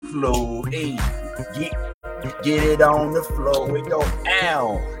flow. Hey, get it on the floor. We go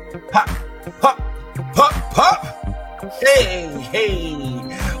ow, pop, pop, pop, pop. Hey,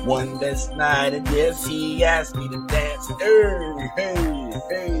 one last night and yes, he asked me to dance. Hey,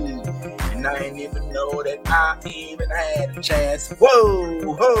 and I didn't even know that I even had a chance.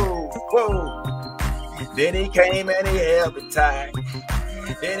 Whoa. Then he came and he held me tight.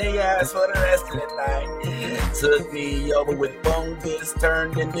 Then he asked for the rest of the night. Took me over with bone fist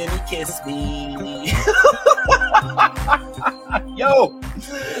turned and then he kissed me. Yo,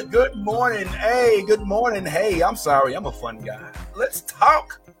 good morning. Hey, good morning. Hey, I'm sorry. I'm a fun guy. Let's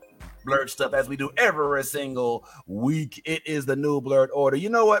talk blurred stuff as we do every single week. It is the new blurred order. You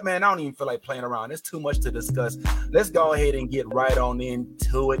know what, man? I don't even feel like playing around. There's too much to discuss. Let's go ahead and get right on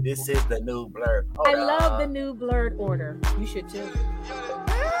into it. This is the new blurred order. I love the new blurred order. You should too.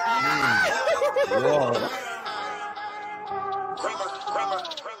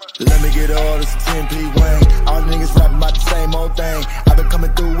 Let me get all this 10p Wayne. All the niggas rapping about the same old thing. I've been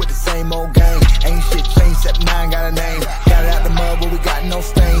coming through with the same old gang. Ain't shit changed except now I ain't got a name. Got it out the mud but we got no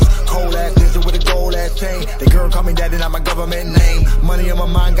stains. Cold ass lizard with a gold ass chain. The girl call me daddy, not my government name. Money on my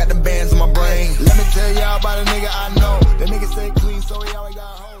mind, got them bands on my brain. Let me tell y'all about a nigga I know. The nigga stay clean so he always got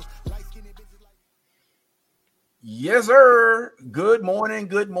hoes. Light skinny bitches like... Yes, sir. Good morning.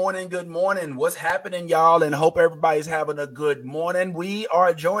 What's happening, y'all? And hope everybody's having a good morning. We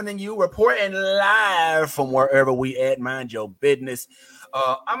are joining you, reporting live from wherever we at. Mind your business.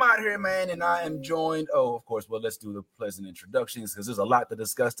 I'm out here, man, and I am joined. Oh, of course. Well, let's do the pleasant introductions because there's a lot to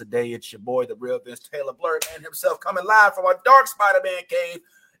discuss today. It's your boy, the real Vince Taylor Blurred Man himself, coming live from a dark Spider-Man cave.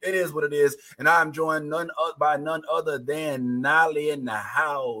 It is what it is. And I'm joined by none other than Nolly in the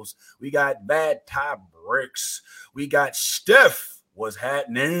house. We got Bad Ty Bricks. We got Steph. What's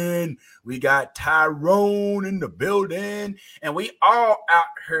happening? We got Tyrone in the building. And we all out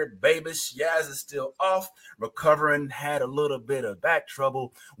here, baby. Yaz is still off, recovering, had a little bit of back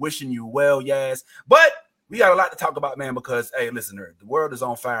trouble. Wishing you well, Yaz. But we got a lot to talk about, man, because, hey, listener, the world is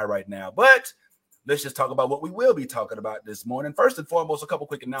on fire right now. But let's just talk about what we will be talking about this morning. First and foremost, a couple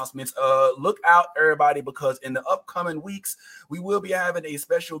quick announcements. Look out, everybody, because in the upcoming weeks, we will be having a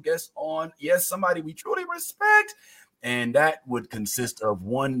special guest on. Yes, somebody we truly respect. And that would consist of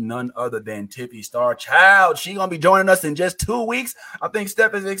none other than Tiffy Star Child. She's going to be joining us in just 2 weeks. I think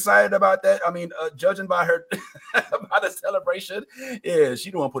Steph is excited about that. I mean, judging by her, by the celebration. Yeah, she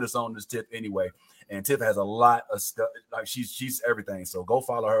don't want to put us on this Tiff anyway. And Tiff has a lot of stuff. Like she's everything. So go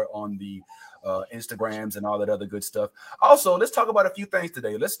follow her on the Instagrams and all that other good stuff. Also, let's talk about a few things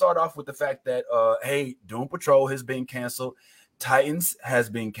today. Let's start off with the fact that, hey, Doom Patrol has been canceled. Titans has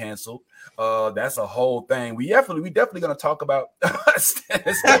been canceled. That's a whole thing. We definitely going to talk about Steph.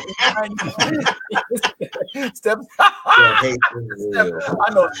 I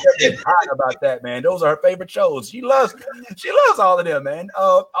know Steph is hot about that, man. Those are her favorite shows. She loves all of them, man.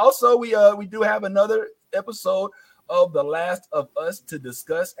 Also, we do have another episode of The Last of Us to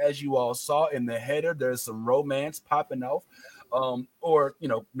discuss. As you all saw in the header, there's some romance popping off. Or,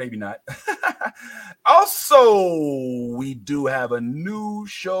 maybe not. Also, we do have a new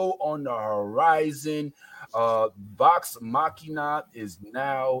show on the horizon. Vox Machina is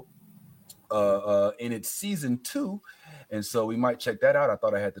now in its season 2. And so we might check that out. I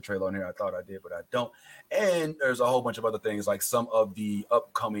thought I had the trailer on here. I thought I did, but I don't. And there's a whole bunch of other things, like some of the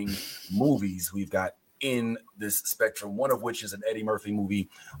upcoming movies we've got in this spectrum, one of which is an Eddie Murphy movie,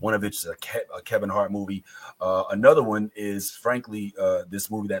 one of which is a Kevin Hart movie. Another one is, frankly,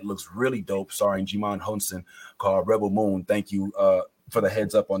 this movie that looks really dope, starring Jimon Honson, called Rebel Moon. Thank you for the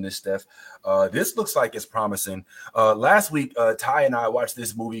heads up on this, Steph. This looks like it's promising. Last week, Ty and I watched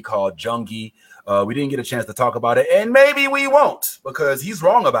this movie called Jungie. We didn't get a chance to talk about it, and maybe we won't, because he's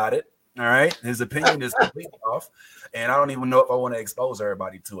wrong about it. All right, his opinion is completely off, and I don't even know if I want to expose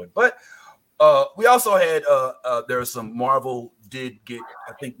everybody to it. But we also had there's some Marvel did get,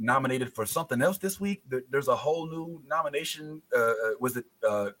 I think, nominated for something else this week. There's a whole new nomination. Was it?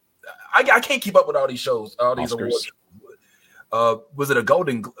 I can't keep up with all these shows, all these Oscars. Awards. Was it a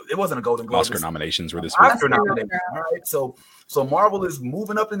Golden? It wasn't a Golden Globe. Oscar nominations were this week. Oscar nominations. All right, so Marvel is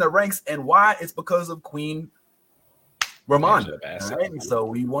moving up in the ranks, and why? It's because of Queen Ramonda. Right? And so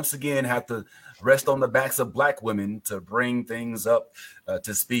we once again have to rest on the backs of Black women to bring things up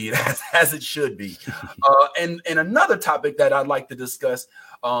to speed as it should be. And another topic that I'd like to discuss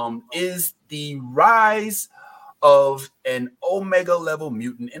is the rise of an Omega level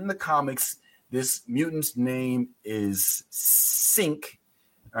mutant in the comics. This mutant's name is Synch.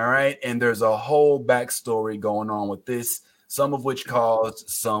 All right. And there's a whole backstory going on with this, some of which caused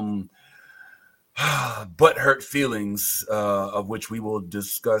some butthurt feelings, of which we will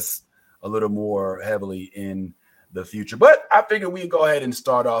discuss a little more heavily in the future. But I figured we can go ahead and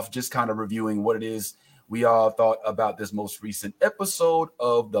start off just kind of reviewing what it is we all thought about this most recent episode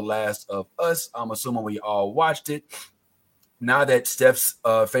of The Last of Us. I'm assuming we all watched it. Now that Steph's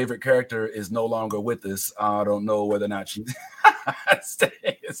favorite character is no longer with us, I don't know whether or not she's Steph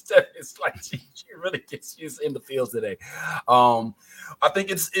is like she really gets she's in the fields today. I think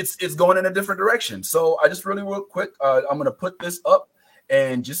it's going in a different direction. So I just really real quick, I'm gonna put this up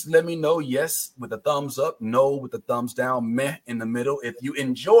and just let me know yes with a thumbs up, no with a thumbs down, meh in the middle. If you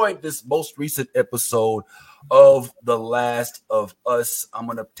enjoyed this most recent episode of The Last of Us, I'm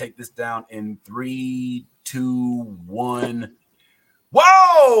gonna take this down in 3, 2, 1.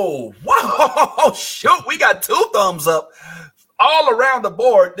 Whoa! Whoa! Shoot, we got 2 thumbs up all around the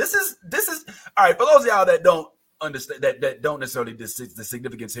board. This is all right. For those of y'all that don't understand, that don't necessarily the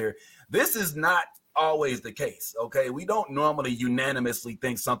significance here, this is not always the case. Okay, we don't normally unanimously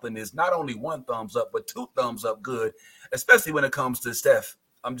think something is not only 1 thumbs up but 2 thumbs up good, especially when it comes to Steph.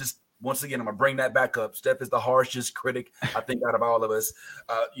 Once again, I'm gonna bring that back up. Steph is the harshest critic, I think, out of all of us.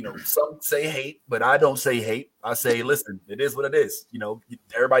 Some say hate, but I don't say hate. I say, listen, it is what it is.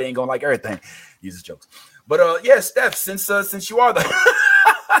 Everybody ain't gonna like everything. These are jokes. But yeah, Steph, since you are the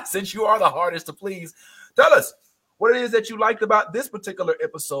since you are the hardest to please, tell us what it is that you liked about this particular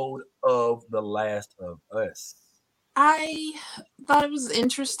episode of The Last of Us. I thought it was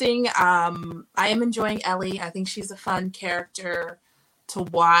interesting. I am enjoying Ellie. I think she's a fun character to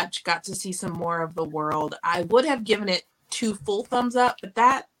watch. Got to see some more of the world. I would have given it 2 full thumbs up, but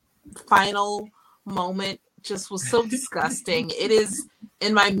that final moment just was so disgusting. It is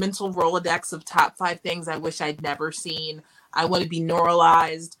in my mental Rolodex of top 5 things I wish I'd never seen. I want to be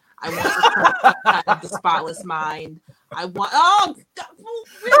neuralized. I want to the spotless mind. I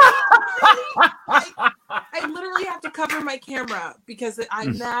literally have to cover my camera because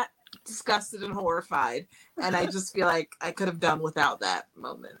I'm that disgusted and horrified, and I just feel like I could have done without that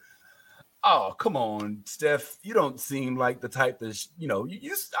moment. Oh, come on, Steph. You don't seem like the type that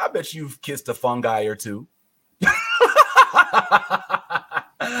I bet you've kissed a fungi or 2. But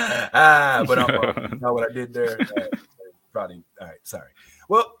I'm not what I did there. Probably. All right. Sorry.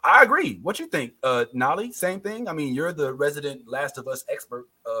 Well, I agree. What you think, Nolly? Same thing. I mean, you're the resident Last of Us expert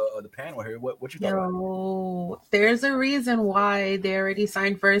of the panel here. What you thought? No, there's a reason why they already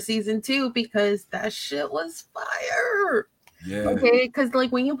signed for a season 2 because that shit was fire. Yeah. Okay, because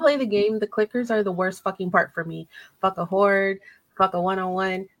like when you play the game, the clickers are the worst fucking part for me. Fuck a horde, fuck a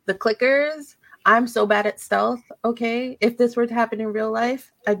 1-on-1. The clickers, I'm so bad at stealth. Okay, if this were to happen in real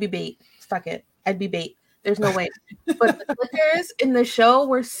life, I'd be bait. Fuck it, I'd be bait. There's no way. But the clickers in the show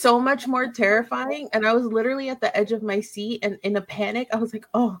were so much more terrifying, and I was literally at the edge of my seat, and in a panic, I was like,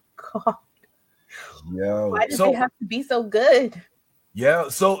 "Oh God, why did they have to be so good?" Yeah.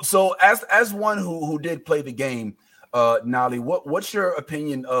 So as one who did play the game, Nolly, what's your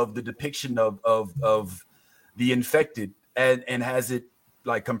opinion of the depiction of the infected, and has it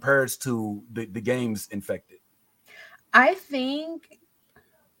like compares to the game's infected? I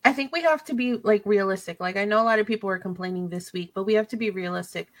think we have to be like realistic. Like I know a lot of people were complaining this week, but we have to be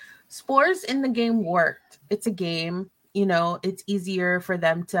realistic. Spores in the game worked. It's a game, it's easier for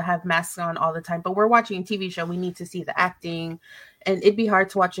them to have masks on all the time. But we're watching a TV show. We need to see the acting. And it'd be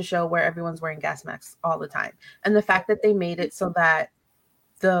hard to watch a show where everyone's wearing gas masks all the time. And the fact that they made it so that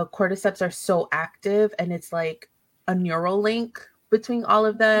the cordyceps are so active and it's like a neural link between all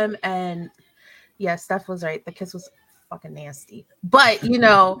of them. And yeah, Steph was right. The kiss was fucking nasty. But,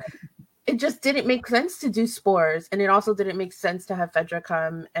 it just didn't make sense to do spores. And it also didn't make sense to have Fedra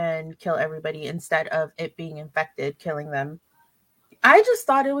come and kill everybody instead of it being infected, killing them. I just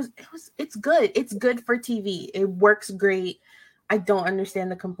thought it's good. It's good for TV. It works great. I don't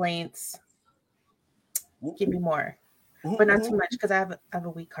understand the complaints. Give me more. But not too much because I have a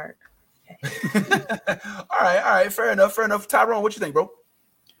weak heart. Okay. All right. Fair enough. Tyrone, what you think, bro?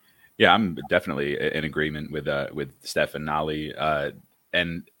 Yeah, I'm definitely in agreement with Steph and Nolly.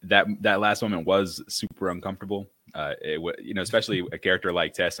 And that last moment was super uncomfortable. Especially a character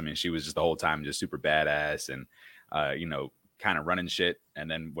like Tess. I mean, she was just the whole time just super badass and kind of running shit. And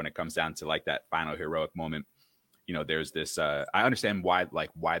then when it comes down to like that final heroic moment, there's this. I understand why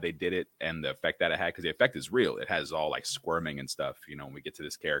they did it and the effect that it had, because the effect is real. It has all like squirming and stuff. When we get to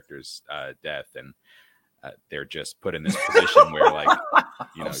this character's death, and they're just put in this position where like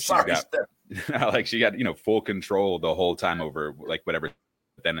she got full control the whole time over like whatever.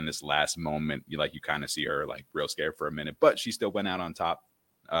 But then in this last moment, you kind of see her like real scared for a minute, but she still went out on top.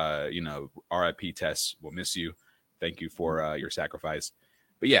 R.I.P. Tess, we'll miss you. Thank you for your sacrifice.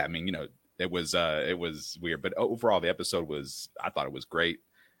 But yeah, I mean, it was weird, but overall the episode I thought it was great.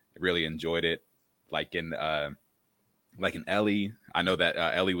 I really enjoyed it. Like in Ellie, I know that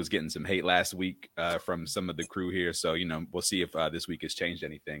Ellie was getting some hate last week from some of the crew here, so we'll see if this week has changed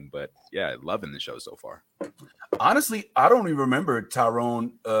anything. But yeah, loving the show so far. Honestly, I don't even remember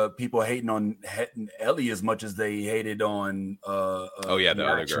Tyrone people hating on Ellie as much as they hated on the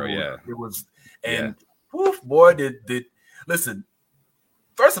other girl. Yeah, it was, and woof, boy, did listen.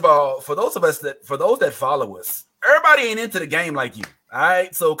 First of all, for those that follow us, everybody ain't into the game like you. All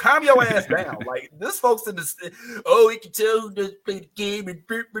right, so calm your ass down. Like this folks in the you can tell who doesn't play the game and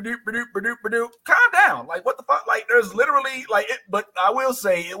calm down. Like what the fuck? Like there's literally but I will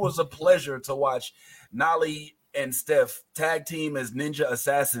say it was a pleasure to watch Nolly and Steph tag team as ninja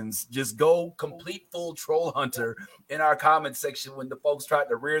assassins just go complete full troll hunter in our comment section when the folks tried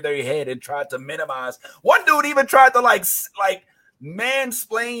to rear their head and tried to minimize. One dude even tried to like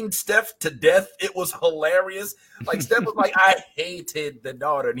mansplained Steph to death. It was hilarious. Like Steph was like, I hated the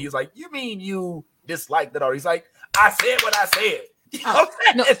daughter. And he's like, you mean you dislike the daughter? He's like, I said what I said. You know what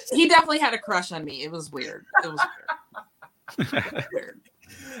I'm no, he definitely had a crush on me. It was weird. It was weird.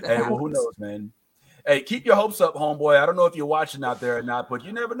 Hey, well, who knows, man? Hey, keep your hopes up, homeboy. I don't know if you're watching out there or not, but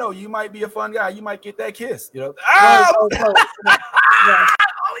you never know. You might be a fun guy. You might get that kiss. You know? Oh,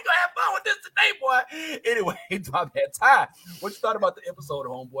 we gonna have fun with this today, boy. Anyway, my bad. Ty, what you thought about the episode,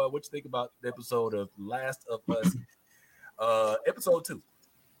 homeboy? What you think about the episode of Last of Us, episode 2?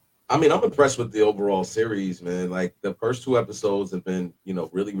 I mean, I'm impressed with the overall series, man. Like the first 2 episodes have been,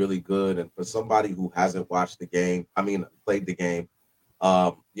 really, really good. And for somebody who hasn't watched the game, played the game,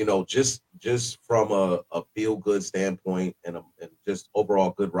 just from a feel good standpoint and just overall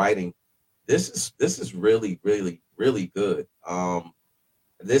good writing, this is really, really, really good.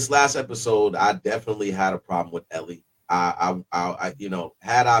 This last episode, I definitely had a problem with Ellie. I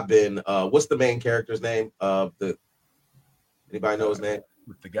had I been, what's the main character's name? Anybody know his name?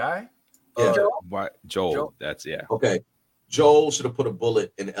 With the guy? Yeah. Joel. That's Okay. Joel should have put a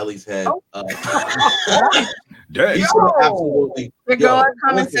bullet in Ellie's head. Dang. He should have absolutely. We're going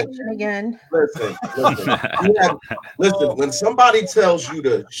comment section again. Listen. Listen, when somebody tells you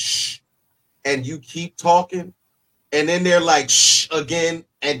to shh and you keep talking, and then they're like shh again,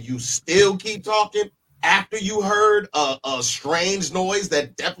 and you still keep talking after you heard a strange noise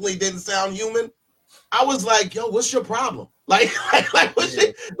that definitely didn't sound human, I was like, yo, what's your problem? Like at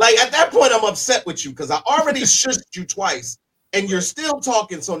that point, I'm upset with you because I already shushed you twice and you're still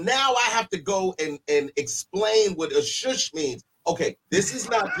talking. So now I have to go and explain what a shush means. Okay, this is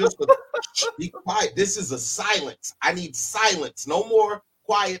not just a be quiet. This is a silence. I need silence. No more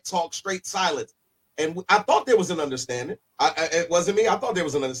quiet talk, straight silence. And I thought there was an understanding. It wasn't me. I thought there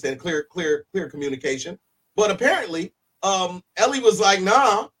was an understanding, clear communication. But apparently, Ellie was like,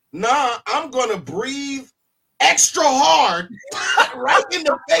 nah, I'm gonna breathe extra hard right in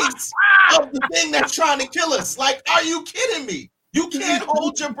the face of the thing that's trying to kill us. Like, are you kidding me? You can't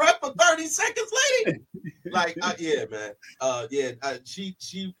hold your breath for 30 seconds, lady. Like, yeah, man. She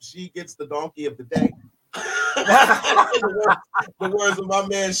gets the donkey of the day. The words of my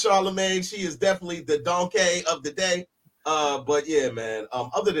man Charlemagne, she is definitely the donkey of the day. But yeah, man.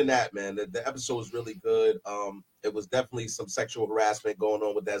 Other than that, man, the episode was really good. It was definitely some sexual harassment going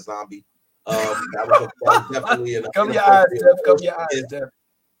on with that zombie. That was definitely Cover your eyes, Jeff. Cover your eyes, Jeff.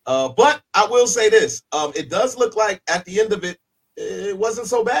 But I will say this: it does look like at the end of it, it wasn't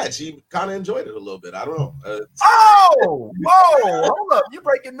so bad. She kind of enjoyed it a little bit. I don't know. Whoa! Hold up! You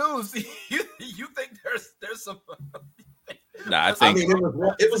breaking news? You think there's some? Nah, I mean,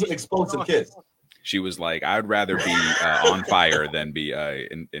 it was an explosive kiss. She was like, I'd rather be on fire than be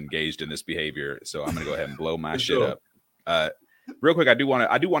engaged in this behavior. So I'm gonna go ahead and blow my shit up. Real quick, I do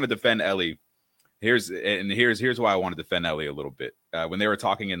want to defend Ellie. Here's why I want to defend Ellie a little bit. When they were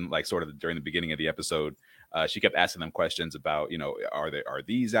talking in like sort of during the beginning of the episode, she kept asking them questions about, are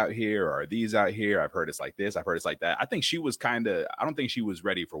these out here? Or are these out here? I've heard it's like this. I've heard it's like that. I think she was I don't think she was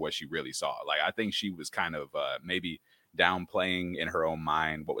ready for what she really saw. Like, I think she was kind of maybe downplaying in her own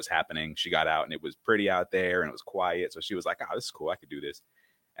mind what was happening. She got out and it was pretty out there and it was quiet. So she was like, oh, this is cool. I could do this.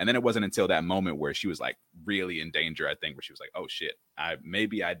 And then it wasn't until that moment where she was like really in danger, I think, where she was like, oh shit,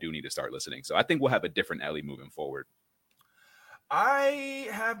 maybe I do need to start listening. So I think we'll have a different Ellie moving forward. I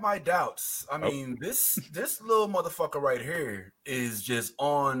have my doubts. I mean, this little motherfucker right here is just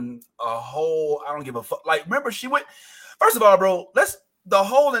on a whole, I don't give a fuck. Like, remember, she went, first of all, bro, let's the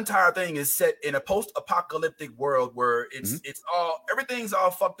whole entire thing is set in a post-apocalyptic world where everything's all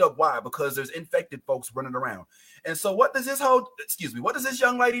fucked up. Why? Because there's infected folks running around. And so what does this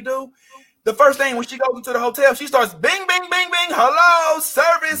young lady do? The first thing when she goes into the hotel, she starts bing, bing, bing, bing, hello,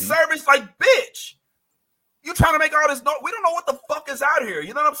 service, like, bitch, you trying to make all this noise? We don't know what the fuck is out here.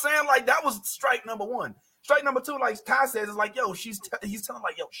 You know what I'm saying? Like, that was strike number one. Strike number two, like Ty says, is like, yo, he's telling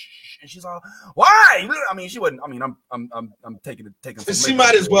like, yo, shh, and she's all, why? I mean, she wasn't. I mean, I'm taking. She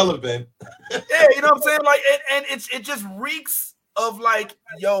might as well have been. Yeah, you know what I'm saying? Like, and it just reeks of like,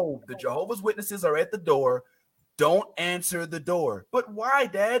 yo, the Jehovah's Witnesses are at the door. Don't answer the door. But why,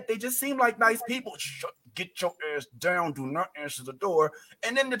 Dad? They just seem like nice people. Get your ass down. Do not answer the door.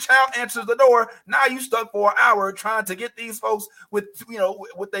 And then the child answers the door. Now you stuck for an hour trying to get these folks with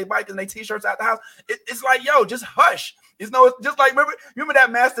their bike and their t-shirts out the house. It's like, yo, just hush. It's just like remember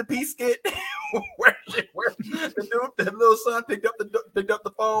that Masterpiece skit where the little son picked up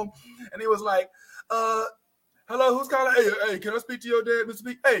the phone and he was like, hello, who's calling? Hey, can I speak to your dad, Mr.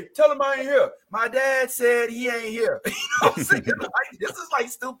 B? Hey, tell him I ain't here. My dad said he ain't here. You know what I'm saying? Like, this is like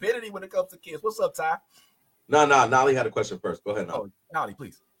stupidity when it comes to kids. What's up, Ty? No, Nolly had a question first. Go ahead, Nolly. Oh, Nolly,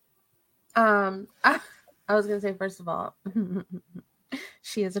 please. I was gonna say, first of all,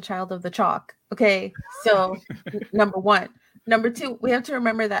 she is a child of the chalk. Okay, so number one. Number two, we have to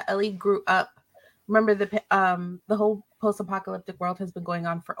remember that Ellie grew up. Remember the whole post-apocalyptic world has been going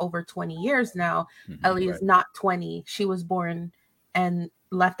on for over 20 years now. Ellie is not 20. She was born and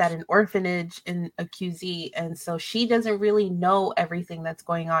left at an orphanage in a QZ, and so she doesn't really know everything that's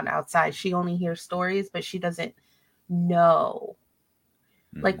going on outside. She only hears stories, but she doesn't know.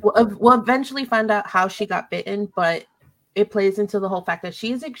 Like, we'll eventually find out how she got bitten, but it plays into the whole fact that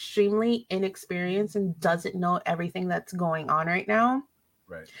she is extremely inexperienced and doesn't know everything that's going on right now.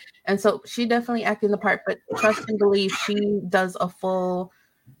 Right. And so she definitely acted the part, but trust and believe she does a full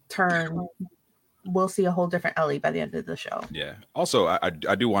turn. We'll see a whole different Ellie by the end of the show. Yeah. Also, I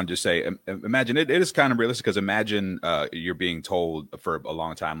do want to just say, imagine it is kind of realistic because imagine you're being told for a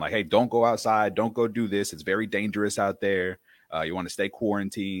long time, like, hey, don't go outside. Don't go do this. It's very dangerous out there. You want to stay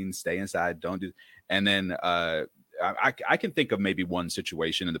quarantined, stay inside. Don't do. And then I can think of maybe one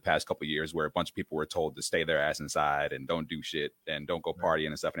situation in the past couple of years where a bunch of people were told to stay their ass inside and don't do shit and don't go partying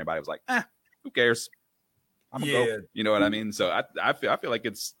and stuff. And everybody was like, who cares? I'm gonna go. You know what I mean? So I feel like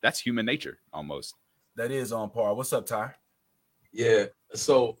that's human nature almost. That is on par. What's up, Ty? Yeah.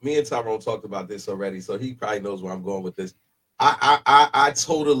 So me and Tyrone talked about this already, so he probably knows where I'm going with this. I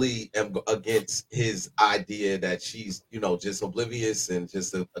totally am against his idea that she's, just oblivious and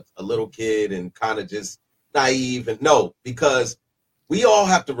just a little kid and kind of just naive. And no, because we all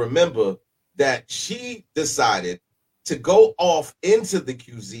have to remember that she decided to go off into the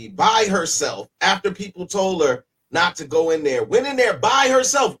QZ by herself after people told her not to go in there. Went in there by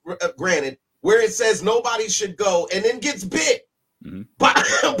herself, granted, where it says nobody should go, and then gets bit. And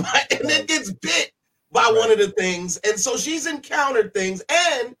then gets bit by one of the things. And so she's encountered things,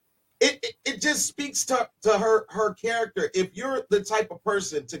 and it just speaks to her character. If you're the type of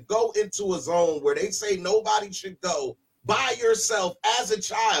person to go into a zone where they say nobody should go by yourself as a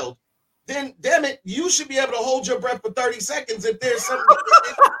child, then damn it, you should be able to hold your breath for 30 seconds if there's something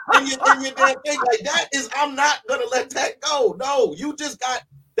in your damn thing. Like, that is, I'm not gonna let that go. No, you just got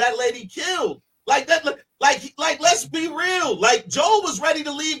that lady killed. Like that, like let's be real. Like, Joel was ready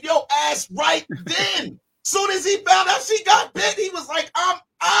to leave your ass right then. Soon as he found out she got bit, he was like, I'm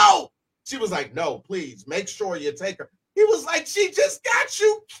out. She was like, no, please make sure you take her. He was like, she just got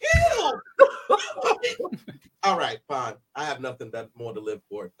you killed. All right, fine. I have nothing more to live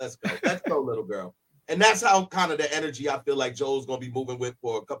for. Let's go. Let's go, little girl. And that's how kind of the energy I feel like Joel's gonna be moving with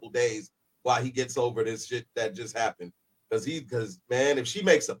for a couple days while he gets over this shit that just happened. Because man, if she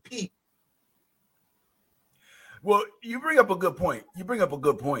makes a peep. Well, you bring up a good point.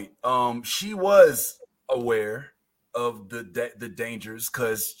 She was aware of the dangers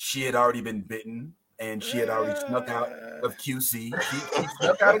because she had already been bitten and she had already snuck out of QC. She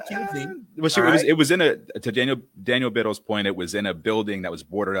snuck out of QC. Well, it was in to Daniel Biddle's point, it was in a building that was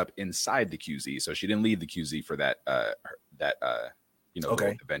boarded up inside the QZ. So she didn't leave the QZ for that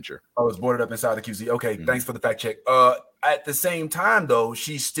adventure. Oh, it was boarded up inside the QZ. Okay, thanks for the fact check. At the same time, though,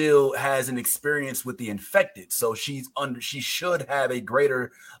 she still has an experience with the infected, so she should have a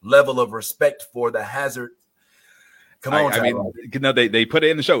greater level of respect for the hazard. Come on, I mean, no, they put it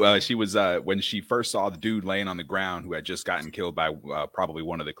in the show. She was when she first saw the dude laying on the ground who had just gotten killed by probably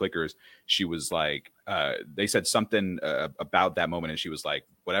one of the clickers. She was like, they said something about that moment, and she was like,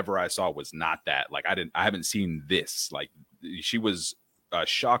 "Whatever I saw was not that. Like, I haven't seen this." Like, she was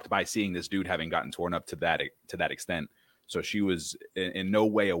shocked by seeing this dude having gotten torn up to that extent. So she was in no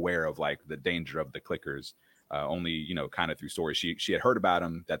way aware of like the danger of the clickers. Only, you know, kind of through stories. She had heard about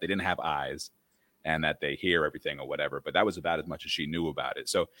them, that they didn't have eyes and that they hear everything or whatever. But that was about as much as she knew about it.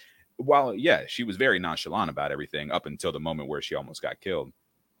 So while, yeah, she was very nonchalant about everything up until the moment where she almost got killed.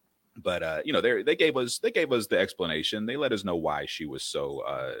 But you know, they gave us the explanation. They let us know why she was so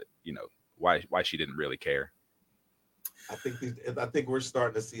you know, why she didn't really care. I think we're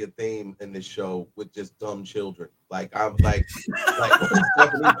starting to see a theme in this show with just dumb children. Like Stephanie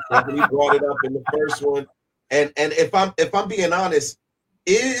brought it up in the first one, and if I'm being honest,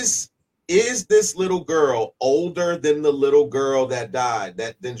 is this little girl older than the little girl that died,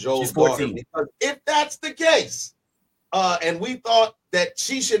 than Joel's daughter? Because if that's the case, and we thought that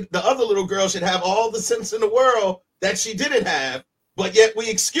the other little girl should have all the sense in the world that she didn't have, but yet we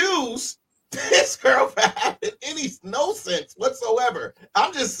excuse this girl for having no sense whatsoever.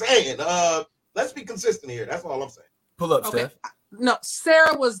 I'm just saying, let's be consistent here. That's all I'm saying. Pull up, Steph. No,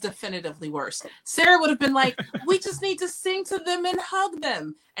 Sarah was definitively worse. Sarah would have been like, we just need to sing to them and hug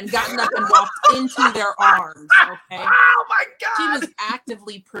them, and gotten up and walked into their arms. Okay. Oh my God. She was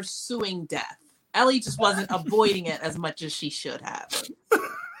actively pursuing death. Ellie just wasn't avoiding it as much as she should have.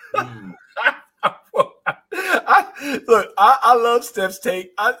 I love Steph's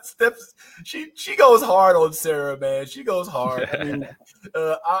take. She goes hard on Sarah, man. She goes hard. I mean,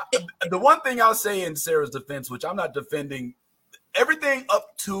 the one thing I'll say in Sarah's defense, which I'm not defending, everything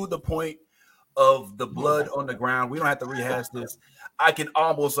up to the point of the blood on the ground, we don't have to rehash this. I can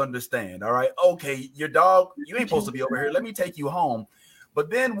almost understand. All right, okay, your dog, you ain't supposed to be over here. Let me take you home. But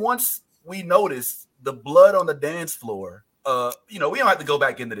then once we notice the blood on the dance floor, you know, we don't have to go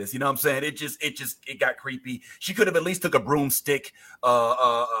back into this. You know what I'm saying? It got creepy. She could have at least took a broomstick.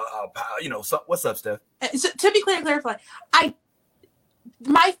 You know, what's up, Steph? So, to be clear and clarify,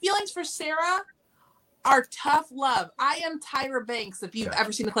 my feelings for Sarah are tough love. I am Tyra Banks, if you've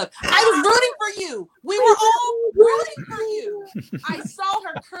ever seen the clip. I was rooting for you. We were all rooting for you. I saw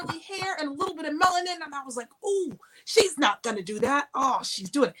her curly hair and a little bit of melanin, and I was like, ooh, she's not going to do that. Oh, she's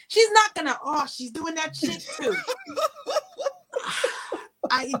doing it. She's not going to. Oh, she's doing that shit too.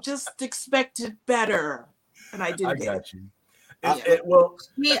 I just expected better, and I didn't. I got you. Well,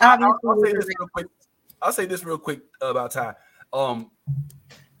 I'll say this real quick about Ty. And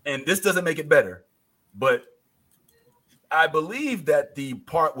this doesn't make it better, but I believe that the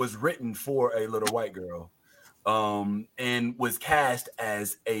part was written for a little white girl, and was cast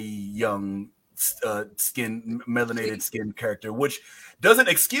as a young melanated skin character, which doesn't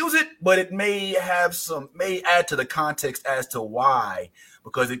excuse it, but it may add to the context as to why,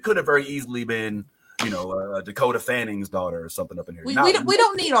 because it could have very easily been, you know, Dakota Fanning's daughter or something up in here. We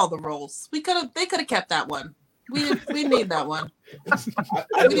don't need all the roles. They could have kept that one. We need that one.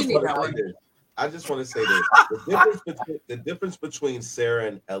 I just want to say this. The difference between Sarah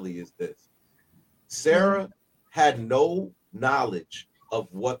and Ellie is this. Sarah had no knowledge of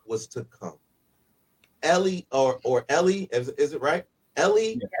what was to come. Ellie or Ellie, is it right?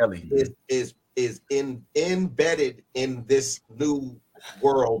 Ellie, is embedded in this new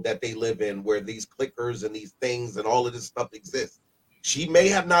world that they live in, where these clickers and these things and all of this stuff exists. She may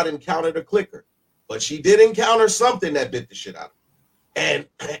have not encountered a clicker, but she did encounter something that bit the shit out of her.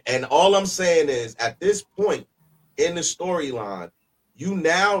 And all I'm saying is, at this point in the storyline, you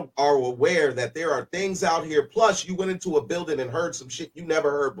now are aware that there are things out here. Plus, you went into a building and heard some shit you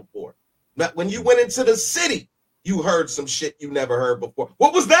never heard before. When you went into the city, you heard some shit you never heard before.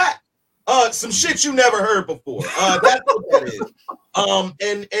 What was that? Some shit you never heard before. That's what that is.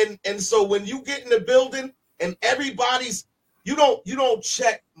 And so when you get in the building and everybody's, you don't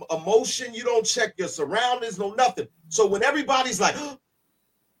check emotion, you don't check your surroundings, no nothing. So when everybody's like,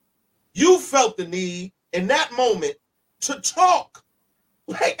 you felt the need in that moment to talk.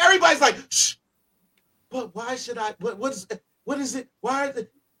 Like everybody's like, shh. But why should I? What is it? Why is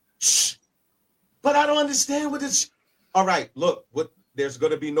it? Shh. But I don't understand what it's. All right, look, there's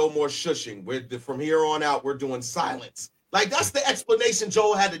going to be no more shushing. From here on out, we're doing silence. Like, that's the explanation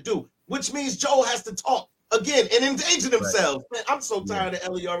Joel had to do, which means Joel has to talk again and endanger themselves. Right. Man, I'm so tired of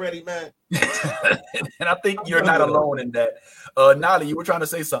Ellie already, man. And I think you're not alone in that. Nolly, you were trying to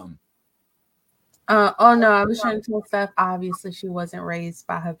say something. Oh no, I was trying to tell Steph, obviously she wasn't raised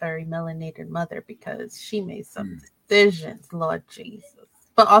by her very melanated mother, because she made some decisions, Lord Jesus.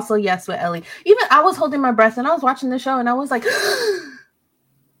 But also, yes, with Ellie. Even I was holding my breath and I was watching the show and I was like, don't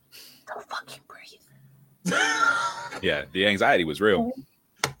fucking breathe. Yeah, the anxiety was real.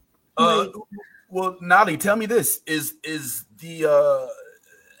 Well, Nolly, tell me this. Is the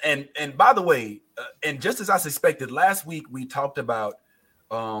and by the way, and just as I suspected, last week we talked about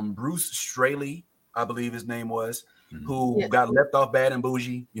Bruce Straley, I believe his name was. who got left off bad and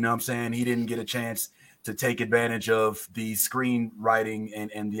bougie. You know what I'm saying? He didn't get a chance to take advantage of the screenwriting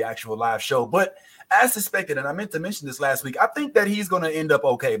and the actual live show. But as suspected, and I meant to mention this last week, I think that he's going to end up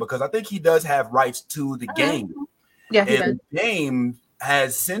okay because I think he does have rights to the game. Yeah, and the game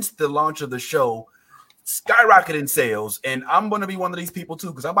has, since the launch of the show, skyrocketed in sales. And I'm going to be one of these people too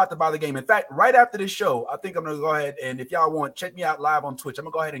because I'm about to buy the game. In fact, right after this show, I think I'm going to go ahead and if y'all want, check me out live on Twitch. I'm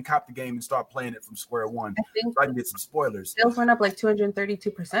going to go ahead and cop the game and start playing it from square one so I can get some spoilers. Sales went up like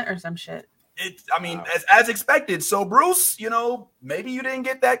 232% or some shit. As expected. So Bruce, maybe you didn't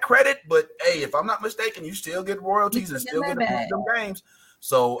get that credit, but hey, if I'm not mistaken, you still get royalties and still get them games.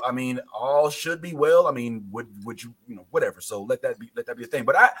 So all should be well. Would you whatever? So let that be a thing.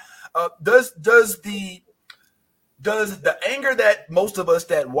 But does the anger that most of us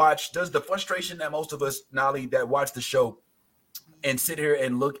that watch, does the frustration that most of us, Nolly, that watch the show and sit here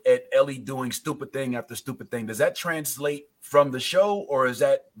and look at Ellie doing stupid thing after stupid thing, does that translate from the show, or is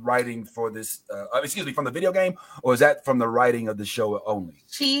that writing for this? From the video game, or is that from the writing of the show only?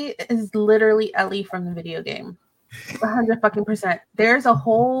 She is literally Ellie from the video game, 100%. There's a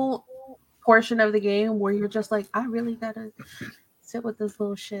whole portion of the game where you're just like, I really gotta sit with this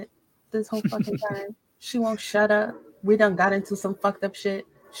little shit this whole fucking time. She won't shut up. We done got into some fucked up shit.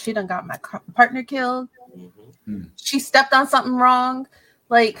 She done got my partner killed. She stepped on something wrong.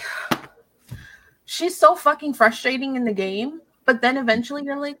 Like, she's so fucking frustrating in the game, but then eventually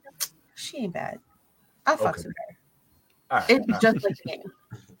you're like, she ain't bad. I fucks with her. Right, it's just like the game.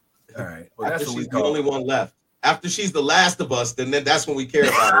 All right. Well, that's she's the only one left. After she's the last of us, then that's when we care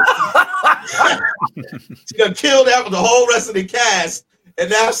about her. She's gonna kill the whole rest of the cast, and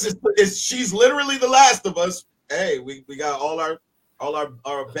now she's literally the last of us. Hey, we got all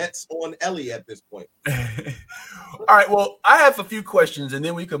our bets on Ellie at this point. All right. Well, I have a few questions, and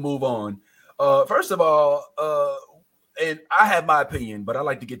then we can move on. First of all, and I have my opinion, but I'd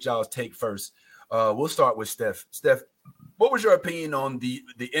like to get y'all's take first. We'll start with Steph. Steph, what was your opinion on the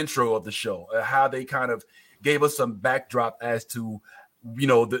intro of the show? How they kind of gave us some backdrop as to,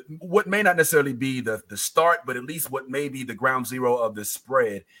 what may not necessarily be the start, but at least what may be the ground zero of the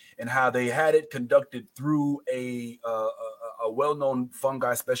spread, and how they had it conducted through a well-known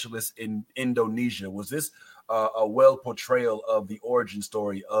fungi specialist in Indonesia. Was this a well portrayal of the origin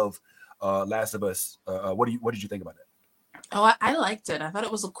story of Last of Us? What did you think about that? Oh, I liked it. I thought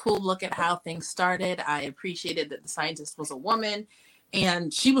it was a cool look at how things started. I appreciated that the scientist was a woman,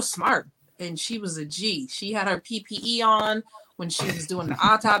 and she was smart, and she was a G. She had her PPE on when she was doing the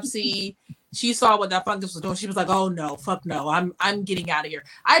autopsy. She saw what that fungus was doing. She was like, "Oh no, fuck no, I'm getting out of here."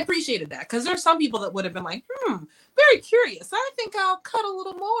 I appreciated that because there's some people that would have been like, very curious. I think I'll cut a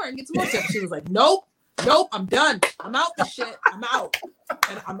little more and get some more tips. She was like, nope, I'm done. I'm out the shit. I'm out.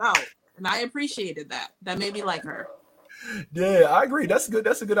 And I appreciated that. That made me like her. Yeah, I agree. That's good.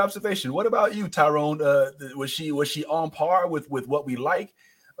 That's a good observation. What about you, Tyrone? Was she on par with what we like?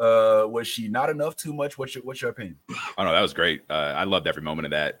 Was she not enough? Too much? What's your opinion? Oh no, that was great. I loved every moment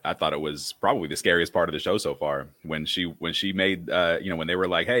of that. I thought it was probably the scariest part of the show so far. When she made when they were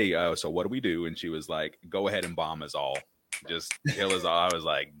like, "Hey, so what do we do?" and she was like, "Go ahead and bomb us all, just kill us all." I was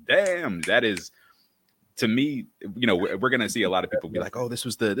like, "Damn, that is." To me, we're gonna see a lot of people be like, "Oh, this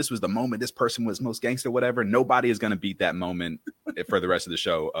was the moment. This person was most gangster, whatever." Nobody is gonna beat that moment for the rest of the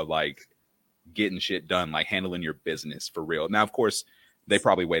show of like getting shit done, like handling your business for real. Now, of course, they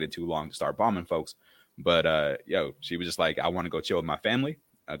probably waited too long to start bombing folks, but she was just like, "I want to go chill with my family.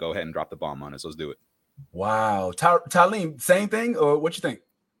 Go ahead and drop the bomb on us. Let's do it." Wow, Talim, same thing, or what you think?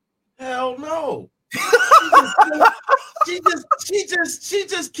 Hell no. She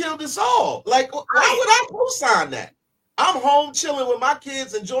just killed us all. Like, why would I co-sign that? I'm home chilling with my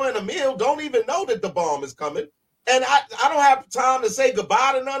kids, enjoying a meal. Don't even know that the bomb is coming, and I don't have time to say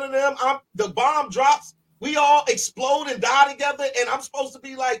goodbye to none of them. The bomb drops, we all explode and die together, and I'm supposed to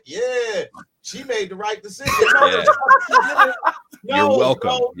be like, yeah, she made the right decision. You're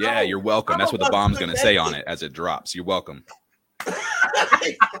welcome. Yeah, you're welcome. That's what the bomb's gonna say on it as it drops. You're welcome.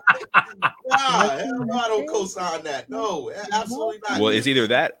 I don't co-sign that. No, absolutely not. Well, it's either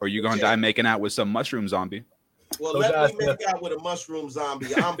that or you're gonna die making out with some mushroom zombie. Well, let me make out with a mushroom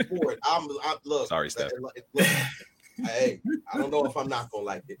zombie. I'm for it. I'm look. Sorry, Steph. Look, hey, I don't know if I'm not gonna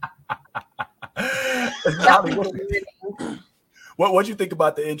like it. What you think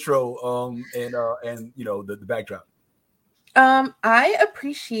about the intro and the backdrop? I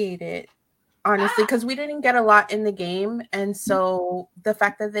appreciate it, honestly, because we didn't get a lot in the game, and so the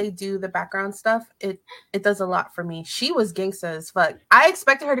fact that they do the background stuff, it does a lot for me. She was gangsta as fuck. I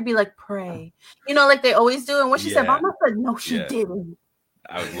expected her to be like, pray, like they always do, and when she said Mama said no, she didn't.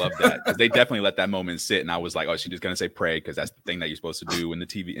 I would love that because they definitely let that moment sit, and I was like, oh, she's just gonna say pray because that's the thing that you're supposed to do in the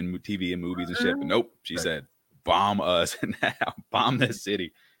TV and movies and shit. But nope, she said bomb us and bomb this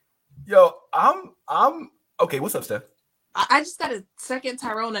city. Yo, I'm okay. What's up, Steph? I just got to second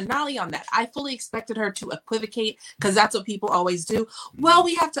Tyrone and Nolly on that. I fully expected her to equivocate because that's what people always do. Well,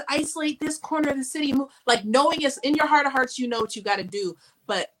 we have to isolate this corner of the city. Like, knowing it's in your heart of hearts, you know what you got to do.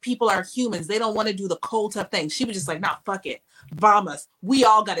 But people are humans. They don't want to do the cold, tough thing. She was just like, nah, fuck it. Bomb us. We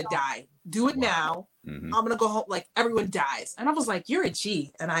all got to die. Do it now. Mm-hmm. I'm going to go home. Like, everyone dies. And I was like, you're a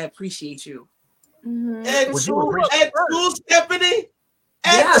G, and I appreciate you. Mm-hmm. And two, Stephanie.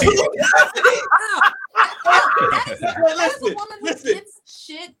 Yeah. And two, Stephanie. That is a woman who gets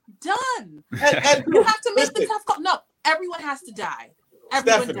shit done. And you have to make the tough call. No, everyone has to die.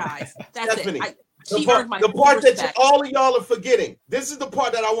 Everyone Stephanie, dies. That's Stephanie, it. the part that all of y'all are forgetting. This is the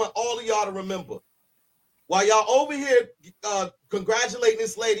part that I want all of y'all to remember. While y'all over here congratulating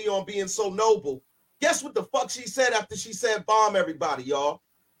this lady on being so noble, guess what the fuck she said after she said bomb everybody, y'all?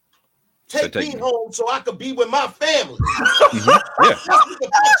 Take me home so I could be with my family. Yeah. That's what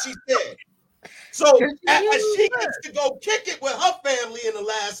the fuck she said. So as she gets to go kick it with her family in the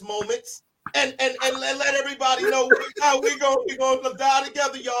last moments and let everybody know how we gonna die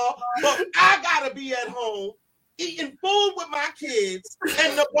together, y'all. But I gotta be at home eating food with my kids,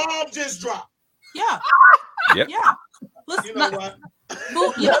 and the bomb just dropped. Yeah. Yep. Yeah. Listen, You know what?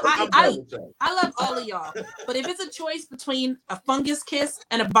 Well, you know, I love all of y'all, but if it's a choice between a fungus kiss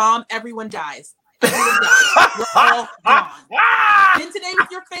and a bomb, everyone dies. Everyone dies. We're all gone. Spend today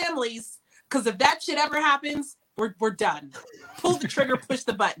with your families, because if that shit ever happens, we're done. Pull the trigger, push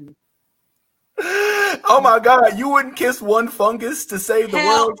the button. Oh my God, you wouldn't kiss one fungus to save the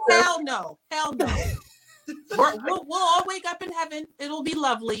world? Hell no. We'll all wake up in heaven. It'll be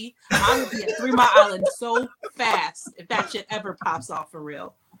lovely. I will be at 3 Mile Island so fast if that shit ever pops off for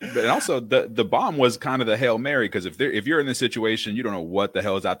real. But also the bomb was kind of the Hail Mary, because if you're in this situation, you don't know what the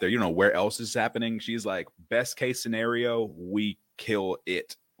hell is out there. You don't know where else is happening. She's like, best case scenario, we kill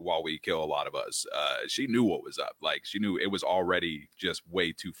it while we kill a lot of us. She knew what was up. Like, she knew it was already just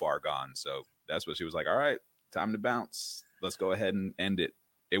way too far gone. So that's what she was like, all right, time to bounce. Let's go ahead and end it.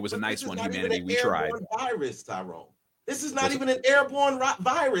 It was a nice one, humanity. We tried. Virus, Tyrone. This is not even an airborne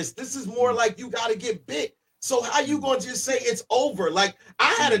virus. This is more like you got to get bit. So how you going to just say it's over? Like,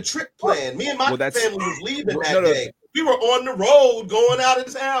 I had a trip plan. Me and my family was leaving that day. We were on the road going out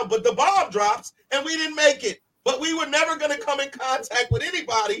of town, but the bomb drops and we didn't make it. But we were never going to come in contact with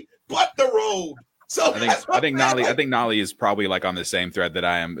anybody but the road. So I think Nolly is probably like on the same thread that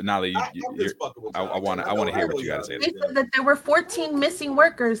I am. Nolly, I want to hear what you got to say. They said that there were 14 missing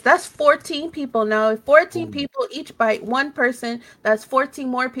workers. That's 14 people. Now, if 14 people each bite one person, that's 14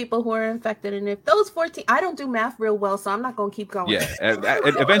 more people who are infected. And if those 14, I don't do math real well, so I'm not going to keep going. Yeah,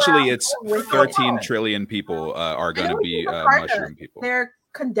 eventually it's 13 trillion people are going to be mushroom people. They're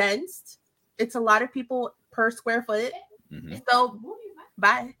condensed. It's a lot of people per square foot. Mm-hmm. So,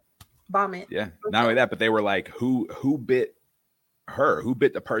 bye. Bomb it. Yeah. Not only that, but they were like, who bit her? Who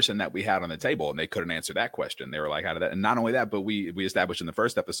bit the person that we had on the table? And they couldn't answer that question. They were like, how did that? And not only that, but we established in the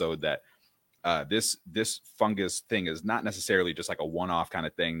first episode that this fungus thing is not necessarily just like a one-off kind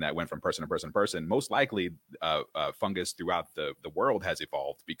of thing that went from person to person to person. Most likely, fungus throughout the world has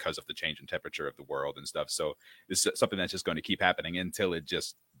evolved because of the change in temperature of the world and stuff. So this is something that's just going to keep happening until it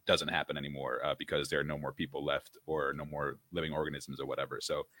just doesn't happen anymore because there are no more people left or no more living organisms or whatever.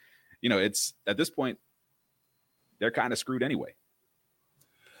 So, you know, it's at this point, they're kind of screwed anyway.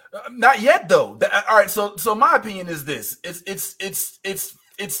 Not yet, though. All right. So my opinion is this: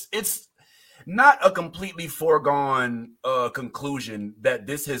 it's not a completely foregone conclusion that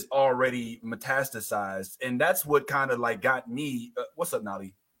this has already metastasized, and that's what kind of like got me. What's up,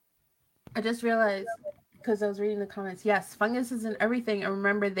 Nolly? I just realized, because I was reading the comments, yes, fungus is in everything. And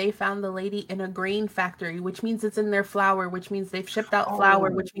remember, they found the lady in a grain factory, which means it's in their flour, which means they've shipped out flour,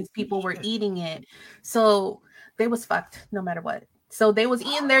 which means people were eating it. So they was fucked no matter what. So they was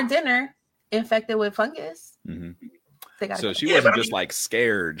eating their dinner infected with fungus. Mm-hmm. So she wasn't just like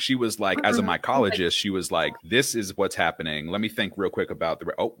scared. She was like, as a mycologist, she was like, this is what's happening. Let me think real quick about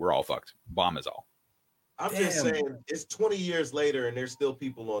we're all fucked. Bomb is all. I'm just saying, it's 20 years later and there's still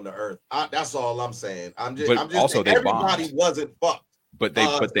people on the earth. That's all I'm saying. I'm just also saying everybody wasn't fucked. But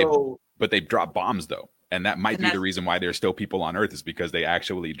they dropped bombs though, and that might be the reason why there's still people on Earth, is because they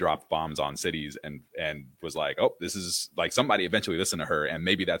actually dropped bombs on cities and was like, oh, this is like somebody eventually listened to her, and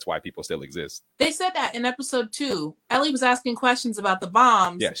maybe that's why people still exist. They said that in episode 2. Ellie was asking questions about the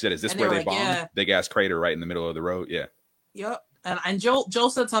bombs. Yeah, she said, "Is this where they bombed?" Yeah. Big ass crater right in the middle of the road. Yeah. Yep. And Joel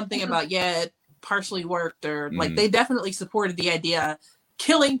said something about it partially worked, or like they definitely supported the idea.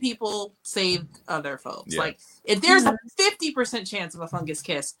 killing people saved other folks. Yeah. Like, if there's a 50% chance of a fungus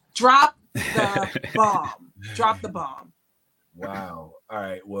kiss, drop the bomb. Drop the bomb. Wow. All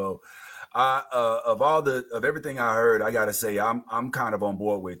right. Well, of everything I heard, I gotta say I'm kind of on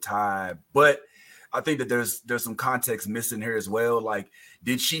board with Ty, but I think that there's some context missing here as well. Like,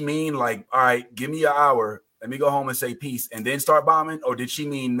 did she mean like, all right, give me an hour, let me go home and say peace, and then start bombing, or did she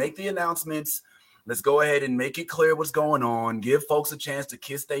mean make the announcements? Let's go ahead and make it clear what's going on. Give folks a chance to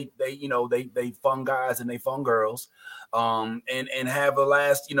kiss they fun guys and they fun girls, and have a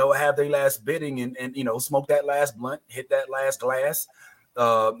last, have their last bidding and smoke that last blunt, hit that last glass,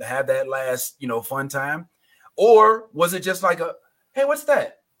 have that last fun time, or was it just like a hey, what's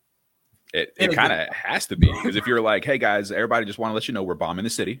that? It kind of has to be, because if you're like, hey guys, everybody just want to let you know we're bombing the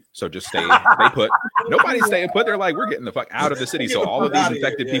city, so just stay put. Nobody's staying put. They're like, we're getting the fuck out of the city. So all of these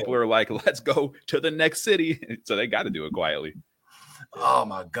infected people are like, let's go to the next city. So they got to do it quietly. Oh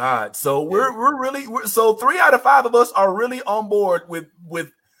my God! So we're really so 3 out of 5 of us are really on board with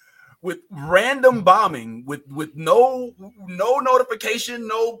random bombing with no notification,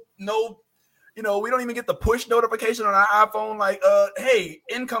 no. We don't even get the push notification on our iPhone, like, hey,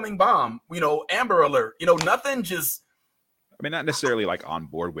 incoming bomb, Amber Alert, nothing, just. I mean, not necessarily like on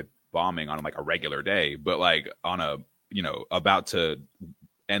board with bombing on like a regular day, but like on a, about to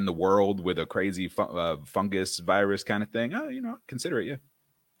end the world with a crazy fungus virus kind of thing. Consider it, yeah.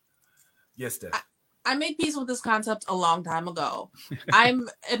 Yes, Steph. I made peace with this concept a long time ago. I'm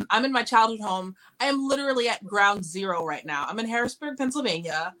in my childhood home. I am literally at ground zero right now. I'm in Harrisburg,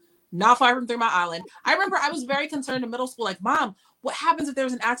 Pennsylvania. Not far from 3 Mile Island. I remember I was very concerned in middle school, like, Mom, what happens if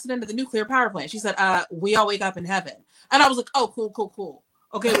there's an accident at the nuclear power plant? She said, we all wake up in heaven. And I was like, oh, cool.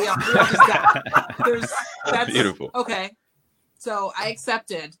 Okay, we all just die. That's beautiful. Okay. So I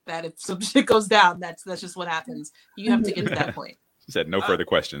accepted that if some shit goes down, that's just what happens. You have to get to that point. She said no further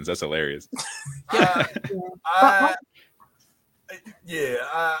questions. That's hilarious. I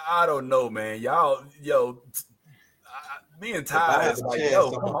don't know, man. Y'all, me and Ty is like,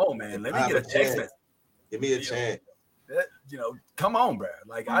 come on, man. Let me get a text message. Give me a chance. Come on, bro.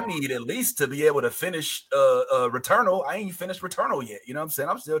 Like, I need at least to be able to finish Returnal. I ain't finished Returnal yet. You know what I'm saying?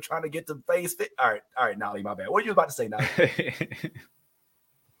 I'm still trying to get to phase fit. All right, Nolly, my bad. What are you about to say, Nolly?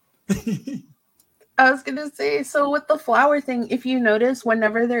 I was gonna say, so with the flour thing, if you notice,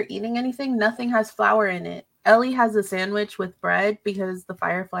 whenever they're eating anything, nothing has flour in it. Ellie has a sandwich with bread because the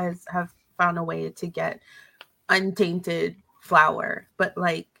Fireflies have found a way to get untainted flour, but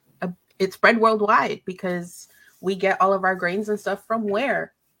like it's spread worldwide because we get all of our grains and stuff from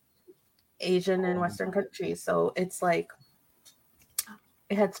where? Asian and Western countries. So it's like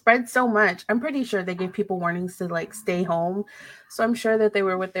it had spread so much. I'm pretty sure they gave people warnings to like stay home. So I'm sure that they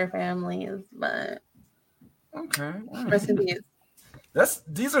were with their families, but okay. Rest in peace.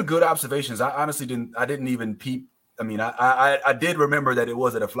 These are good observations. I honestly didn't even peep. I mean, I did remember that it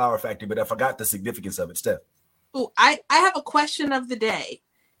was at a flour factory, but I forgot the significance of it, Steph. Oh, I have a question of the day.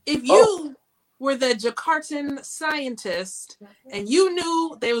 If you were the Jakartan scientist and you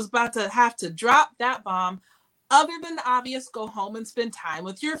knew they was about to have to drop that bomb, other than the obvious, go home and spend time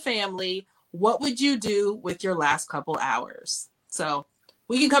with your family, what would you do with your last couple hours? So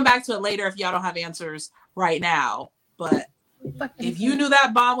we can come back to it later if y'all don't have answers right now. But if you knew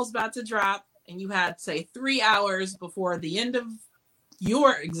that bomb was about to drop and you had, say, 3 hours before the end of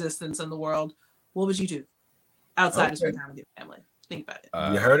your existence in the world, what would you do? Outside of spending time with your family. Think about it.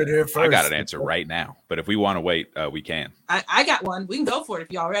 You heard it here first. I got an answer right now, but if we want to wait, we can. I got one. We can go for it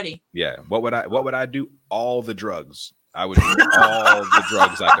if y'all ready. Yeah. What would I do? All the drugs. I would do all the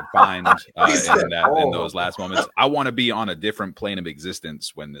drugs I could find in those last moments. I want to be on a different plane of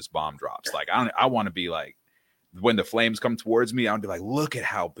existence when this bomb drops. Like I want to be like when the flames come towards me. I would be like, look at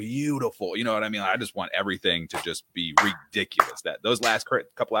how beautiful. You know what I mean? I just want everything to just be ridiculous. That those last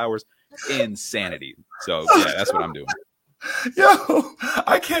couple hours, insanity. So yeah, that's what I'm doing. Yo,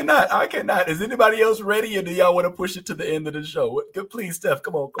 I cannot. Is anybody else ready, or do y'all want to push it to the end of the show? Please, Steph,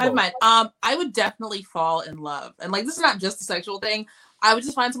 come on. I would definitely fall in love, and like this is not just a sexual thing. I would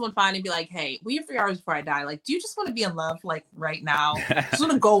just find someone fine and be like, "Hey, we have 3 hours before I die. Like, do you just want to be in love like right now? Just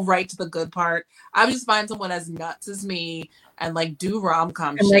want to go right to the good part." I would just find someone as nuts as me and like do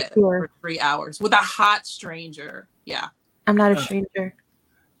rom-com shit for 3 hours with a hot stranger. Yeah, I'm not a stranger.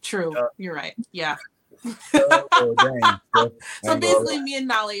 True, you're right. Yeah. Dang. So basically, me and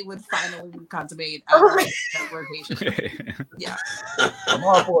Nolly would finally consummate our rotation. Yeah, I'm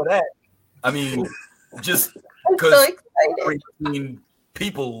all for that. I mean, just because so 18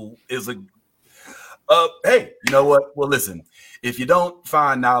 people is a. Hey, you know what? Well, listen. if you don't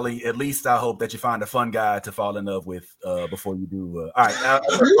find Nolly, at least I hope that you find a fun guy to fall in love with before you do. All right,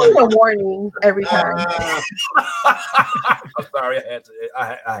 you need a warning every time. I'm sorry,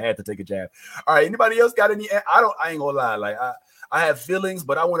 I had to take a jab. All right, anybody else got any? I ain't gonna lie, like I have feelings,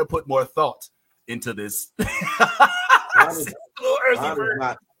 but I want to put more thought into this.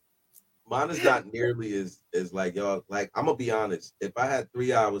 Mine is not nearly as like y'all. Like, I'm gonna be honest. If I had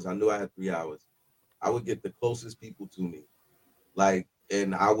 3 hours, I knew I had 3 hours, I would get the closest people to me, like,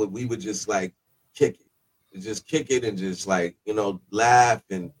 and we would just like kick it and just like, you know, laugh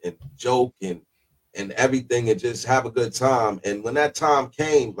and joke and everything and just have a good time. And when that time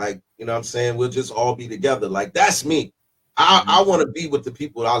came, like, you know what I'm saying, we'll just all be together. Like, that's me. I want to be with the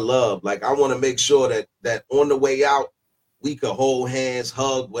people I love. Like, I want to make sure that on the way out, we could hold hands,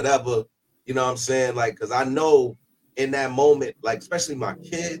 hug, whatever. You know what I'm saying? Like, because I know in that moment, like, especially my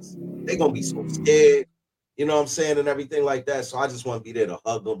kids, they're going to be so scared, you know what I'm saying, and everything like that. So I just want to be there to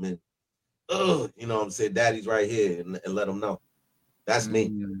hug them and, you know what I'm saying, daddy's right here, and let them know. That's me.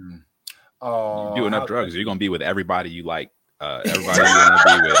 You do enough drugs, you're going to be with everybody you like. Everybody you want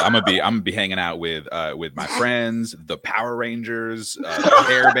to be with. I'm gonna be hanging out with my friends, the Power Rangers,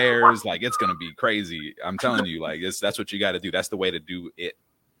 Care Bears. Like, it's gonna be crazy. I'm telling you, like, that's what you got to do. That's the way to do it.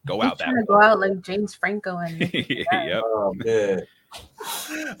 Go out that way. Go out like James Franco and yep. Oh man.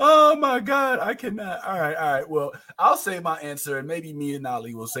 Oh my God, I cannot. All right. Well, I'll say my answer, and maybe me and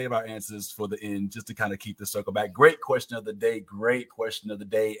Nolly will save our answers for the end, just to kind of keep the circle back. Great question of the day.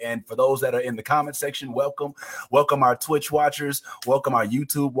 And for those that are in the comment section, welcome our Twitch watchers, welcome our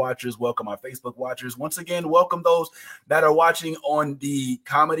YouTube watchers, welcome our Facebook watchers. Once again, welcome those that are watching on the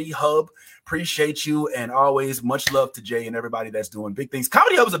Comedy Hub. Appreciate you, and always much love to Jay and everybody that's doing big things.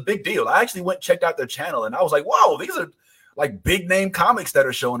 Comedy Hub is a big deal. I actually went and checked out their channel, and I was like, whoa, these are like big name comics that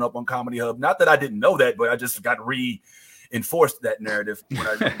are showing up on Comedy Hub. Not that I didn't know that, but I just got reinforced that narrative when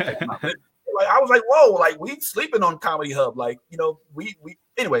I checked them out. Like, I was like, whoa, like, we sleeping on Comedy Hub. Like, you know, we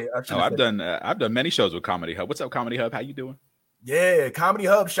anyway. I've done many shows with Comedy Hub. What's up, Comedy Hub? How you doing? Yeah, Comedy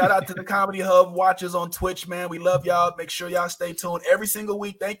Hub. Shout out to the Comedy Hub watchers on Twitch, man. We love y'all. Make sure y'all stay tuned every single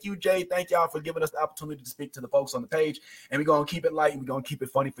week. Thank you, Jay. Thank y'all for giving us the opportunity to speak to the folks on the page. And we're going to keep it light, and we're going to keep it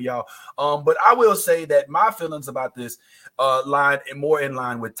funny for y'all. But I will say that my feelings about this line and more in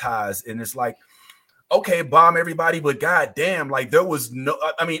line with Ty's. And it's like, okay, bomb everybody, but goddamn, like, there was no,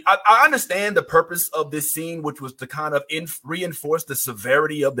 I mean, I understand the purpose of this scene, which was to kind of reinforce the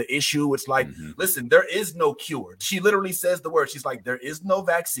severity of the issue. It's like, listen, there is no cure. She literally says the word. She's like, there is no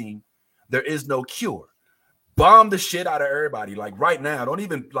vaccine. There is no cure. Bomb the shit out of everybody. Like, right now, don't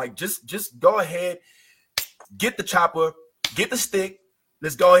even, like, just go ahead, get the chopper, get the stick.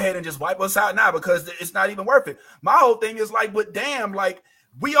 Let's go ahead and just wipe us out now, because it's not even worth it. My whole thing is like, but damn, like,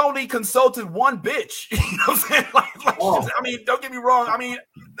 we only consulted one bitch. You know what I'm saying? I mean, don't get me wrong. I mean,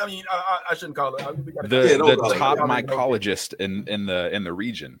 I shouldn't call it. The top mycologist in the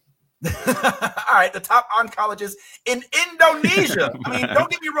region. All right, the top oncologist in Indonesia. I mean, don't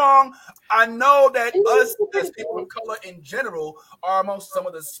get me wrong. I know that us as people of color in general are amongst some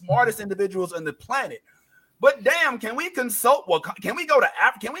of the smartest individuals on the planet. But damn, can we consult? Well, can we go to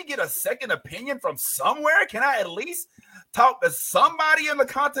Africa? Can we get a second opinion from somewhere? Can I at least talk to somebody in the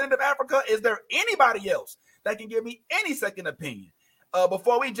continent of Africa? Is there anybody else that can give me any second opinion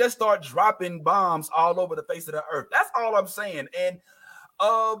before we just start dropping bombs all over the face of the earth? That's all I'm saying. And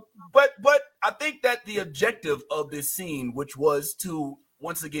but I think that the objective of this scene, which was to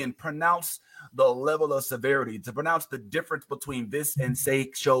once again pronounce the level of severity, to pronounce the difference between this and,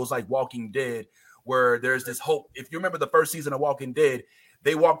 say, shows like Walking Dead, where there's this hope. If you remember the first season of Walking Dead,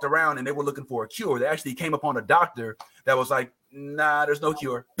 they walked around and they were looking for a cure. They actually came upon a doctor that was like, nah, there's no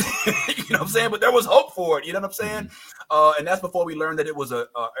cure. You know what I'm saying? But there was hope for it. You know what I'm saying? And that's before we learned that it was a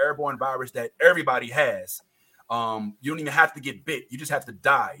airborne virus that everybody has. You don't even have to get bit. You just have to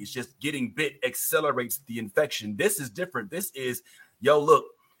die. It's just getting bit accelerates the infection. This is different. This is, yo, look,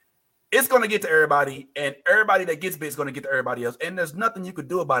 it's going to get to everybody, and everybody that gets bit is going to get to everybody else, and there's nothing you could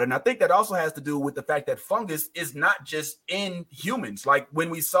do about it. And I think that also has to do with the fact that fungus is not just in humans. Like, when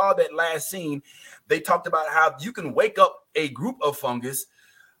we saw that last scene, they talked about how you can wake up a group of fungus,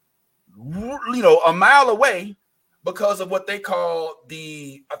 you know, a mile away because of what they call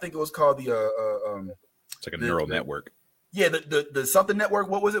I think it was called it's like a neural network. Yeah, the something network.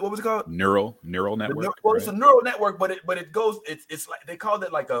 What was it? What was it called? Neural network. Well, it's a neural network, but it goes. It's like they called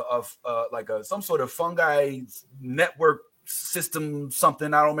it like a some sort of fungi network system,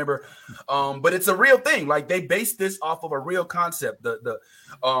 something I don't remember. But it's a real thing. Like, they based this off of a real concept.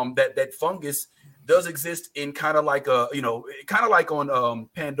 That fungus does exist in kind of like kind of like on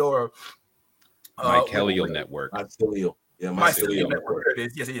Pandora. Mycelial network. Mycelial. Yeah, Mycelium Network. There it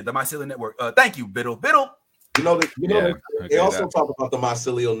is. Yes, it is. The Mycelium Network. Thank you, Biddle. They also talk about the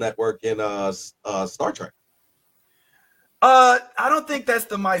Mycelial Network in Star Trek. I don't think that's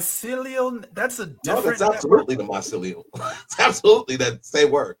the mycelial. That's a different. No, that's absolutely the mycelial. It's absolutely that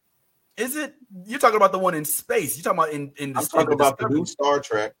same word. Is it? You're talking about the one in space. You're talking about in the. I'm talking about the new Star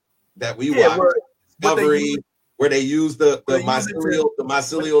Trek that we watched, Discovery, where they use the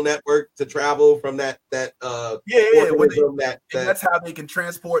mycelial network to travel from that organism and that's how they can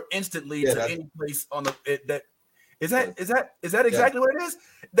transport instantly to any place on the that. Is that exactly what it is?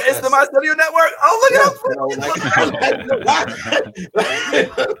 It's the mycelial network. Oh, look it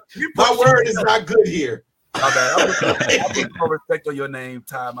up! My word is not good here. My bad. I put more respect on your name,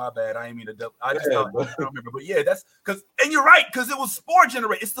 Ty. My bad. I ain't mean to. I just don't remember. But yeah, that's because. And you're right, because it was spore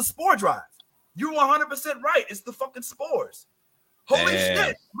generate. It's the spore drive. You're 100% right. It's the fucking spores. Holy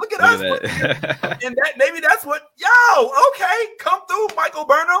shit! Look at us. And that maybe that's what. Yo, okay, come through, Michael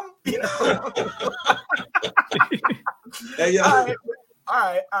Burnham. You know. Hey, yo. All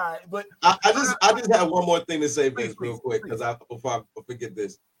right. But I just have one more thing to say, Vince, real quick, because before I forget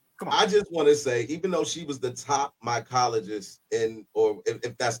this. I just want to say, even though she was the top mycologist or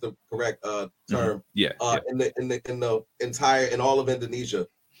if that's the correct term, in all of Indonesia,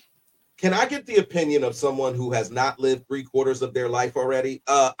 can I get the opinion of someone who has not lived 3/4 of their life already?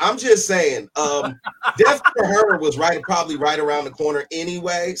 I'm just saying, death for her was probably right around the corner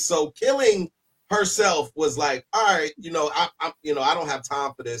anyway. So killing herself was like, all right, I don't have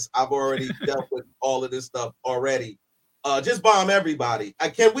time for this. I've already dealt with all of this stuff already. Just bomb everybody.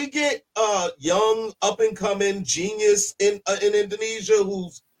 Can we get young up and coming genius in Indonesia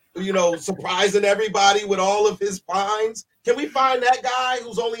who's surprising everybody with all of his finds? Can we find that guy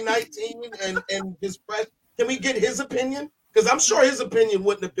who's only 19 and his fresh? Can we get his opinion? Because I'm sure his opinion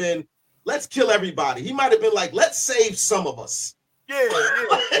wouldn't have been, let's kill everybody. He might have been like, let's save some of us. Yeah.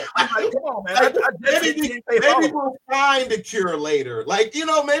 Like, come on, man. Maybe we'll find a cure later.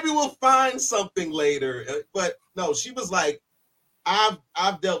 Maybe we'll find something later. But no, she was like, I've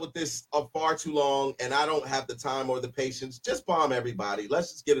dealt with this far too long, and I don't have the time or the patience. Just bomb everybody.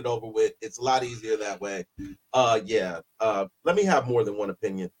 Let's just get it over with. It's a lot easier that way. Let me have more than one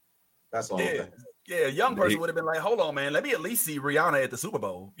opinion. That's all. Yeah. Yeah, a young person would have been like, hold on, man, let me at least see Rihanna at the Super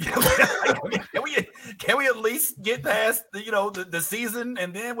Bowl. Can we at least get past the season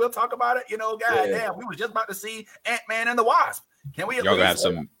and then we'll talk about it? Damn, we were just about to see Ant-Man and the Wasp. Can we y'all gonna have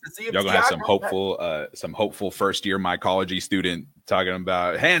some hopeful first year mycology student talking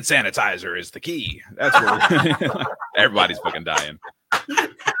about hand sanitizer is the key. That's what everybody's fucking dying.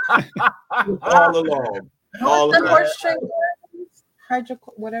 All along. The horse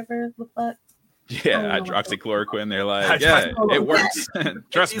whatever look like. Yeah, hydroxychloroquine. They're like, it works.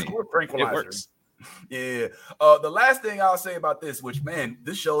 Trust me, it works. Yeah. The last thing I'll say about this, which, man,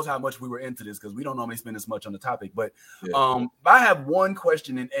 this shows how much we were into this because we don't normally spend this much on the topic. But I have one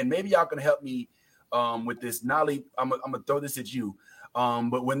question, and maybe y'all can help me with this. Nolly, I'm gonna throw this at you.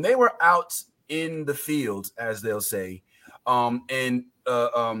 But when they were out in the fields, as they'll say, and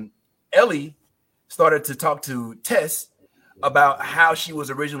Ellie started to talk to Tess about how she was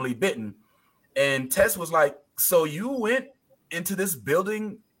originally bitten. And Tess was like, so you went into this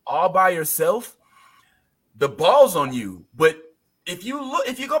building all by yourself? The ball's on you. But if you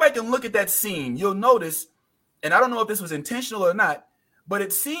go back and look at that scene, you'll notice, and I don't know if this was intentional or not, but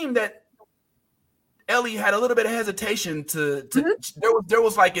it seemed that Ellie had a little bit of hesitation to there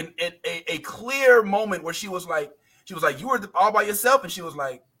was like a clear moment where she was like, you were all by yourself, and she was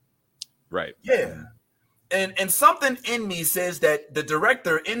like, right. Yeah. And something in me says that the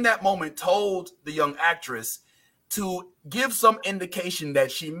director in that moment told the young actress to give some indication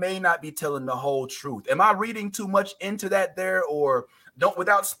that she may not be telling the whole truth. Am I reading too much into that there, or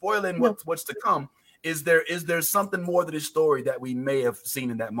without spoiling what's to come? Is there something more to this story that we may have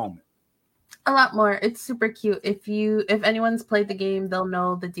seen in that moment? A lot more. It's super cute. If anyone's played the game, they'll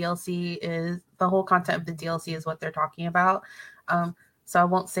know the DLC is the whole content of the DLC is what they're talking about. So I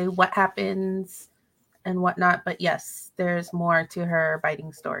won't say what happens and whatnot, but yes, there's more to her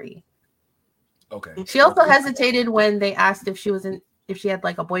biting story. Okay. She also hesitated when they asked if she had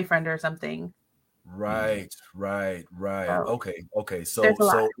like a boyfriend or something. Right. So, Okay. So it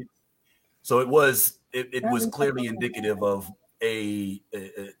was clearly indicative of a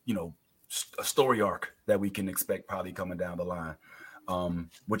story arc that we can expect probably coming down the line.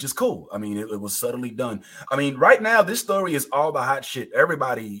 Which is cool. I mean, it was subtly done. I mean, right now, this story is all the hot shit.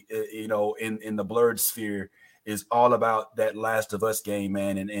 Everybody, in the blurred sphere is all about that Last of Us game,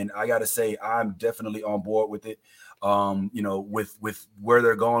 man. And I got to say, I'm definitely on board with it. you know, with where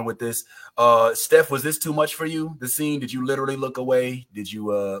they're going with this. Steph, was this too much for you? The scene? Did you literally look away? Did you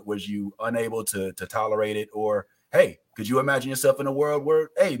was you unable to tolerate it? Or hey, could you imagine yourself in a world where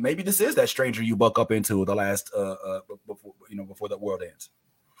hey, maybe this is that stranger you buck up into the last before the world ends?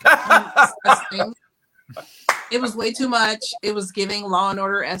 It was way too much. It was giving Law and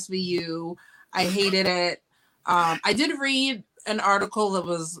Order SVU. I hated it. I did read an article that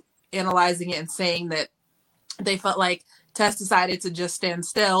was analyzing it and saying that they felt like Tess decided to just stand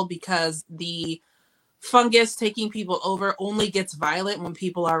still because the fungus taking people over only gets violent when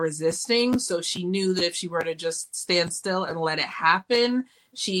people are resisting. So she knew that if she were to just stand still and let it happen,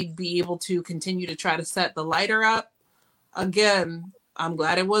 she'd be able to continue to try to set the lighter up. Again, I'm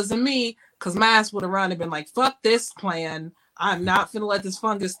glad it wasn't me, because my ass would have run and been like, fuck this plan. I'm not finna let this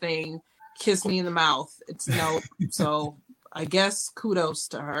fungus thing kiss me in the mouth. It's no. So I guess kudos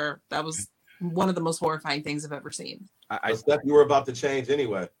to her. That was one of the most horrifying things I've ever seen. Steph, you were about to change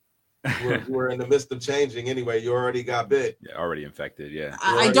anyway. You were in the midst of changing anyway. You already got bit. Yeah, already infected. Yeah.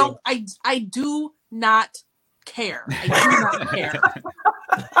 I do not care. I do not care.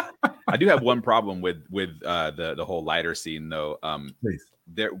 I do have one problem with the whole lighter scene though.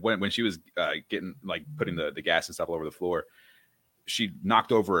 There when she was getting like putting the gas and stuff all over the floor, she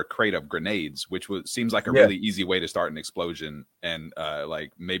knocked over a crate of grenades, which seems like a really easy way to start an explosion, and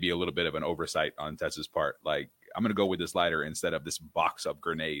like maybe a little bit of an oversight on Tessa's part. Like, I'm gonna go with this lighter instead of this box of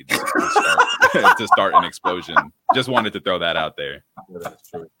grenades to start an explosion. Just wanted to throw that out there. That's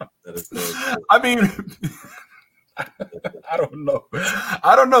true. That is very true. I mean, I don't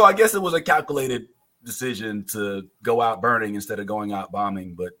know. I guess it was a calculated decision to go out burning instead of going out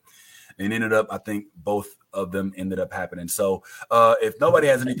bombing, but it ended up, I think both of them ended up happening. So if nobody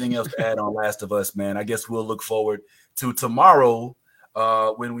has anything else to add on Last of Us, man, I guess we'll look forward to tomorrow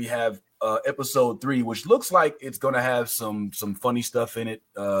when we have episode 3, which looks like it's going to have some funny stuff in it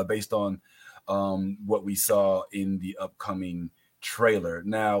based on what we saw in the upcoming trailer.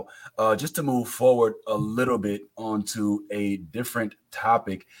 Now, just to move forward a little bit onto a different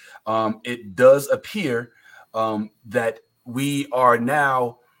topic, it does appear that we are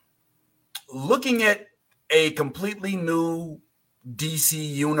now looking at a completely new DC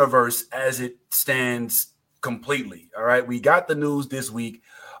universe as it stands completely. All right. We got the news this week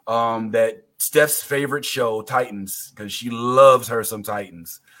that Steph's favorite show, Titans, because she loves her some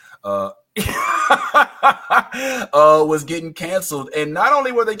Titans, was getting canceled. And not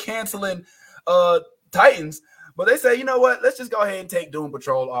only were they canceling Titans, but they say, you know what, let's just go ahead and take Doom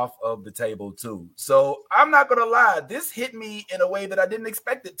Patrol off of the table too. So I'm not gonna lie, this hit me in a way that I didn't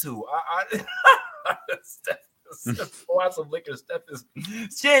expect it to. Steph, pour out some liquor.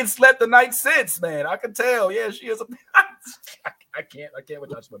 She ain't slept the night since, man. I can tell. Yeah, she is. I can't with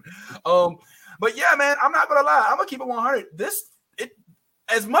that. But yeah, man, I'm not gonna lie. I'm gonna keep it 100.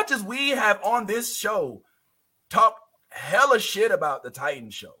 As much as we have on this show talked hella shit about the Titan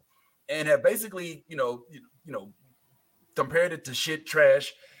show and have basically, you know, compared it to shit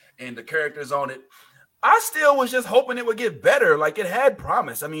trash and the characters on it, I still was just hoping it would get better. Like, it had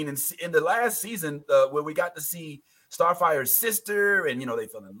promise. I mean, in the last season where we got to see Starfire's sister and, you know, they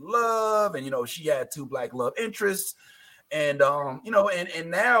fell in love and, you know, she had 2 black love interests. And, you know, and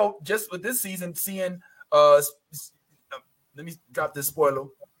now just with this season, seeing, let me drop this spoiler.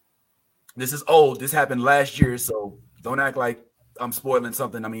 This is old. This happened last year, so don't act like I'm spoiling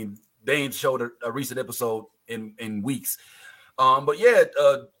something. I mean, they ain't showed a recent episode in weeks. But yeah,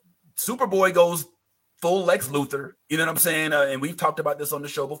 Superboy goes full Lex Luthor. You know what I'm saying? And we've talked about this on the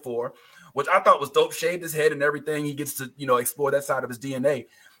show before, which I thought was dope. Shaved his head and everything. He gets to, you know, explore that side of his DNA.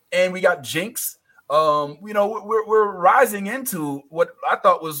 And we got Jinx. You know, we're rising into what I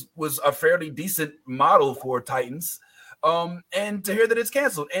thought was a fairly decent model for Titans. And to hear that it's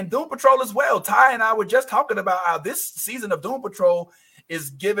canceled, and Doom Patrol as well. Ty and I were just talking about how this season of Doom Patrol is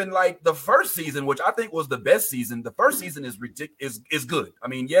given like the first season, which I think was the best season. The first season is is good. I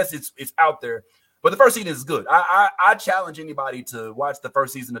mean, yes, it's out there, but the first season is good. I challenge anybody to watch the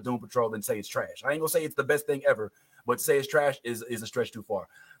first season of Doom Patrol and say it's trash. I ain't gonna say it's the best thing ever, but say it's trash is a stretch too far.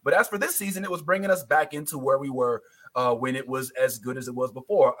 But as for this season, it was bringing us back into where we were when it was as good as it was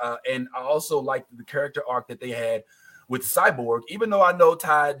before. And I also liked the character arc that they had with Cyborg, even though I know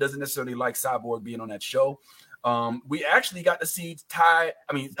Ty doesn't necessarily like Cyborg being on that show. We actually got to see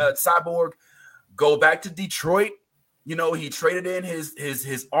Cyborg go back to Detroit. You know, he traded in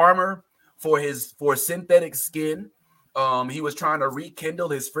his armor for synthetic skin. He was trying to rekindle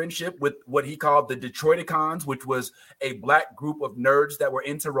his friendship with what he called the Detroiticons, which was a black group of nerds that were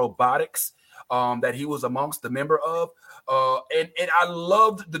into robotics, that he was amongst the member of. And I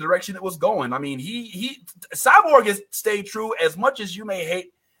loved the direction it was going. I mean, Cyborg has stayed true. As much as you may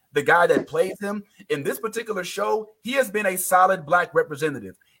hate the guy that plays him in this particular show, he has been a solid black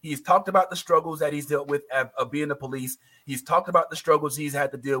representative. He's talked about the struggles that he's dealt with of being the police. He's talked about the struggles he's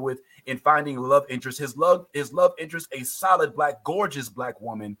had to deal with in finding love interest. His love interest, a solid black, gorgeous black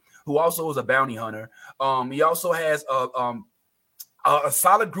woman who also is a bounty hunter. He also has a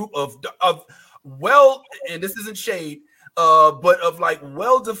solid group of and this isn't shade, but of like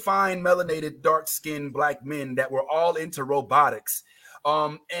well-defined, melanated, dark-skinned black men that were all into robotics.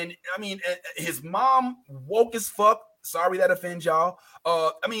 And I mean, his mom woke as fuck. Sorry that offends y'all.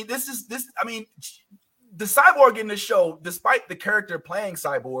 I mean, the Cyborg in this show, despite the character playing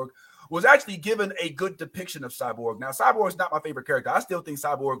Cyborg, was actually given a good depiction of Cyborg. Now, Cyborg's not my favorite character. I still think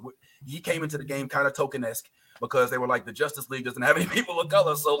Cyborg, he came into the game kind of token-esque because they were like, the Justice League doesn't have any people of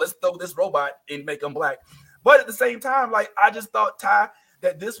color, so let's throw this robot and make them black. But at the same time, like, I just thought, Ty,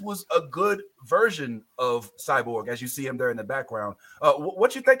 that this was a good version of Cyborg, as you see him there in the background.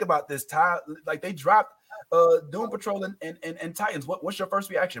 What you think about this, Ty? Like, they dropped Doom Patrol and Titans. What's your first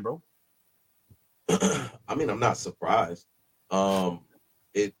reaction, bro? I mean, I'm not surprised.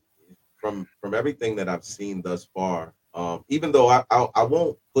 It from everything that I've seen thus far. Even though I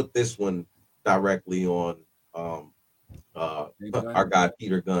won't put this one directly on our guy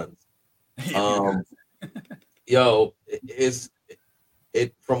Peter Guns. Yo,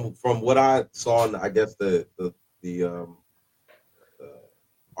 it from what I saw in, I guess the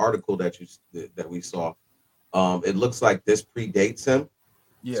article that we saw, it looks like this predates him.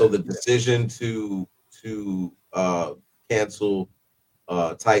 Yeah. So the decision to cancel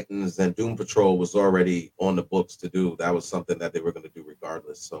Titans and Doom Patrol was already on the books to do. That was something that they were going to do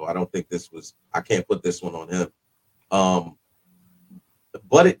regardless. So I don't think I can't put this one on him.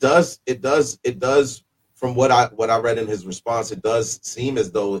 But it does from what I read in his response, it does seem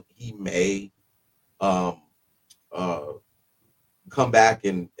as though he may come back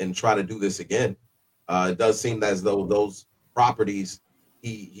and try to do this again. It does seem as though those properties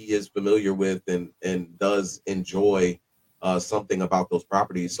he is familiar with and does enjoy something about those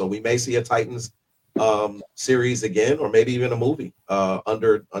properties. So we may see a Titans series again, or maybe even a movie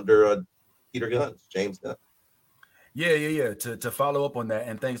under Peter Gunn's, James Gunn. Yeah. To follow up on that,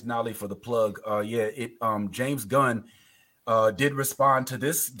 and thanks Nolly for the plug. James Gunn did respond to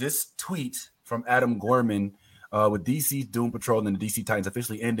this tweet from Adam Gorman with DC's Doom Patrol and the DC Titans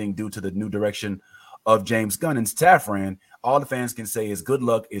officially ending due to the new direction of James Gunn and Safran. All the fans can say is good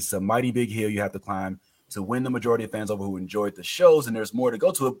luck. It's a mighty big hill you have to climb to win the majority of fans over who enjoyed the shows, and there's more to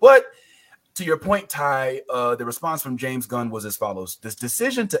go to it. But to your point, Ty, the response from James Gunn was as follows: this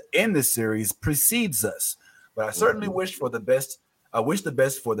decision to end this series precedes us, but I certainly wish the best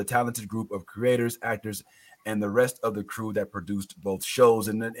for the talented group of creators, actors, and the rest of the crew that produced both shows.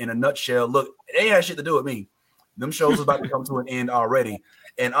 And in a nutshell, look, it ain't had shit to do with me. Them shows was about to come to an end already.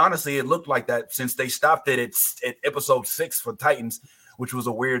 And honestly, it looked like that since they stopped it at episode 6 for Titans, which was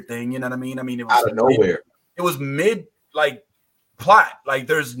a weird thing. You know what I mean? I mean, it was out of nowhere. It was mid like plot. Like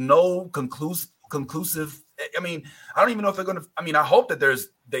there's no conclusive. I mean, I don't even know if they're gonna. I mean, I hope that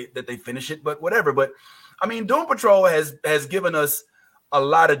they finish it, but whatever. But I mean, Doom Patrol has given us a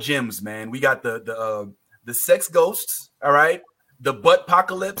lot of gems, man. We got the sex ghosts, all right. The butt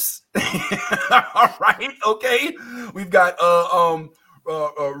apocalypse, all right, okay. We've got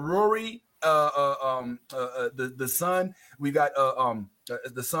Rory, the son. We got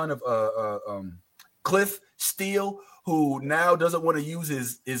the son of Cliff Steele, who now doesn't want to use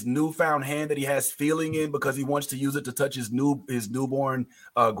his newfound hand that he has feeling in because he wants to use it to touch his newborn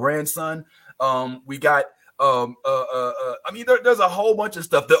grandson. We got I mean, there's a whole bunch of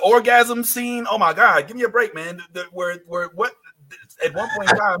stuff. The orgasm scene. Oh my God, give me a break, man. Where what? At one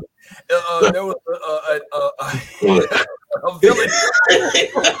point in time, there was a villain,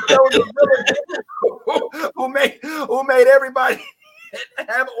 who made everybody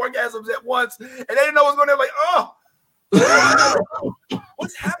have orgasms at once, and they didn't know what was going to like. Oh,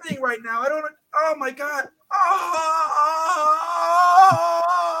 what's happening right now? I don't. Oh my God.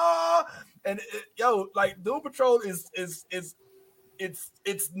 Oh, and like Doom Patrol is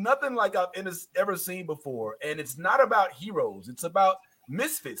it's nothing like I've ever seen before, and it's not about heroes. It's about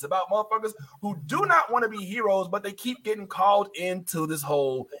misfits, about motherfuckers who do not want to be heroes, but they keep getting called into this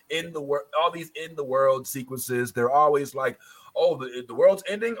whole all these in the world sequences. They're always like, oh, the world's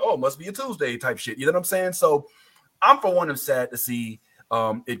ending. Oh, it must be a Tuesday type shit. You know what I'm saying? So I'm for one, I'm sad to see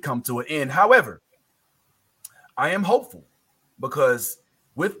it come to an end. However, I am hopeful because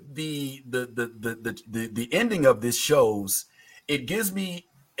with the ending of this shows, it gives me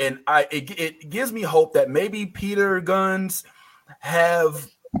it gives me hope that maybe Peter Guns have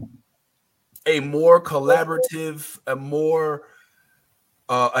a more collaborative,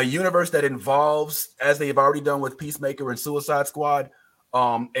 a universe that involves, as they've already done with Peacemaker and Suicide Squad,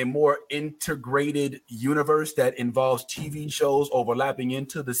 a more integrated universe that involves TV shows overlapping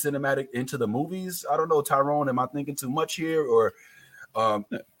into the cinematic, into the movies. I don't know, Tyrone, am I thinking too much here, or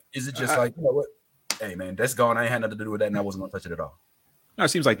is it just like, you know what? Hey, man, that's gone. I ain't had nothing to do with that, and I wasn't going to touch it at all. No, it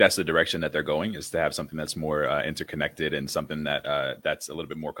seems like that's the direction that they're going, is to have something that's more interconnected and something that that's a little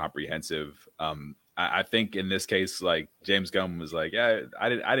bit more comprehensive. I think in this case, like James Gunn was like, yeah, I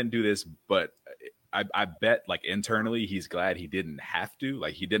didn't do this, but I bet like internally he's glad he didn't have to.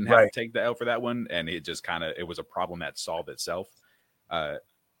 Like he didn't have to take the L for that one, and it just it was a problem that solved itself.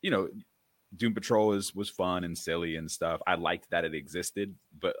 You know, Doom Patrol was fun and silly and stuff. I liked that it existed,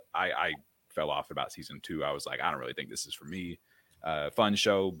 but I fell off about season 2. I was like, I don't really think this is for me. Fun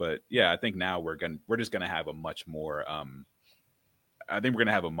show, but yeah, I think now we're just gonna have a much more I think we're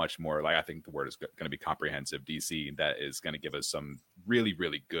gonna have a much more, like, I think the word is gonna be comprehensive DC that is gonna give us some really,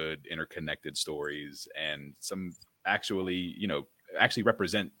 really good interconnected stories and some actually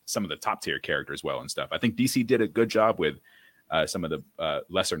represent some of the top tier characters well and stuff. I think DC did a good job with some of the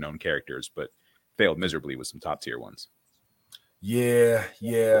lesser known characters, but failed miserably with some top tier ones. Yeah.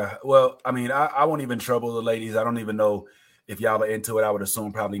 Well, I mean, I won't even trouble the ladies. I don't even know if y'all are into it. I would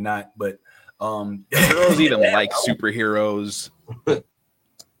assume probably not, but girls even like superheroes.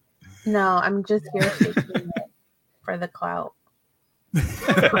 No, I'm just here for the clout. That's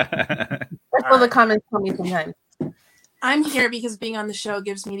what the comments tell me sometimes. I'm here because being on the show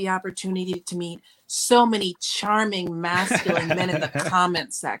gives me the opportunity to meet so many charming masculine men in the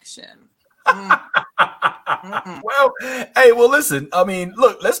comment section. Well, hey, listen. I mean,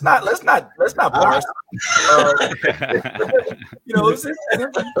 look, let's not blast. You know, since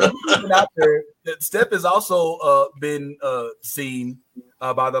out there, Steph has also been seen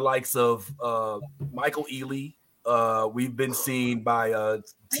by the likes of Michael Ealy. We've been seen by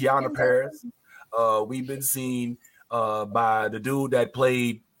Tiana Paris. We've been seen by the dude that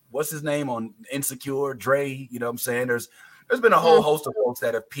played, what's his name on Insecure, Dre. You know what I'm saying? There's been a whole host of folks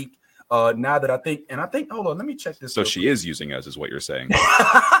that have peaked. Now that I think, hold on, let me check this. So she is using us, is what you're saying.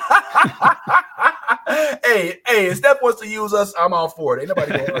 Hey, if Steph wants to use us, I'm all for it. Ain't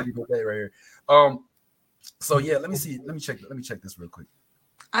nobody gonna argue with that right here. So yeah, let me see. Let me check this real quick.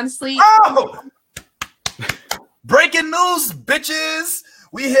 Honestly, breaking news, bitches.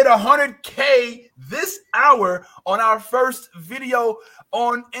 We hit 100K this hour on our first video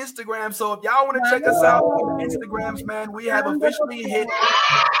on Instagram. So if y'all want to check us out on Instagrams, man, we have officially hit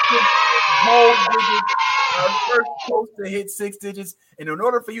whole digits. Our first post to hit 6 digits. And in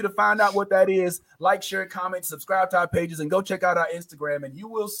order for you to find out what that is, like, share, comment, subscribe to our pages, and go check out our Instagram. And you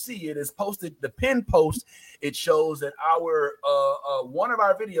will see it is posted. The pinned post, it shows that our one of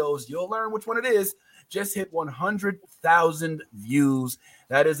our videos, you'll learn which one it is, just hit 100,000 views.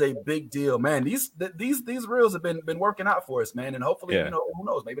 That is a big deal, man. These reels have been working out for us, man. And hopefully, you know, who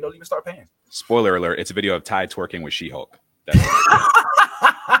knows? Maybe they'll even start paying. Spoiler alert: it's a video of Ty twerking with She-Hulk.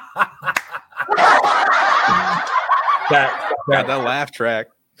 Got that laugh track.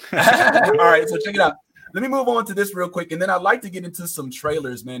 All right, so check it out. Let me move on to this real quick, and then I'd like to get into some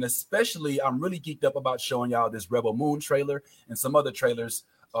trailers, man. Especially, I'm really geeked up about showing y'all this Rebel Moon trailer and some other trailers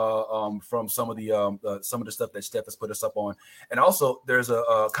from some of the stuff that Steph has put us up on. And also, there's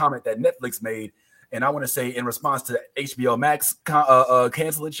a comment that Netflix made, and I want to say in response to HBO Max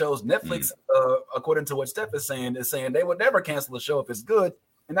canceling shows, Netflix, according to what Steph is saying they would never cancel a show if it's good,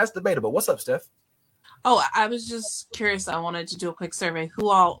 and that's debatable. What's up, Steph? Oh, I was just curious. I wanted to do a quick survey. Who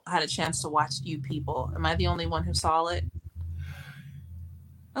all had a chance to watch You People? Am I the only one who saw it?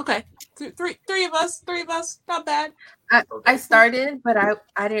 Okay. Three of us. Not bad. I started, but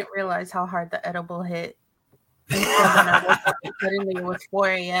I didn't realize how hard the edible hit. And so then I woke up and suddenly it was 4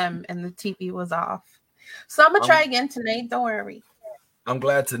 a.m. and the TV was off. So I'm going to try again tonight. Don't worry. I'm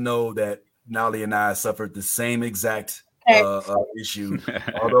glad to know that Nolly and I suffered the same exact issue,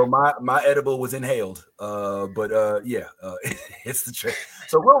 although my edible was inhaled, it's the trick.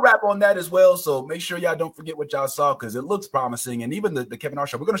 So we'll wrap on that as well, so make sure y'all don't forget what y'all saw, because it looks promising. And even the Kevin Hart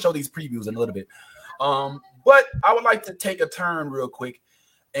show, we're going to show these previews in a little bit, but I would like to take a turn real quick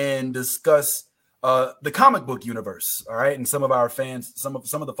and discuss the comic book universe. All right, and some of our fans, some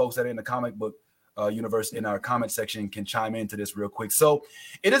of the folks that are in the comic book universe in our comment section can chime into this real quick. So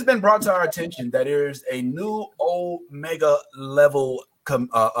it has been brought to our attention that there's a new Omega level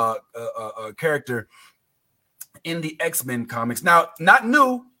character in the X-Men comics. Now, not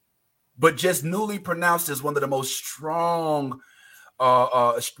new, but just newly pronounced as one of the most strong,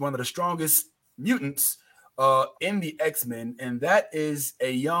 one of the strongest mutants in the X-Men, and that is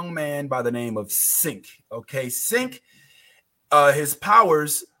a young man by the name of Synch. Okay, Synch, his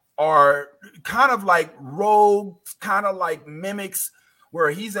powers are kind of like rogue, kind of like mimics, where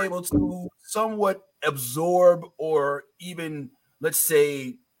he's able to somewhat absorb or even, let's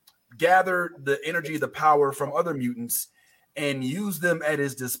say, gather the energy, the power from other mutants and use them at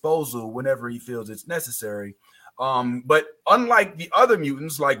his disposal whenever he feels it's necessary. But unlike the other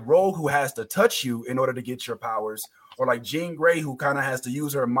mutants, like Rogue, who has to touch you in order to get your powers, or like Jean Grey, who kind of has to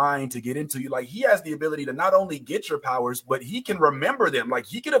use her mind to get into you, like he has the ability to not only get your powers, but he can remember them. Like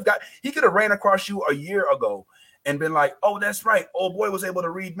he could have ran across you a year ago and been like, oh, that's right, old boy was able to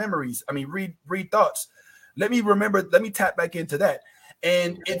read memories. I mean, read thoughts. Let me tap back into that.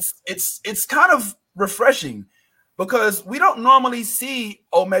 And it's kind of refreshing because we don't normally see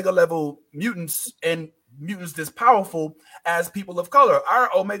Omega level mutants and mutants this powerful as people of color. Our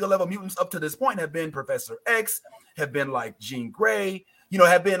Omega level mutants up to this point have been Professor X, have been like Jean Grey,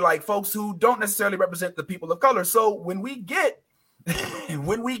 have been like folks who don't necessarily represent the people of color. So when we get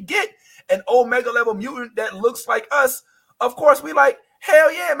an Omega level mutant that looks like us, of course we like,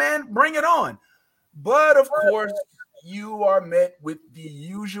 hell yeah, man, bring it on. But of course, you are met with the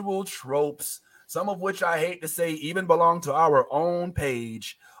usual tropes, some of which I hate to say even belong to our own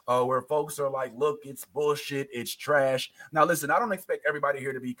page, where folks are like, look, it's bullshit, it's trash. Now, listen, I don't expect everybody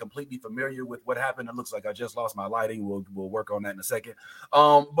here to be completely familiar with what happened. It looks like I just lost my lighting. We'll work on that in a second.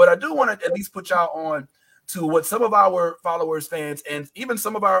 But I do want to at least put y'all on to what some of our followers, fans, and even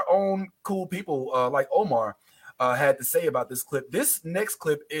some of our own cool people like Omar had to say about this clip. This next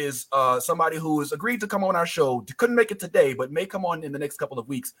clip is somebody who has agreed to come on our show. Couldn't make it today, but may come on in the next couple of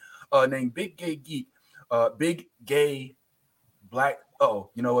weeks, named Big Gay Geek, Big Gay Black.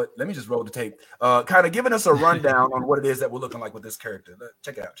 Oh, you know what? Let me just roll the tape. Kind of giving us a rundown on what it is that we're looking like with this character.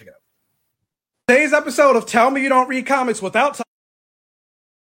 Check it out. Today's episode of Tell Me You Don't Read Comics Without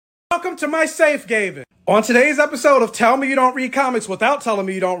Welcome to my safe haven. On today's episode of Tell Me You Don't Read Comics Without Telling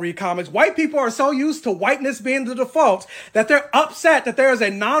Me You Don't Read Comics, white people are so used to whiteness being the default that they're upset that there is a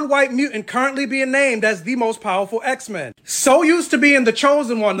non-white mutant currently being named as the most powerful X-Men. So used to being the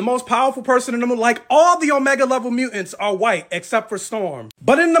chosen one, the most powerful person in the movie, like all the Omega level mutants are white except for Storm.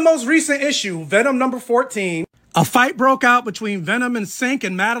 But in the most recent issue, Venom number 14, a fight broke out between Venom and Synch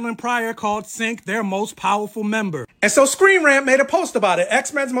and Madeline Pryor called Synch their most powerful member. And so Screen Rant made a post about it.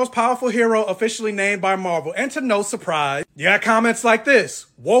 X-Men's most powerful hero officially named by Marvel. And to no surprise, you got comments like this: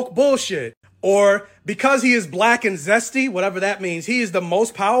 woke bullshit. Or because he is black and zesty, whatever that means, he is the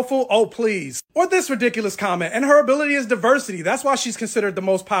most powerful. Oh, please. Or this ridiculous comment: and her ability is diversity. That's why she's considered the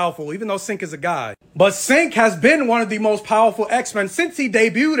most powerful, even though Synch is a guy. But Synch has been one of the most powerful X-Men since he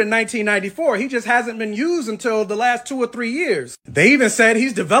debuted in 1994. He just hasn't been used until the last 2 or 3 years. They even said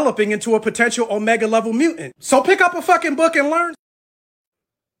he's developing into a potential Omega level mutant. So pick up a fucking book and learn.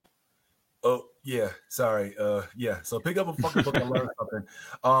 Oh, yeah, sorry. So pick up a fucking book and learn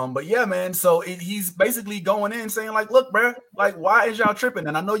something. But yeah, man, so he's basically going in saying like, look, bro, like, why is y'all tripping?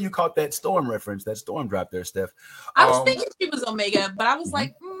 And I know you caught that Storm reference, that Storm drop there, Steph. I was thinking she was Omega, but I was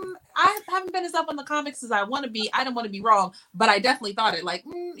like, I haven't been as up on the comics as I want to be. I don't want to be wrong, but I definitely thought it. Like,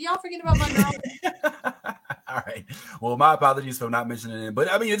 y'all forget about my girl. All right. Well, my apologies for not mentioning it, but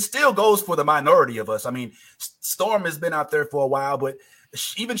I mean, it still goes for the minority of us. I mean, Storm has been out there for a while, but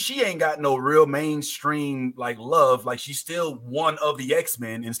even she ain't got no real mainstream like love. Like, she's still one of the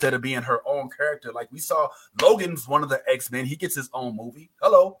X-Men instead of being her own character. Like, we saw Logan's one of the X-Men. He gets his own movie.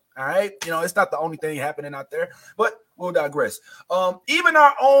 Hello. All right. You know, it's not the only thing happening out there, but we'll digress. Even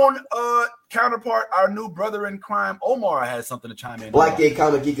our own counterpart, our new brother in crime, Omar, has something to chime in. Black Gay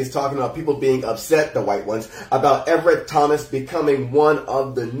Comic Geek is talking about people being upset, the white ones, about Everett Thomas becoming one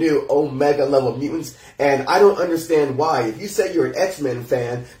of the new Omega level mutants. And I don't understand why. If you say you're an X-Men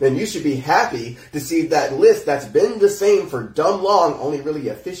fan, then you should be happy to see that list that's been the same for dumb long, only really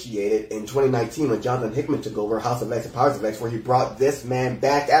officiated in 2019 when Jonathan Hickman took over House of X and Powers of X, where he brought this man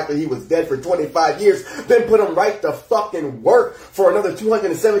back after he was dead for 25 years, then put him right the fucking work for another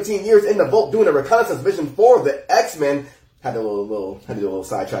 217 years in the vault doing a reconnaissance mission for the X-Men. Had to do a little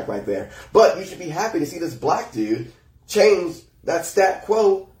sidetrack right there. But you should be happy to see this black dude change that stat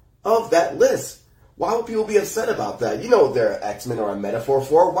quo of that list. Why would people be upset about that? You know they're X-Men are a metaphor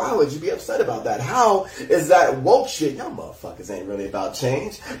for. Why would you be upset about that? How is that woke shit? Y'all motherfuckers ain't really about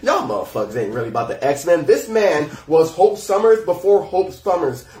change. Y'all motherfuckers ain't really about the X-Men. This man was Hope Summers before Hope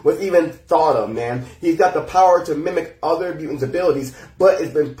Summers was even thought of, man. He's got the power to mimic other mutants' abilities, but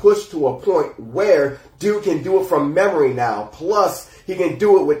it's been pushed to a point where dude can do it from memory now. Plus, he can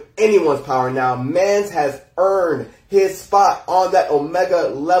do it with anyone's power now. Mans has earned his spot on that Omega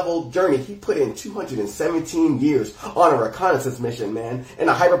level journey. He put in 217 years on a reconnaissance mission, man, in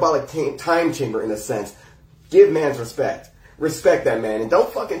a hyperbolic time chamber in a sense. Give Mans respect. Respect that, man. And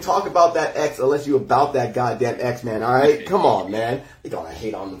don't fucking talk about that X unless you about that goddamn X, man, alright? Come on, man. You gonna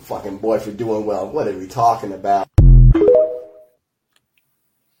hate on the fucking boy for doing well. What are we talking about?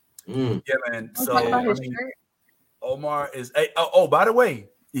 Yeah, man. Don't So, talk about his I mean, shirt. Omar is. Hey, by the way,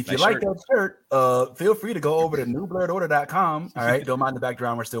 if you Nice like shirt. that shirt, feel free to go over to newblurredorder.com. All right. Don't mind the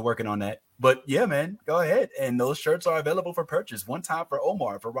background. We're still working on that. But yeah, man, go ahead. And those shirts are available for purchase. One time for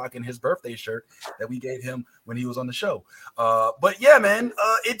Omar for rocking his birthday shirt that we gave him when he was on the show. But yeah, man,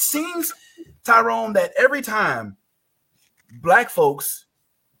 it seems, Tyrone, that every time Black folks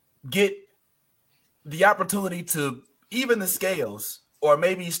get the opportunity to even the scales or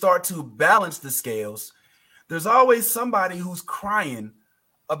maybe start to balance the scales, there's always somebody who's crying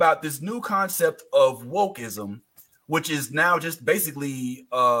about this new concept of wokeism, which is now just basically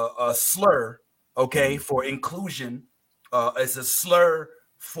a slur, okay, for inclusion. It's a slur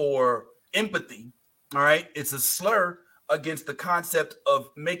for empathy, all right? It's a slur against the concept of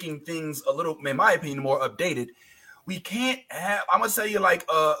making things a little, in my opinion, more updated. We can't have, I'm gonna tell you like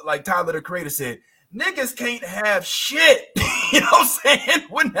Tyler, the Creator, said, niggas can't have shit. You know what I'm saying?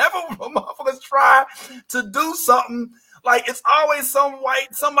 Whenever motherfuckers try to do something, like it's always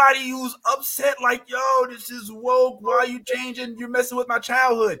somebody who's upset, like, yo, this is woke. Why are you changing? You're messing with my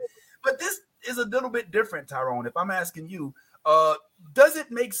childhood. But this is a little bit different, Tyrone. If I'm asking you, does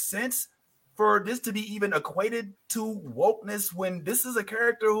it make sense for this to be even equated to wokeness when this is a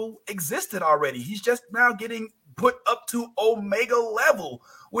character who existed already? He's just now getting put up to Omega level,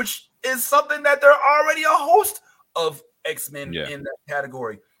 which is something that there are already a host of X-Men in that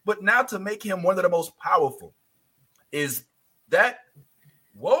category. But now to make him one of the most powerful, is that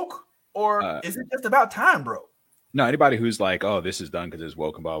woke, or is it just about time, bro? No, anybody who's like, oh, this is done because it's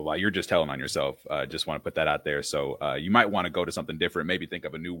woke and blah, blah, blah, you're just telling on yourself. Just want to put that out there. So you might want to go to something different, maybe think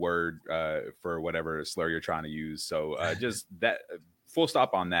of a new word for whatever slur you're trying to use. So just that, full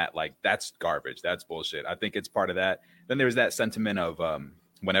stop on that. Like, that's garbage. That's bullshit. I think it's part of that. Then there's that sentiment of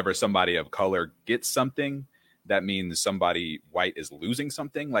whenever somebody of color gets something, that means somebody white is losing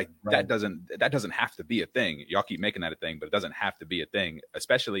something. Like that doesn't have to be a thing. Y'all keep making that a thing, but it doesn't have to be a thing,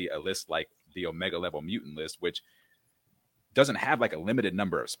 especially a list like the Omega level mutant list, which doesn't have like a limited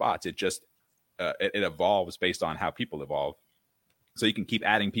number of spots. It just it evolves based on how people evolve. So you can keep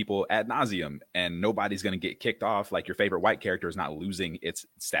adding people ad nauseum and nobody's going to get kicked off. Like your favorite white character is not losing its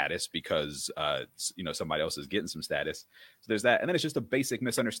status because, somebody else is getting some status. So there's that. And then it's just a basic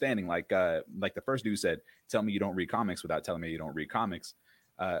misunderstanding. Like the first dude said, tell me you don't read comics without telling me you don't read comics.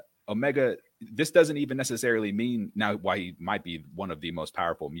 Omega, this doesn't even necessarily mean now why he might be one of the most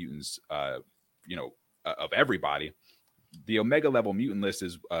powerful mutants, of everybody. The Omega level mutant list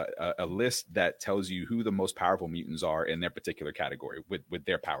is a list that tells you who the most powerful mutants are in their particular category with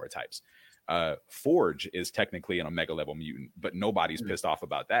their power types. Forge is technically an Omega level mutant, but nobody's pissed off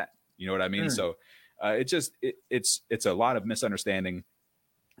about that. You know what I mean? So it's a lot of misunderstanding.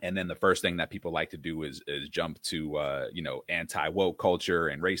 And then the first thing that people like to do is jump to anti-woke culture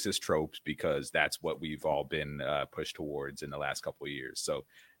and racist tropes, because that's what we've all been pushed towards in the last couple of years. So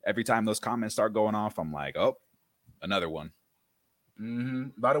every time those comments start going off, I'm like, oh, another one. Mm-hmm.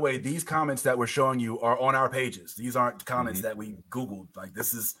 By the way, these comments that we're showing you are on our pages. These aren't comments that we Googled. Like,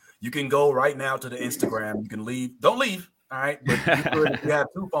 this is, you can go right now to the Instagram. You can leave. Don't leave. All right. But if you have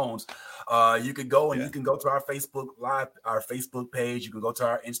two phones, you could go and you can go to our Facebook Live, our Facebook page. You can go to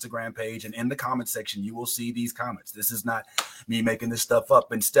our Instagram page, and in the comment section, you will see these comments. This is not me making this stuff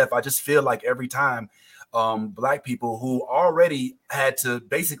up. And Steph, I just feel like every time Black people who already had to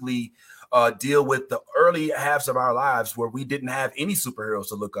basically deal with the early halves of our lives where we didn't have any superheroes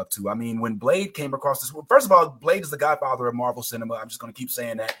to look up to. I mean, when Blade came across this, first of all, Blade is the godfather of Marvel cinema. I'm just going to keep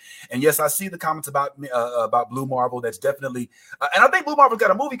saying that. And yes, I see the comments about Blue Marvel. That's definitely, and I think Blue Marvel's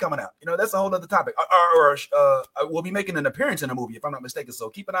got a movie coming out. That's a whole other topic. Or we'll be making an appearance in a movie, if I'm not mistaken. So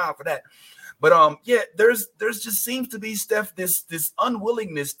keep an eye out for that. But there's just seems to be, Steph, this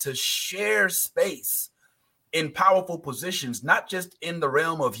unwillingness to share space in powerful positions, not just in the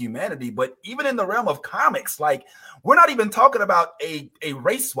realm of humanity, but even in the realm of comics. Like, we're not even talking about a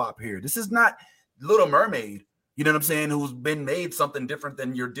race swap here. This is not Little Mermaid, you know what I'm saying, who's been made something different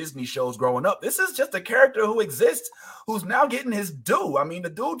than your Disney shows growing up. This is just a character who exists, who's now getting his due. I mean, the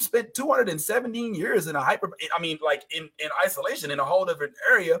dude spent 217 years in in isolation in a whole different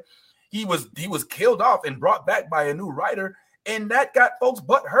area. He was killed off and brought back by a new writer, and that got folks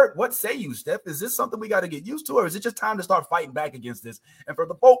butt hurt. What say you, Steph? Is this something we got to get used to, or is it just time to start fighting back against this? And for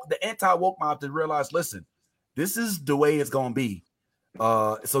the anti-woke mob to realize, listen, this is the way it's going to be.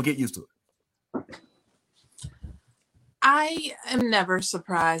 So get used to it. I am never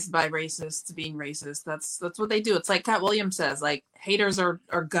surprised by racists being racist. That's what they do. It's like Cat Williams says, like, haters are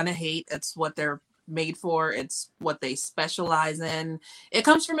gonna hate. It's what they're made for. It's what they specialize in. It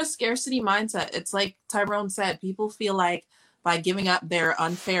comes from a scarcity mindset. It's like Tyrone said, people feel like by giving up their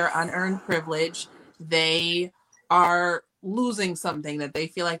unfair, unearned privilege, they are losing something that they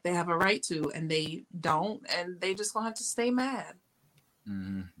feel like they have a right to, and they don't, and they just gonna have to stay mad.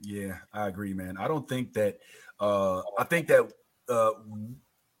 Mm-hmm. Yeah, I agree, man. I don't think that I think that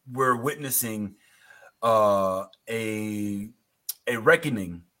we're witnessing a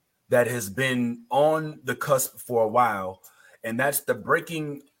reckoning that has been on the cusp for a while, and that's the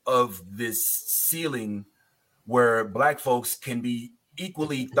breaking of this ceiling where Black folks can be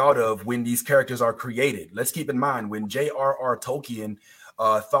equally thought of when these characters are created. Let's keep in mind, when J.R.R. Tolkien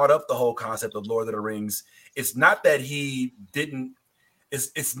thought up the whole concept of Lord of the Rings, it's not that he didn't.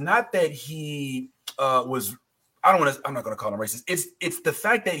 It's not that he was. I'm not going to call him racist. It's the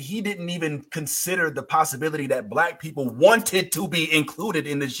fact that he didn't even consider the possibility that Black people wanted to be included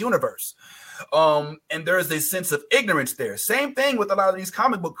in this universe. And there's a sense of ignorance there. Same thing with a lot of these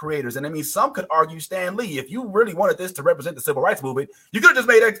comic book creators. And I mean, some could argue Stan Lee, if you really wanted this to represent the civil rights movement, you could have just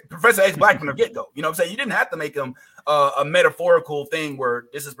made Professor X Black from the get-go. You know what I'm saying? You didn't have to make him a metaphorical thing where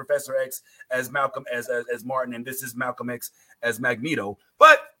this is Professor X as Malcolm, as Martin, and this is Malcolm X as Magneto.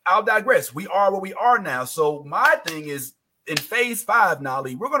 But I'll digress. We are where we are now. So my thing is, in phase 5,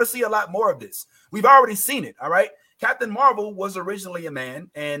 Nolly, we're going to see a lot more of this. We've already seen it. All right. Captain Marvel was originally a man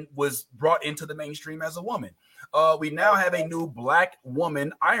and was brought into the mainstream as a woman. We now have a new Black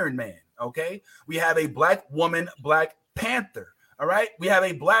woman Iron Man. Okay. We have a Black woman Black Panther. All right. We have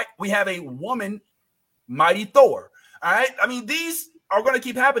a woman Mighty Thor. All right. I mean, these are going to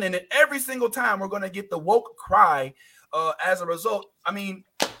keep happening, and every single time we're going to get the woke cry as a result. I mean,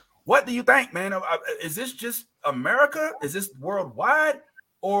 what do you think, man? Is this just America? Is this worldwide?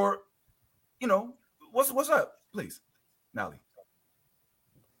 Or, you know, what's up? Please, Nolly.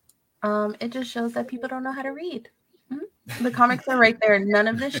 It just shows that people don't know how to read. Mm-hmm. The comics are right there. None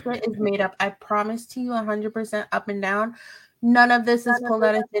of this shit is made up. I promise to you 100% up and down. None of this is pulled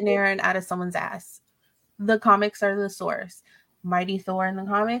out of thin air and out of someone's ass. The comics are the source. Mighty Thor in the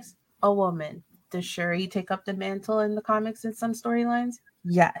comics, a woman. Does Shuri take up the mantle in the comics in some storylines?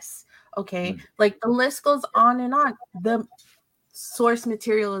 Yes. Okay. Like, the list goes on and on. The source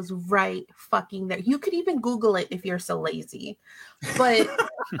material is right fucking there. You could even Google it if you're so lazy. But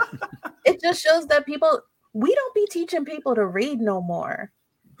it just shows that we don't be teaching people to read no more.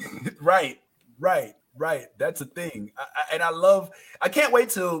 Right. That's the thing. I can't wait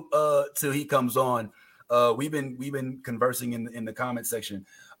till he comes on. We've been conversing in the comment section.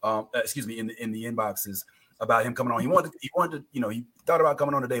 In the inboxes about him coming on. He wanted to, he thought about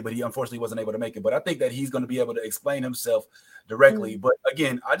coming on today, but he unfortunately wasn't able to make it. But I think that he's going to be able to explain himself directly. But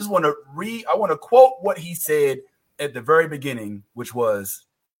again, I want to quote what he said at the very beginning, which was,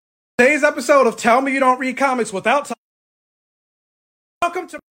 today's episode of Tell Me You Don't Read Comics Without Welcome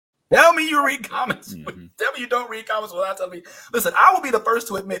to Tell Me You Read Comics. Mm-hmm. Tell me you don't read comics without telling me. Listen, I will be the first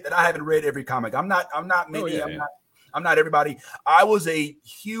to admit that I haven't read every comic. I'm not I'm not everybody. I was a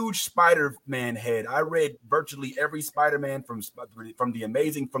huge Spider-Man head. I read virtually every Spider-Man from the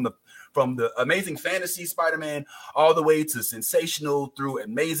amazing fantasy Spider-Man all the way to sensational, through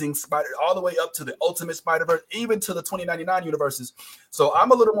amazing Spider, all the way up to the Ultimate Spider-Verse, even to the 2099 universes. So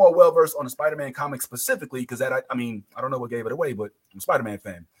I'm a little more well-versed on the Spider-Man comics specifically because I don't know what gave it away, but I'm a Spider-Man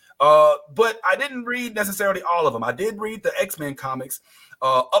fan. But I didn't read necessarily all of them. I did read the X-Men comics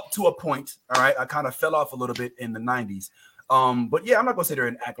up to a point. All right. I kind of fell off a little bit in the 90s. But yeah, I'm not going to sit there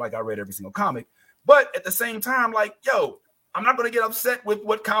and act like I read every single comic. But at the same time, like, I'm not going to get upset with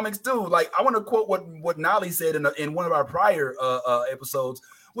what comics do. Like, I want to quote what Nolly said in one of our prior episodes,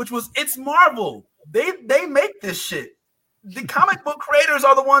 which was, it's Marvel. They make this shit. The comic book creators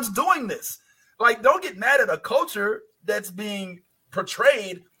are the ones doing this. Like, don't get mad at a culture that's being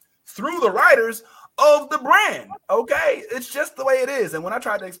portrayed through the writers of the brand. Okay, it's just the way it is. And when I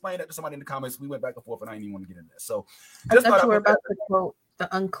tried to explain that to somebody in the comments, we went back and forth, and I didn't even want to get into that. So I thought you were about to quote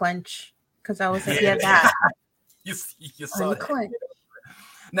the unclench, because I was like, yeah, that you saw that.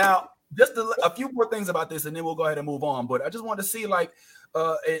 Now, just a few more things about this, and then we'll go ahead and move on. But I just wanted to see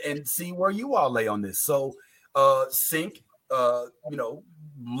and see where you all lay on this. So, Synch,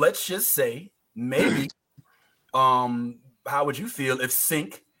 let's just say maybe, how would you feel if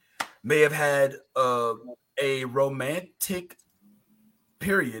Synch may have had a romantic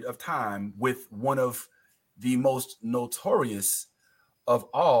period of time with one of the most notorious of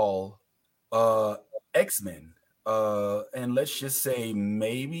all X-Men? And let's just say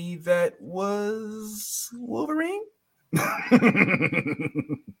maybe that was Wolverine.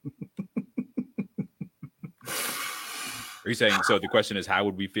 Are you saying, so the question is, how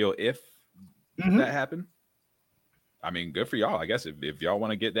would we feel if that happened? I mean, good for y'all. I guess if y'all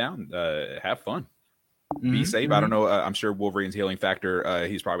want to get down, have fun. Be safe. I don't know. I'm sure Wolverine's healing factor,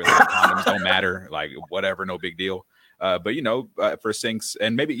 he's probably like, condoms don't matter, like whatever, no big deal. But for Synch's,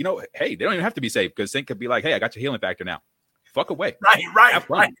 and maybe, hey, they don't even have to be safe, because Synch could be like, hey, I got your healing factor now. Fuck away. Right. Have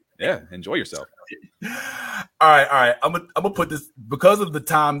fun. Right. Yeah, enjoy yourself. All right. I'm gonna put this, because of the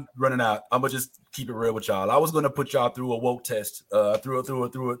time running out. I'm gonna just keep it real with y'all. I was gonna put y'all through a woke test,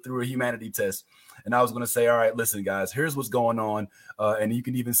 through a humanity test, and I was gonna say, all right, listen, guys, here's what's going on, and you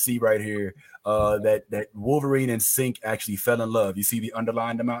can even see right here that Wolverine and Synch actually fell in love. You see the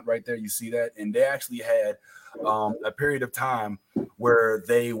underlined amount right there. You see that, and they actually had a period of time where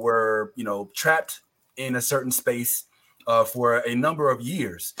they were, trapped in a certain space for a number of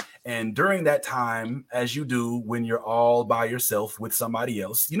years. And during that time, as you do when you're all by yourself with somebody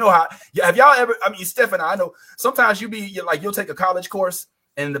else, how, have y'all ever, Steph and I know sometimes you'll take a college course,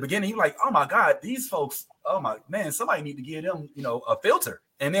 and in the beginning you're like, oh my God, these folks, oh my man, somebody need to give them, a filter.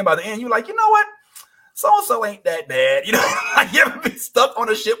 And then by the end, you're like, you know what? So-and-so ain't that bad. Like, you ever been stuck on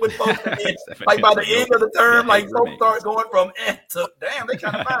a ship with folks? Like by the end of the term, like folks start going from to damn, they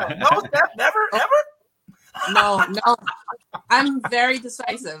kind of fine. No, Steph, never, ever? No. I'm very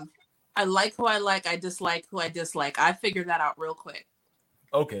decisive. I like who I like. I dislike who I dislike. I figured that out real quick.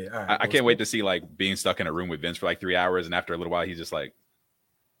 Okay, all right. I can't wait to see like being stuck in a room with Vince for like 3 hours, and after a little while, he's just like,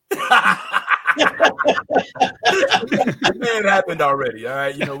 it happened already. All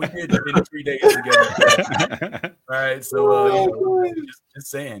right, we did it in 3 days together. All right, so just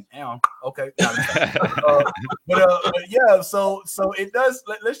saying. Okay. But yeah, so it does.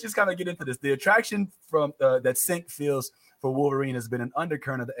 Let's just kind of get into this. The attraction from that Synch feels for Wolverine has been an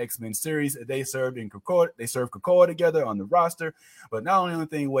undercurrent of the X-Men series. They served Krakoa together on the roster, but not only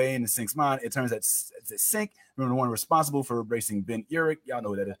thing way in the Synch's mind, it turns out Synch, the one responsible for embracing Ben Urich. Y'all know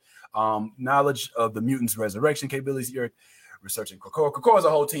who that is. Knowledge of the mutants' resurrection capabilities. Urich researching Krakoa. Krakoa is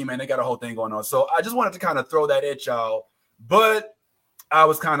a whole team, man. They got a whole thing going on. So I just wanted to kind of throw that at y'all, but I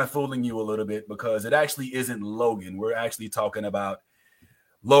was kind of fooling you a little bit, because it actually isn't Logan. We're actually talking about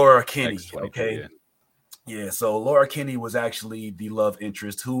Laura Kinney. Okay. Yeah, so Laura Kinney was actually the love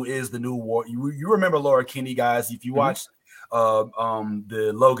interest, who is the new war. You remember Laura Kinney, guys? If you watch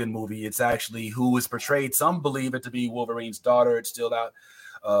the Logan movie, it's actually who is portrayed. Some believe it to be Wolverine's daughter. It's still out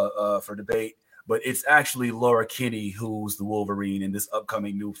for debate, but it's actually Laura Kinney who's the Wolverine in this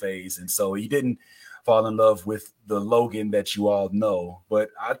upcoming new phase. And so he didn't fall in love with the Logan that you all know,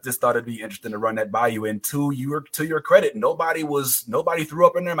 but I just thought it'd be interesting to run that by you. And to your credit, nobody threw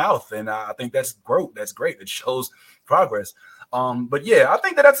up in their mouth, and I think that's great. That's great. It shows progress. But yeah, I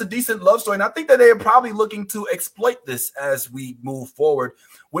think that's a decent love story, and I think that they are probably looking to exploit this as we move forward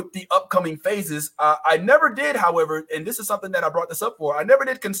with the upcoming phases. I never did, however, and this is something that I brought this up for, I never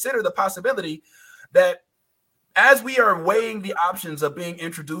did consider the possibility that as we are weighing the options of being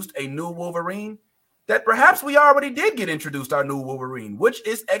introduced a new Wolverine, that perhaps we already did get introduced our new Wolverine, which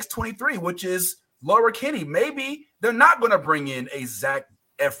is X-23, which is Laura Kinney. Maybe they're not going to bring in a Zac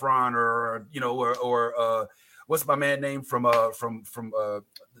Efron or what's my man name from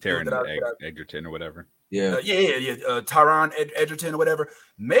Taron Egerton or whatever. Taron Egerton or whatever.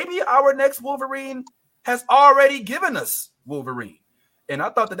 Maybe our next Wolverine has already given us Wolverine, and I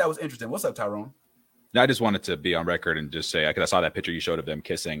thought that was interesting. What's up, Tyrone? I just wanted to be on record and just say, because I saw that picture you showed of them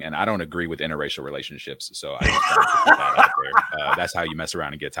kissing, and I don't agree with interracial relationships. So I just wanted to put that out there. That's how you mess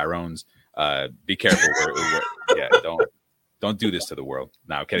around and get Tyrone's. Be careful. Don't do this to the world.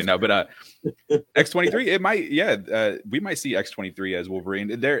 No, I'm kidding. No, but X-23, it might, we might see X-23 as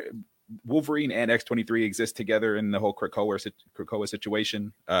Wolverine. Wolverine and X-23 exist together in the whole Krakoa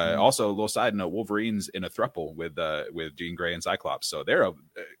situation. Also, a little side note: Wolverine's in a throuple with Jean Grey and Cyclops, so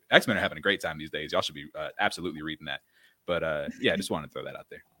X-Men are having a great time these days. Y'all should be absolutely reading that. But I just wanted to throw that out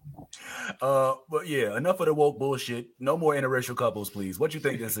there. But yeah, enough of the woke bullshit. No more interracial couples, please. What you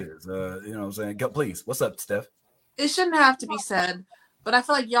think this is? You know what I'm saying? Please. What's up, Steph? It shouldn't have to be said, but I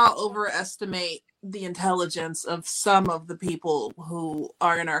feel like y'all overestimate the intelligence of some of the people who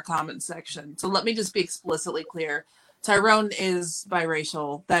are in our comment section. So let me just be explicitly clear. Tyrone is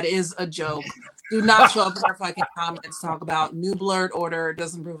biracial. That is a joke. Do not show up in our fucking comments, talk about New Blurred Order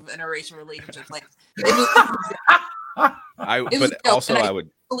doesn't prove interracial relationships. Like, I would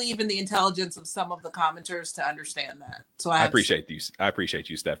believe in the intelligence of some of the commenters to understand that. So I appreciate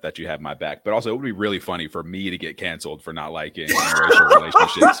you, Steph, that you have my back. But also, it would be really funny for me to get canceled for not liking interracial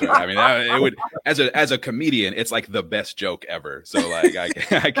relationships. I mean, it would, as a comedian, it's like the best joke ever. So like,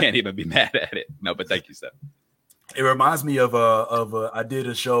 I can't even be mad at it. No, but thank you, Steph. It reminds me of I did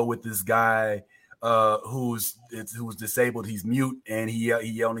a show with this guy who's disabled. He's mute, and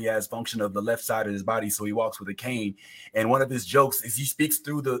he only has function of the left side of his body, so he walks with a cane. And one of his jokes is he speaks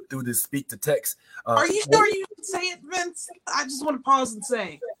through this speak to text. Are you sure you should say it, Vince? I just want to pause and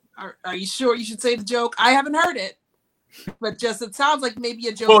say, are you sure you should say the joke? I haven't heard it, but just it sounds like maybe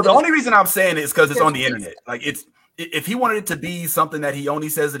a joke. Well, the only reason I'm saying it is because it's on the internet. Like, it's, if he wanted it to be something that he only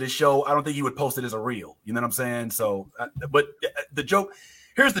says at his show, I don't think he would post it as a reel. You know what I'm saying? So, but the joke,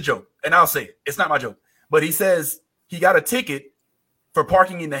 here's the joke, and I'll say it. It's not my joke, but he says he got a ticket for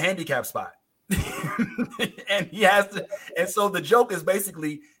parking in the handicap spot. And he has to, and so the joke is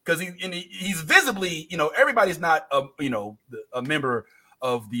basically because he's visibly, everybody's not a member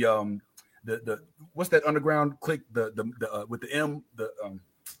of the what's that underground clique, the with the M, the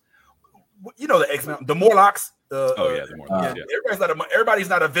X-Men, the Morlocks. The Morlocks. Yeah. Everybody's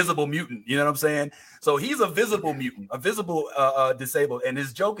not a visible mutant. You know what I'm saying? So he's a visible mutant, a visible disabled. And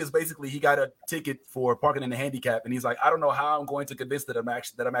his joke is basically he got a ticket for parking in the handicap, and he's like, I don't know how I'm going to convince that I'm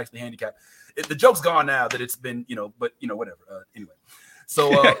actually handicapped. The joke's gone now that it's been, but whatever. Anyway. So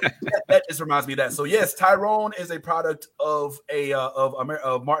that just reminds me of that. So yes, Tyrone is a product of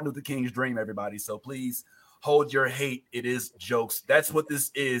of Martin Luther King's dream, everybody. So please hold your hate. It is jokes. That's what this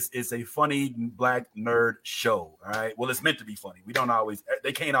is. It's a funny black nerd show. All right. Well, it's meant to be funny.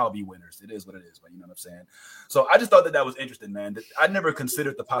 They can't all be winners. It is what it is, but you know what I'm saying? So I just thought that was interesting, man. I never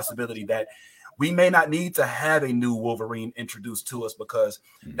considered the possibility that we may not need to have a new Wolverine introduced to us, because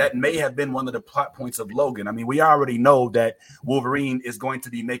that may have been one of the plot points of Logan. I mean, we already know that Wolverine is going to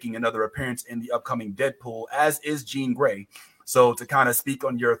be making another appearance in the upcoming Deadpool, as is Jean Grey. So to kind of speak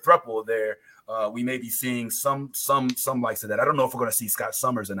on your thruple there, we may be seeing some likes of that. I don't know if we're going to see Scott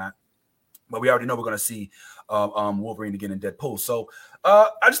Summers or not, but we already know we're going to see Wolverine again in Deadpool. So I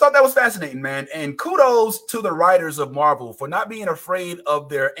just thought that was fascinating, man. And kudos to the writers of Marvel for not being afraid of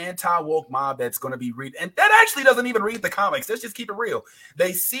their anti-woke mob that's going to be read. And that actually doesn't even read the comics. Let's just keep it real.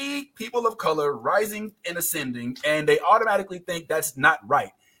 They see people of color rising and ascending, and they automatically think that's not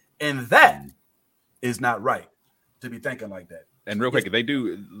right. And that is not right to be thinking like that. And real quick,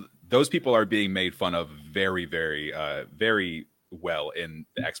 those people are being made fun of very, very, very well in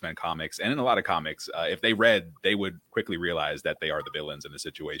the X-Men comics and in a lot of comics. If they read, they would quickly realize that they are the villains in the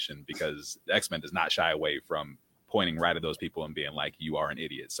situation, because the X-Men does not shy away from pointing right at those people and being like, you are an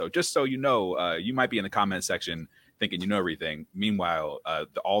idiot. So just so you know, you might be in the comment section thinking you know everything. Meanwhile,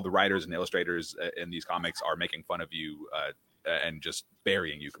 all the writers and illustrators in these comics are making fun of you and just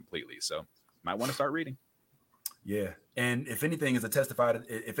burying you completely. So might want to start reading. Yeah, and if anything is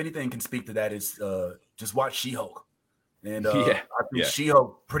if anything can speak to that, is just watch She-Hulk. And I think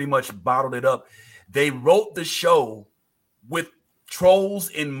She-Hulk pretty much bottled it up. They wrote the show with trolls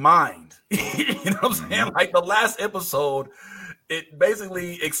in mind. You know what I'm saying? Like the last episode, it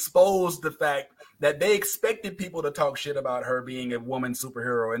basically exposed the fact that they expected people to talk shit about her being a woman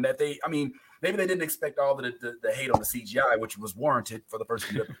superhero, and that maybe they didn't expect all the hate on the CGI, which was warranted for the first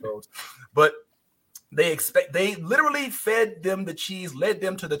few episodes, but they literally fed them the cheese, led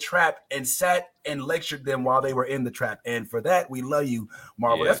them to the trap, and sat and lectured them while they were in the trap. And for that, we love you,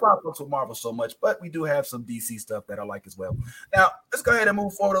 Marvel. Yeah. That's why I fuck with Marvel so much. But we do have some DC stuff that I like as well. Now, let's go ahead and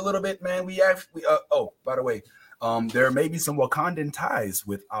move forward a little bit, man. We actually, by the way, there may be some Wakandan ties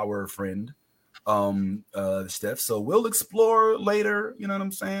with our friend, Steph. So we'll explore later, you know what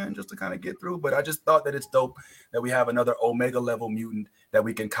I'm saying, just to kind of get through. But I just thought that it's dope that we have another Omega level mutant that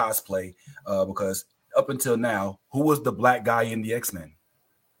we can cosplay, because up until now, who was the black guy in the X-Men?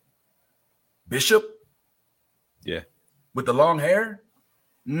 Bishop? Yeah. With the long hair?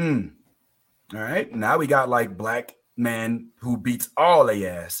 All right. Now we got like black man who beats all they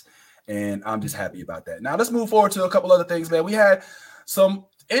ass. And I'm just happy about that. Now let's move forward to a couple other things, man. We had some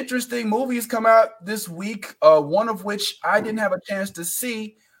interesting movies come out this week, one of which I didn't have a chance to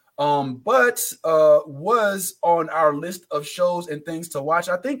see, but was on our list of shows and things to watch.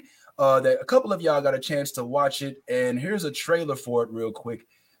 I think that a couple of y'all got a chance to watch it, and here's a trailer for it real quick.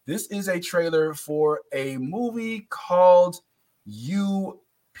 This is a trailer for a movie called You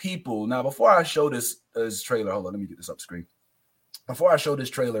people. Now, before I show this trailer, hold on, let me get this up screen. Before I show this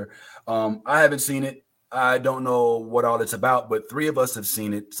trailer, I haven't seen it. I don't know what all it's about, but 3 of us have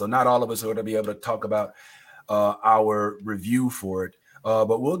seen it. So not all of us are going to be able to talk about our review for it.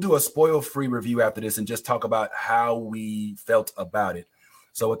 But we'll do a spoil-free review after this and just talk about how we felt about it.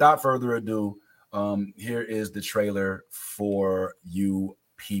 So without further ado, here is the trailer for you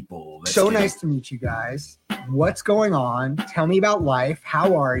people. So nice to meet you guys. What's going on? Tell me about life.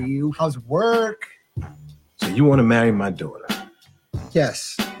 How are you? How's work? So you want to marry my daughter?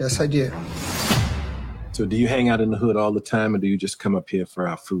 Yes, I do. So do you hang out in the hood all the time, or do you just come up here for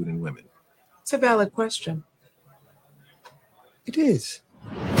our food and women? It's a valid question. It is.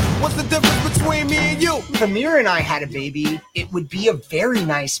 What's the difference between me and you? If Amir and I had a baby, it would be a very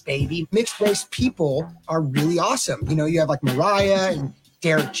nice baby. Mixed race people are really awesome. You know, you have like Mariah and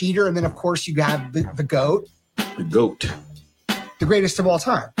Derek Jeter, and then of course you have the GOAT. The GOAT. The greatest of all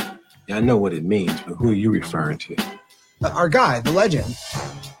time. Yeah, I know what it means, but who are you referring to? Our guy, the legend,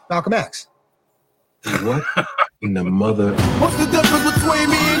 Malcolm X. What in the mother? What's the difference between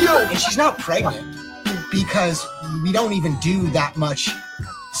me and you? And she's not pregnant because we don't even do that much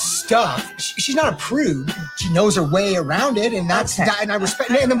stuff. She's not a prude. She knows her way around it, and that's that. And I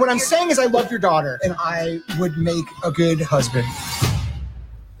respect. And then what I'm saying is, I love your daughter, and I would make a good husband.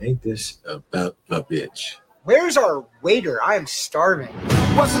 Ain't this about a bitch? Where's our waiter? I am starving.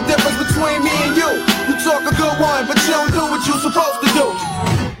 What's the difference between me and you? You talk a good one, but you don't do what you're supposed to do.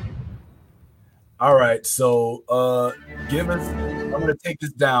 All right, so I'm gonna take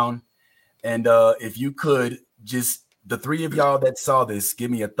this down, and if you could just, the 3 of y'all that saw this,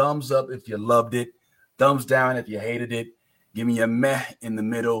 give me a thumbs up if you loved it, thumbs down if you hated it, give me a meh in the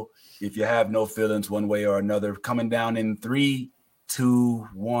middle if you have no feelings one way or another. Coming down in 3, 2,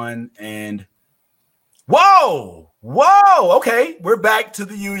 1, and whoa. Okay, we're back to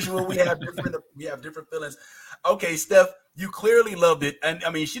the usual. We have different feelings. Okay, Steph, you clearly loved it, and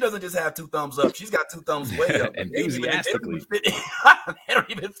I mean, she doesn't just have 2 thumbs up; she's got 2 thumbs way up. Enthusiastically, they don't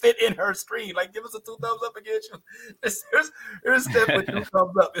even fit in her screen. Like, give us a 2 thumbs up again. Here's Steph with 2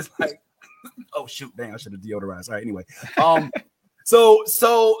 thumbs up. It's like, oh shoot, dang, I should have deodorized. All right, anyway.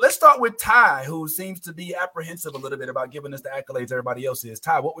 So let's start with Ty, who seems to be apprehensive a little bit about giving us the accolades everybody else is.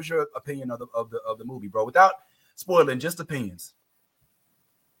 Ty, what was your opinion of the movie, bro? Without spoiling, just opinions.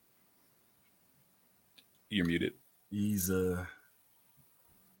 You're muted. He's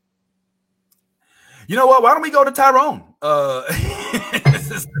You know what? Why don't we go to Tyrone?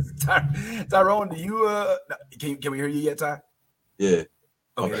 Tyrone, do you can we hear you yet, Ty? Yeah.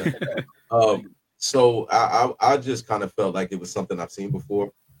 Okay. So I just kind of felt like it was something I've seen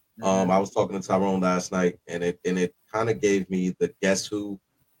before. I was talking to Tyrone last night, and it kind of gave me the Guess Who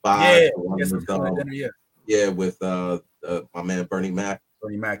vibe. Yeah, with my man Bernie Mac.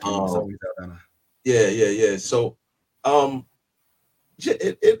 Bernie Mac, he's always out there. Yeah. So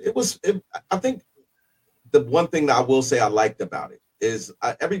it was. I think the one thing that I will say I liked about it is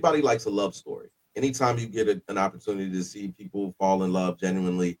everybody likes a love story. Anytime you get an opportunity to see people fall in love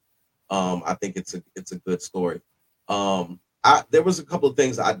genuinely, I think it's a good story. There was a couple of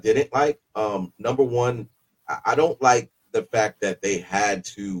things I didn't like. Number one, I don't like the fact that they had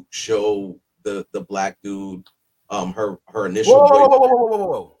to show the black dude, her initial.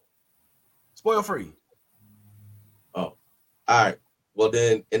 Whoa. Spoil free. Oh, all right. Well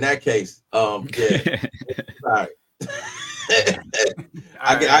then, in that case, yeah. All right.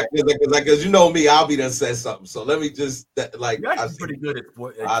 Because you know me, I'll be done said something. So let me just like. You're actually pretty good at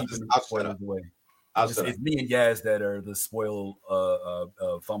keeping the spoilers away. It's me and Yaz that are the spoil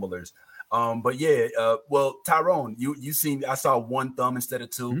fumblers. But yeah, well, Tyrone, you seen? I saw 1 thumb instead of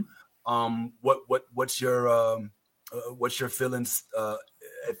 2. Mm-hmm. What's your feelings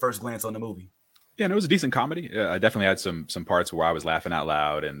at first glance on the movie? Yeah, and it was a decent comedy. I definitely had some parts where I was laughing out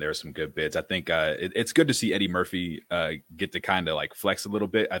loud, and there's some good bits. I think it's good to see Eddie Murphy get to kind of like flex a little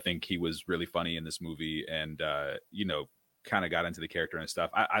bit. I think he was really funny in this movie, and kind of got into the character and stuff.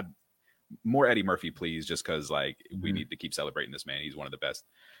 I more Eddie Murphy, please, just because like we need to keep celebrating this man. He's one of the best,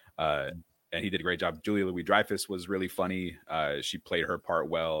 and he did a great job. Julia Louis-Dreyfus was really funny. She played her part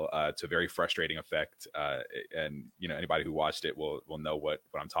well to very frustrating effect, and anybody who watched it will know what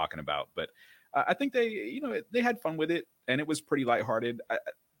I'm talking about. But I think they had fun with it, and it was pretty lighthearted.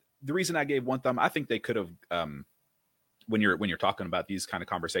 The reason I gave 1 thumb, I think they could have, when you're talking about these kind of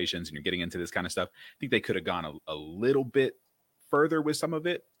conversations and you're getting into this kind of stuff, I think they could have gone a little bit further with some of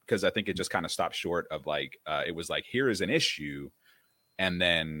it, because I think it just kind of stopped short of like, it was like, here is an issue, and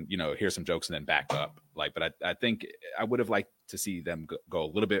then, here's some jokes and then back up. Like, but I think I would have liked to see them go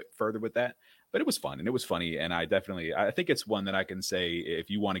a little bit further with that. But it was fun and it was funny. And I think it's one that I can say if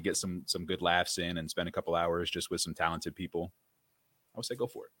you want to get some good laughs in and spend a couple hours just with some talented people, I would say go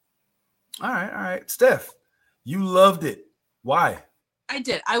for it. All right. Steph, you loved it. Why? I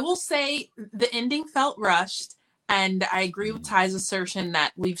did. I will say the ending felt rushed. And I agree with Ty's assertion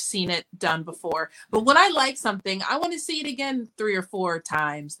that we've seen it done before. But when I like something, I want to see it again 3 or 4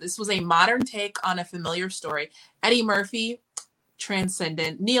 times. This was a modern take on a familiar story. Eddie Murphy,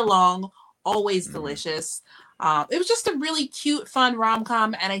 transcendent. Nia Long, always delicious. It was just a really cute, fun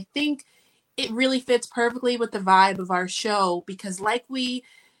rom-com. And I think it really fits perfectly with the vibe of our show. Because like we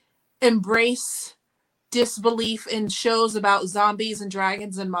embrace disbelief in shows about zombies and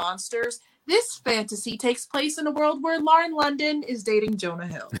dragons and monsters, this fantasy takes place in a world where Lauren London is dating Jonah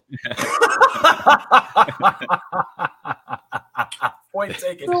Hill. Point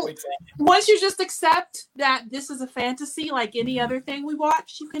taken. Once you just accept that this is a fantasy like any other thing we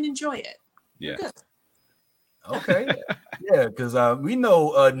watch, you can enjoy it. Yeah. Good. Okay. Yeah, because we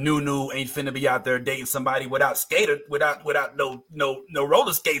know Nunu ain't finna be out there dating somebody without no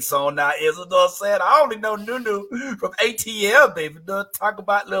roller skates on now, is it? Know what I'm saying? I only know Nunu from ATL, baby. Talk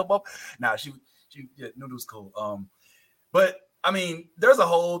about little Bob. Nah, Nunu's cool. But I mean, there's a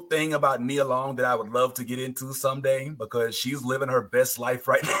whole thing about Nia Long that I would love to get into someday because she's living her best life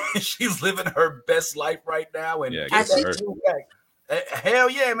right now. She's living her best life right now, and hell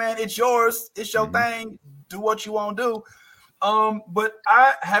yeah, man, it's yours. It's your thing. Do what you want to do. But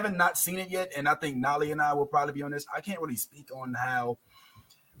I haven't not seen it yet, and I think Nolly and I will probably be on this. I can't really speak on how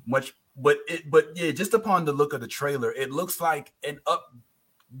much, but yeah, just upon the look of the trailer, it looks like an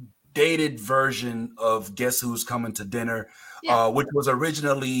updated version of Guess Who's Coming to Dinner, which was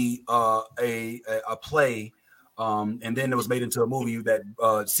originally a play, and then it was made into a movie that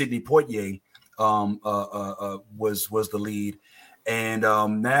Sidney Poitier was the lead, and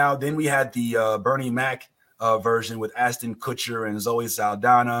now then we had the Bernie Mac version with Ashton Kutcher and Zoe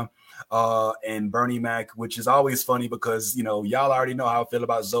Saldana and Bernie Mac, which is always funny because, y'all already know how I feel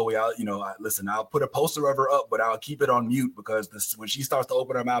about Zoe. I'll put a poster of her up, but I'll keep it on mute because when she starts to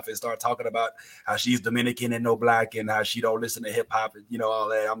open her mouth and start talking about how she's Dominican and no black and how she don't listen to hip hop and, all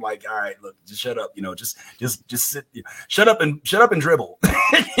that, I'm like, all right, look, just shut up, just sit, shut up and dribble.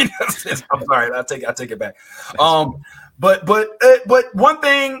 I'm sorry, I'll take it back. But one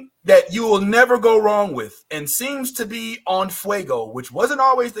thing that you will never go wrong with and seems to be on Fuego, which wasn't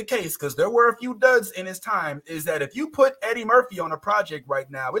always the case because there were a few duds in his time, is that if you put Eddie Murphy on a project right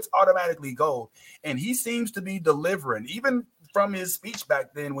now, it's automatically gold. And he seems to be delivering, even from his speech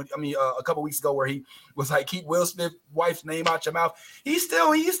back then, a couple weeks ago where he was like, keep Will Smith's wife's name out your mouth. He's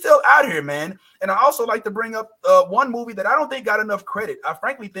still out here, man. And I also like to bring up one movie that I don't think got enough credit. I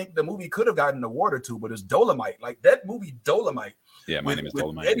frankly think the movie could have gotten an award or two, but it's Dolomite. Like that movie Dolomite. Yeah, my name is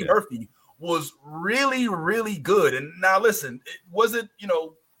Dolomite. Eddie Murphy was really, really good. And now listen, was it,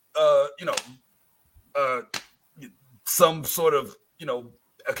 some sort of,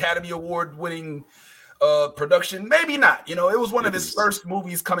 Academy Award winning production? Maybe not. It was one of his first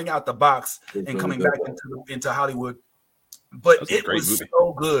movies coming out the box and coming back into Hollywood. But it was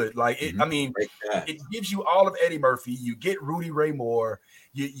so good. Like it gives you all of Eddie Murphy. You get Rudy Ray Moore.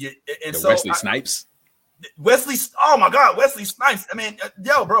 Wesley Snipes. Oh my God, Wesley Snipes. I mean,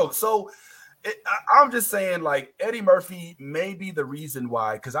 bro. So I'm just saying, like, Eddie Murphy may be the reason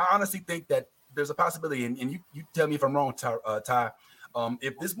why, because I honestly think that there's a possibility, and you tell me if I'm wrong, Ty.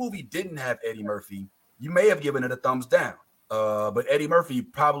 If this movie didn't have Eddie Murphy, you may have given it a thumbs down. But Eddie Murphy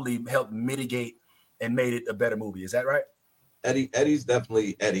probably helped mitigate and made it a better movie. Is that right? Eddie's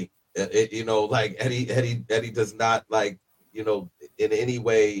definitely Eddie. Like Eddie does not, like, in any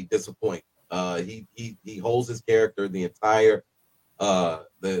way disappoint. He holds his character the entire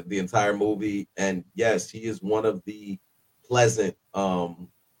the entire movie, and yes, he is one of the pleasant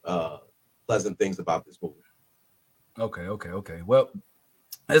things about this movie. Okay. Well,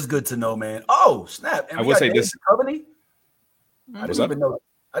 that's good to know, man. Oh, snap! And I will say Dave this. Duchovny? I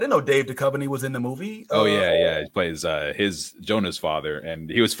didn't know Dave Duchovny was in the movie. Oh yeah. He plays his Jonah's father, and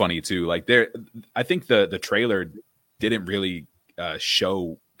he was funny too. Like I think the trailer didn't really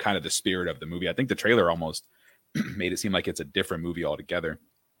show kind of the spirit of the movie. I think the trailer almost made it seem like it's a different movie altogether.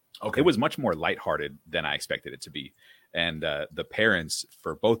 Okay. It was much more lighthearted than I expected it to be. And the parents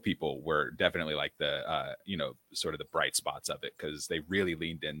for both people were definitely like the, sort of the bright spots of it, because they really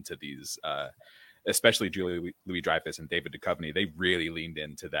leaned into these, especially Julia Louis-Dreyfus and David Duchovny. They really leaned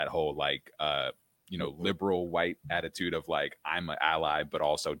into that whole like, liberal white attitude of like, I'm an ally, but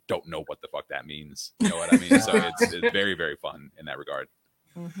also don't know what the fuck that means. You know what I mean? So it's very, very fun in that regard.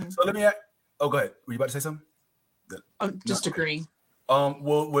 Mm-hmm. So let me go ahead. Were you about to say something? Just agree.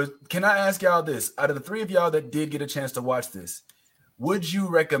 Well, can I ask y'all this? Out of the three of y'all that did get a chance to watch this, would you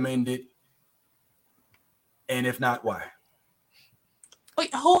recommend it? And if not, why?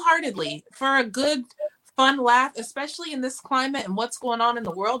 Like, wholeheartedly, for a good, fun laugh, especially in this climate and what's going on in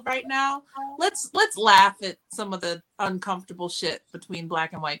the world right now. Let's laugh at some of the uncomfortable shit between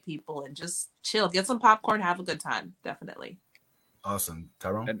Black and white people and just chill, get some popcorn, have a good time. Definitely. Awesome,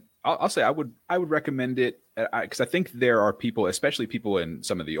 Tyrone. And I'll say I would recommend it because I think there are people, especially people in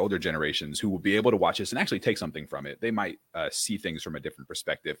some of the older generations, who will be able to watch this and actually take something from it. They might see things from a different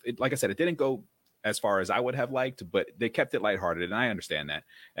perspective. Like I said, it didn't go as far as I would have liked, but they kept it lighthearted, and I understand that.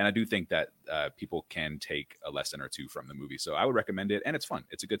 And I do think that people can take a lesson or two from the movie. So I would recommend it, and it's fun.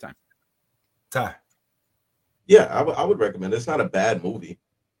 It's a good time. Ty. Yeah, I would recommend it. It's not a bad movie.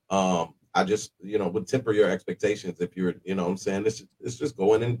 I just, would temper your expectations if you're, what I'm saying, it's just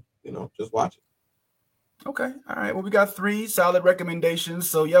go in and, just watch it. Okay. All right. Well, we got 3 solid recommendations.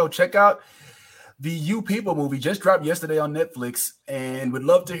 So, check out the You People movie. Just dropped yesterday on Netflix, and would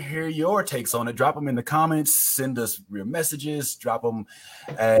love to hear your takes on it. Drop them in the comments. Send us your messages. Drop them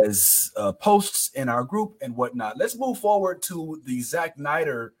as posts in our group and whatnot. Let's move forward to the Zack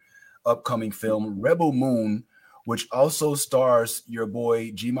Snyder upcoming film, Rebel Moon, which also stars your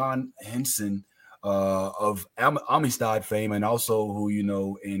boy Jimon Henson of Amistad fame, and also who you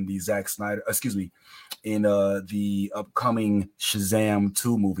know in the Zack Snyder, in the upcoming Shazam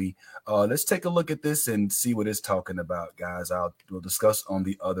 2 movie. Let's take a look at this and see what it's talking about, guys. We'll discuss on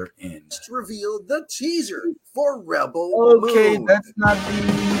the other end. Just reveal the teaser for Rebel Okay, Moon. that's not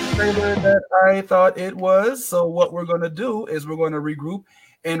the trailer that I thought it was. So what we're going to do is we're going to regroup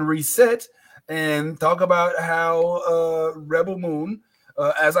and reset and talk about how Rebel Moon,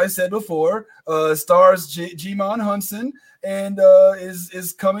 as I said before, stars Jimon Henson and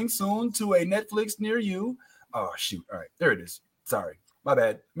is coming soon to a Netflix near you. Oh, shoot. All right. There it is. Sorry. My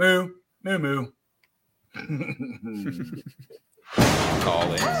bad. Moo.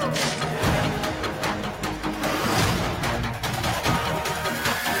 Call in.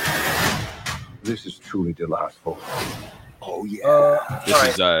 This is truly delightful. Oh, yeah.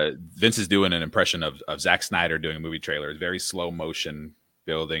 This is Vince is doing an impression of Zack Snyder doing a movie trailer. It's very slow motion,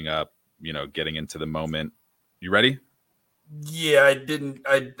 building up, getting into the moment. You ready? Yeah,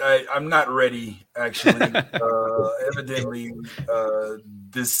 I'm not ready, actually. Evidently,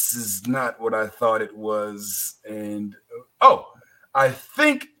 this is not what I thought it was. And I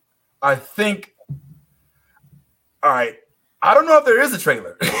think all right. I don't know if there is a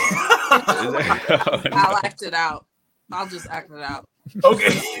trailer. I'll act it out. I'll just act it out.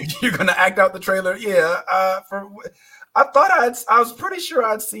 Okay, you're gonna act out the trailer. Yeah. I was pretty sure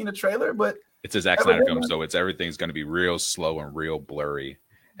I'd seen a trailer, but it's a Zack Snyder film, so everything's going to be real slow and real blurry,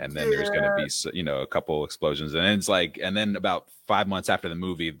 and then there's going to be a couple explosions, and then it's and then about 5 months after the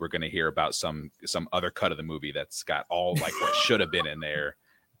movie, we're going to hear about some other cut of the movie that's got all what should have been in there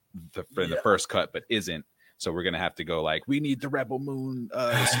in the first cut, but isn't. So we're going to have to go we need the Rebel Moon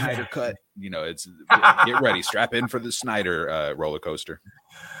Snyder cut. It's get ready, strap in for the Snyder roller coaster.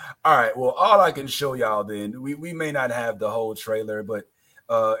 All right. Well, all I can show y'all then, we may not have the whole trailer, but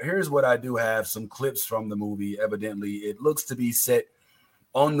here's what I do have: some clips from the movie. Evidently, it looks to be set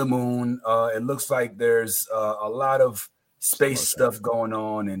on the moon. It looks like there's a lot of space stuff going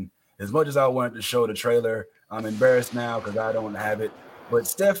on. And as much as I wanted to show the trailer, I'm embarrassed now because I don't have it. But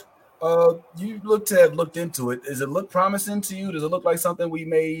Steph, you look to have looked into it. Does it look promising to you? Does it look like something we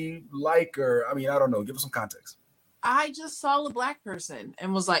may like? Or, I don't know. Give us some context. I just saw a Black person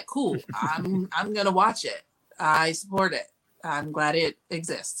and was like, cool, I'm going to watch it. I support it. I'm glad it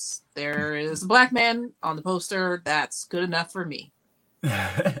exists. There is a Black man on the poster. That's good enough for me.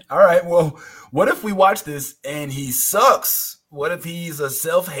 All right. Well, what if we watch this and he sucks? What if he's a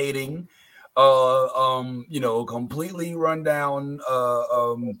self-hating, completely run down,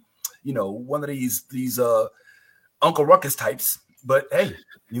 one of these Uncle Ruckus types? But hey,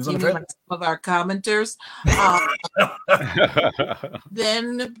 he was on the trailer. Like some of our commenters,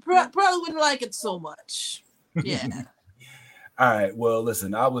 then probably wouldn't like it so much. Yeah. All right. Well,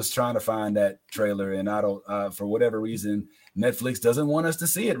 listen, I was trying to find that trailer, and I don't, for whatever reason, Netflix doesn't want us to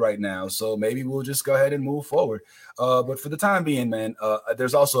see it right now. So maybe we'll just go ahead and move forward. But for the time being, man,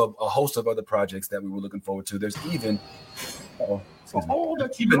 there's also a host of other projects that we were looking forward to. There's even, the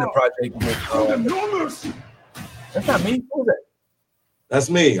project with, that's not me. Who's that? That's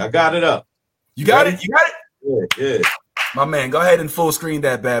me. I got it up. You got it? You got it? Yeah. My man, go ahead and full screen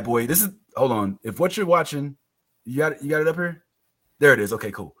that bad boy. Hold on. If what you're watching, you got it up here? There it is.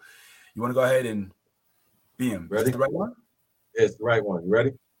 Okay, cool. You want to go ahead and BM. Ready? Is it the right one? Yeah, it's the right one. You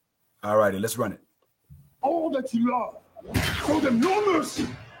ready? All righty, let's run it. All that you are Show them no mercy.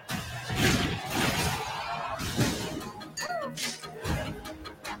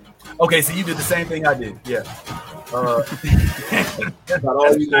 Okay, so you did the same thing I did. Yeah.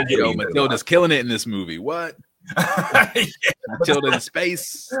 Matilda's killing it in this movie. What? Matilda in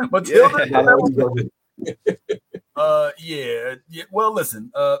space. Matilda. Yeah. Well,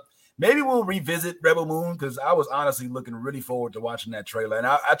 listen. Maybe we'll revisit Rebel Moon because I was honestly looking really forward to watching that trailer, and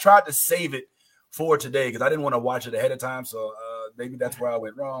I tried to save it for today because I didn't want to watch it ahead of time. So maybe that's where I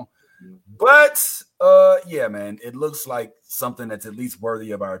went wrong. But yeah, man, it looks like something that's at least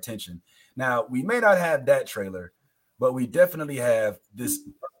worthy of our attention. Now, we may not have that trailer, but we definitely have this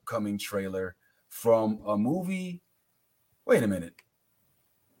upcoming trailer from a movie. Wait a minute.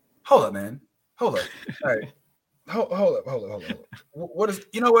 Hold up, man. Hold up. All right. Hold up. What is,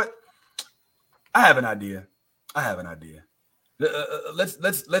 you know what? I have an idea. Let's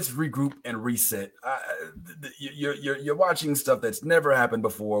regroup and reset. You're watching stuff that's never happened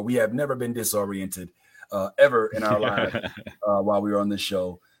before. We have never been disoriented ever in our lives while we were on this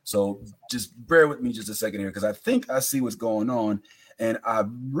show. So just bear with me just a second here because I think I see what's going on, and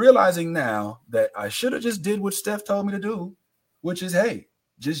I'm realizing now that I should have just did what Steph told me to do, which is, hey,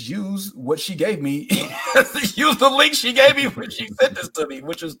 just use what she gave me. Use the link she gave me when she sent this to me,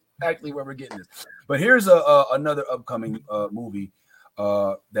 which is actually where we're getting this. But here's another upcoming movie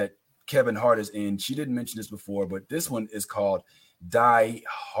that Kevin Hart is in. She didn't mention this before, but this one is called Die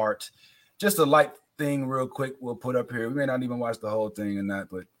Hard. Just a light thing real quick we'll put up here. We may not even watch the whole thing and that,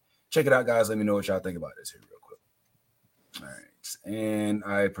 but check it out, guys. Let me know what y'all think about this here real quick. All right. And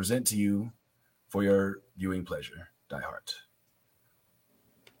I present to you for your viewing pleasure, Die Hard.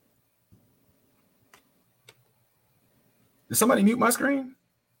 Did somebody mute my screen?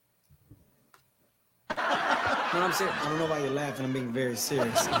 No, I'm serious. I don't know why you're laughing. I'm being very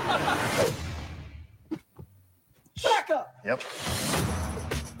serious. Back up. Yep.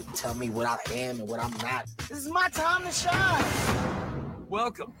 Tell me what I am and what I'm not. This is my time to shine.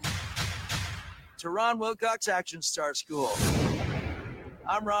 Welcome to Ron Wilcox Action Star School.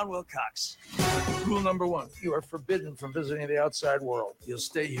 I'm Ron Wilcox. Rule number 1, you are forbidden from visiting the outside world. You'll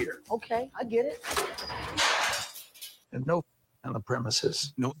stay here. Okay, I get it. And no on the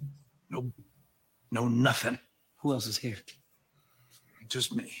premises. No nothing. Who else is here?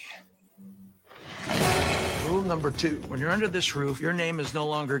 Just me. Rule number 2, when you're under this roof, your name is no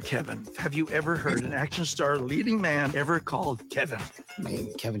longer Kevin. Have you ever heard an action star leading man ever called Kevin? I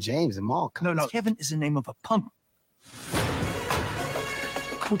mean, Kevin James and Mark. No, Kevin is the name of a punk.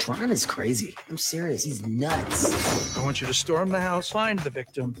 Coach Ron is crazy. I'm serious. He's nuts. I want you to storm the house, find the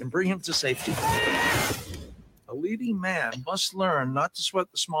victim, and bring him to safety. A leading man must learn not to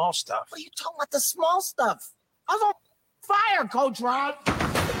sweat the small stuff. What are you talking about, the small stuff? I was on fire, Coach Ron.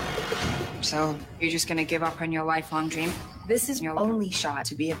 So you're just gonna give up on your lifelong dream? This is your only shot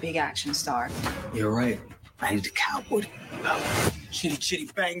to be a big action star. You're right. I need a cowboy. Chitty,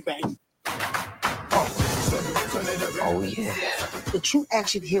 bang, bang. Oh, yeah. The true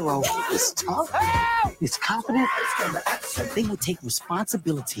action hero is tough, is confident, but they will take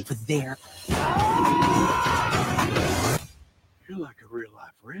responsibility for their... You're like a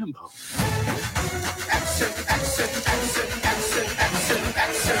real-life Rambo. Action.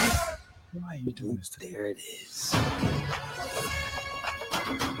 Why are you doing this? There it is.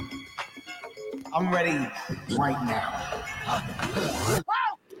 I'm ready right now.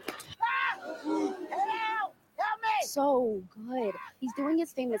 So good. He's doing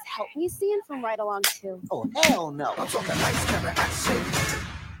his famous help me scene from Ride Along 2. Oh, hell no.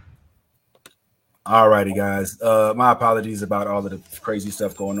 All righty, guys. My apologies about all of the crazy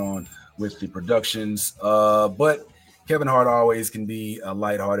stuff going on with the productions. But Kevin Hart always can be a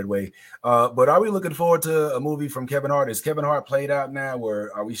lighthearted way. But are we looking forward to a movie from Kevin Hart? Is Kevin Hart played out now, or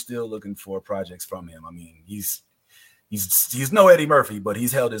are we still looking for projects from him? I mean, he's no Eddie Murphy, but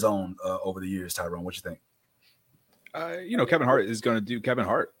he's held his own over the years. Tyrone, what you think? Kevin Hart is going to do Kevin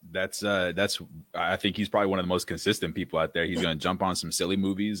Hart. That's I think he's probably one of the most consistent people out there. He's going to jump on some silly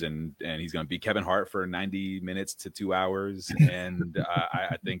movies and he's going to be Kevin Hart for 90 minutes to 2 hours. And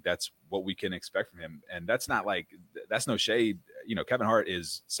I think that's what we can expect from him. And that's no shade. Kevin Hart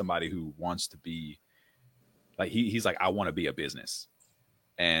is somebody who wants to be like, he's like, I want to be a business.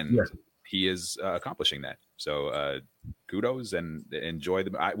 And he is accomplishing that. So kudos and enjoy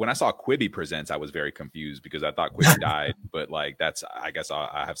them. When I saw Quibi Presents, I was very confused because I thought Quibi died, but I guess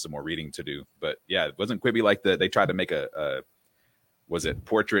I have some more reading to do. But yeah, it wasn't Quibi like they tried to make was it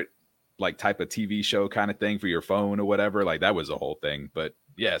portrait like type of TV show kind of thing for your phone or whatever? Like that was a whole thing. But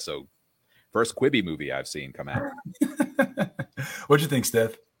yeah, so first Quibi movie I've seen come out. What'd you think,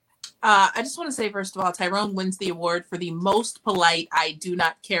 Steph? I just want to say, first of all, Tyrone wins the award for the most polite I do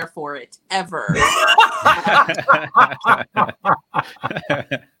not care for it ever.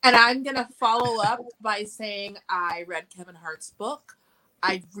 And I'm going to follow up by saying I read Kevin Hart's book.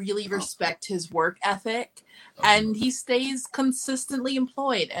 I really respect his work ethic, and he stays consistently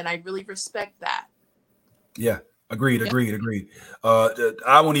employed, and I really respect that. Yeah. Agreed.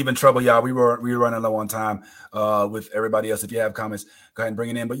 I won't even trouble y'all. We were running low on time with everybody else. If you have comments, go ahead and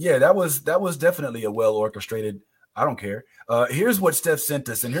bring it in. But yeah, that was definitely a well orchestrated. I don't care. Here's what Steph sent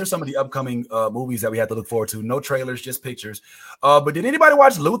us, and here's some of the upcoming movies that we have to look forward to. No trailers, just pictures. But did anybody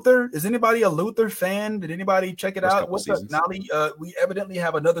watch Luther? Is anybody a Luther fan? Did anybody check it out? What's up, Nolly? We evidently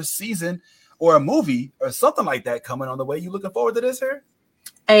have another season or a movie or something like that coming on the way. You looking forward to this here?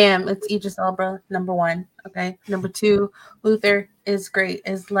 I am. It's Idris Elba, number 1. Okay. Number 2, Luther is great.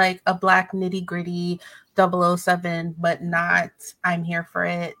 It's like a black nitty gritty 007, but not. I'm here for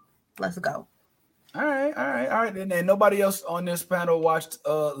it. Let's go. All right. And nobody else on this panel watched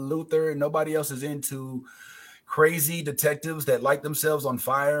Luther. Nobody else is into crazy detectives that light themselves on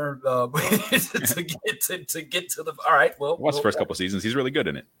fire to get to the. All right. Well, watch the first couple seasons. He's really good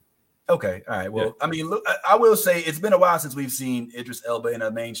in it. Okay. All right. Well, yeah. I mean, look, I will say it's been a while since we've seen Idris Elba in a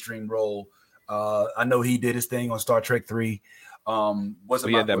mainstream role. I know he did his thing on Star Trek 3. He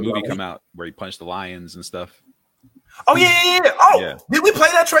had that movie come out where he punched the lions and stuff. Oh yeah. Oh, yeah. Did we play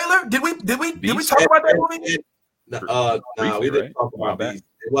that trailer? Did we talk about that movie? No, we didn't talk about that. It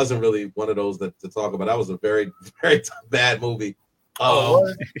wasn't really one of those to talk about. That was a very, very bad movie.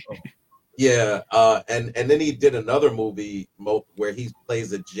 Yeah, and then he did another movie where he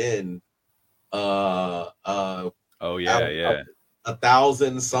plays a djinn. Oh yeah.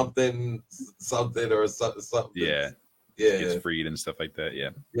 1,000 something or something. Yeah. Gets freed and stuff like that. Yeah.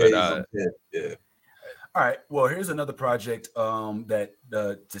 Yeah. All right. Well, here's another project that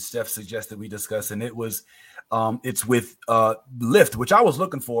Steph suggested we discuss, and it's with Lyft, which I was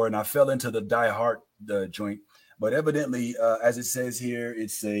looking for, and I fell into the Die Hard joint. But evidently, as it says here,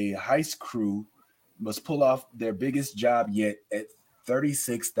 it's a heist crew must pull off their biggest job yet at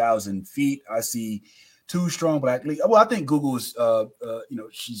 36,000 feet. I see 2 strong black leads. Well, I think Google's,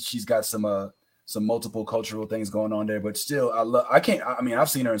 she's got some multiple cultural things going on there, but still, I've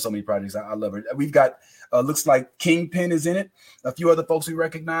seen her in so many projects. I love her. We've got, looks like Kingpin is in it. A few other folks we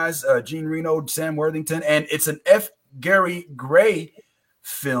recognize, Gene Reno, Sam Worthington, and it's an F. Gary Gray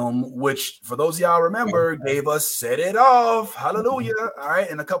film, which for those of y'all remember gave us Set It Off, Hallelujah. All right,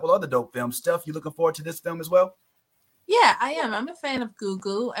 and a couple other dope films. Steph, you looking forward to this film as well? Yeah, I am. I'm a fan of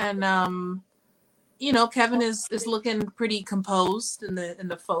Gugu, and Kevin is looking pretty composed in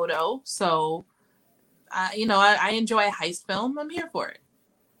the photo. So I enjoy a heist film. I'm here for it.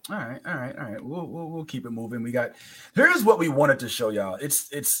 All right. We'll keep it moving. Here's what we wanted to show y'all.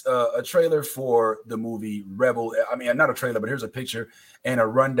 It's a trailer for the movie Rebel. I mean, not a trailer, but here's a picture and a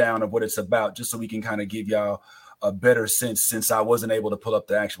rundown of what it's about, just so we can kind of give y'all a better sense, since I wasn't able to pull up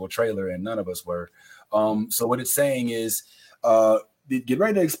the actual trailer and none of us were. So what it's saying is, get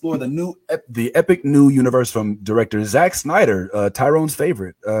ready to explore the epic new universe from director Zack Snyder, Tyrone's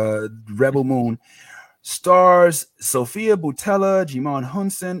favorite, Rebel Moon. Stars Sophia Boutella, Jimon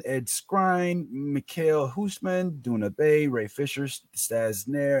Hunson, Ed Skrein, Mikhail Hushman, Duna Bay, Ray Fisher, Staz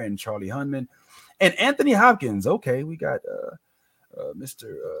Nair, and Charlie Hunman, and Anthony Hopkins. Okay, we got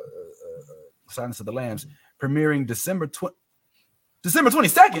Mr. Silence of the Lambs premiering December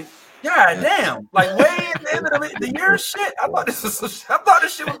 22nd. God damn! Like way at the end of the year. Shit, I thought this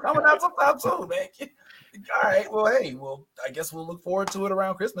shit was coming out sometime soon, man. All right, well, I guess we'll look forward to it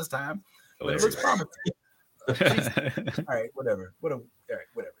around Christmas time. But it looks promising. All right, whatever. Anyway,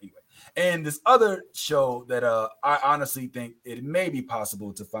 and this other show that I honestly think it may be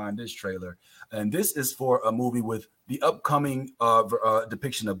possible to find this trailer, and this is for a movie with the upcoming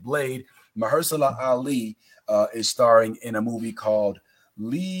depiction of Blade. Mahershala Ali is starring in a movie called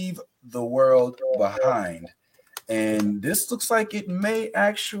Leave the World Behind, and this looks like it may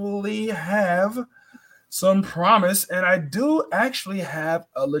actually have some promise, and I do actually have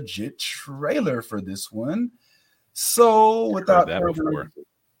a legit trailer for this one. So without further,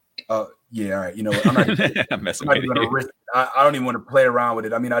 yeah, all right. You know what? I'm not even gonna risk. I don't even want to play around with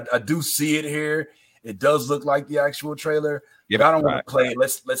it. I mean, I do see it here. It does look like the actual trailer, but I don't want to play it.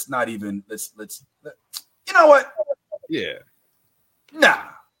 Let's not even. Let's. You know what? Yeah. Nah.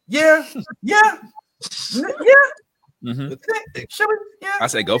 Yeah. Mm-hmm. Should we? Yeah. I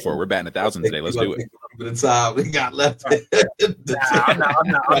say go for it. We're batting 1,000 today. Let's do it. The time we got left. I'm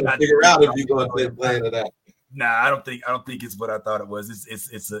not figure out if you're going to play to that. Nah, I don't think it's what I thought it was.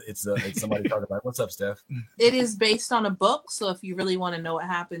 It's somebody talking about. What's up, Steph? It is based on a book, so if you really want to know what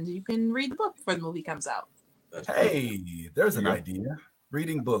happens, you can read the book before the movie comes out. Hey, there's an idea.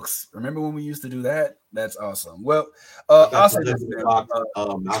 Reading books. Remember when we used to do that? That's awesome. Well, I'll say this,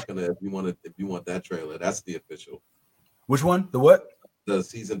 Machina, if you want that trailer, that's the official. Which one? The what? The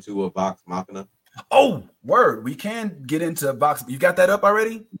season 2 of Vox Machina. Oh, word. We can get into Vox. You got that up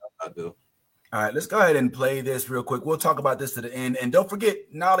already? I do. All right, let's go ahead and play this real quick. We'll talk about this to the end. And don't forget,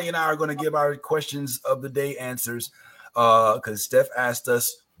 Nolly and I are going to give our questions of the day answers because Steph asked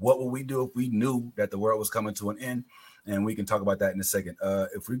us, what would we do if we knew that the world was coming to an end? And we can talk about that in a second.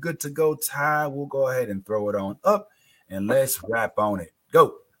 If we're good to go, Ty, we'll go ahead and throw it on up and let's rap on it.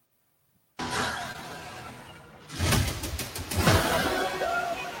 Go.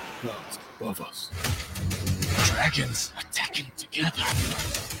 Clouds above us. Dragons attacking together.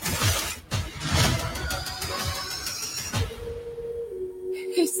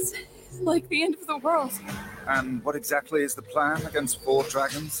 It's like the end of the world. And what exactly is the plan against 4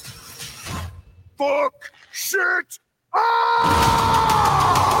 dragons? Fuck! Shit!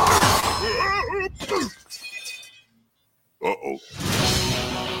 Uh-oh.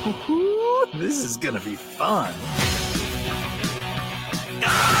 This is gonna be fun.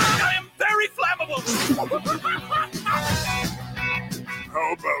 I am very flammable!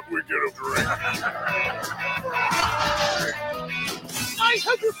 How about we get a drink? I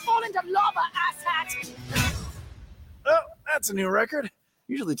hope you fall into lava, asshat! Oh, that's a new record.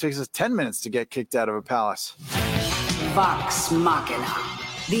 Usually takes us 10 minutes to get kicked out of a palace. Vox Machina.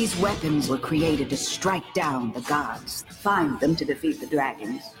 These weapons were created to strike down the gods. Find them to defeat the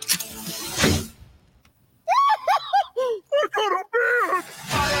dragons. I got a beard!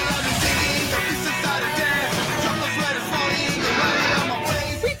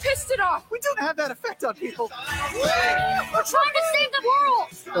 We pissed it off! We don't have that effect on people. We're trying to save the world!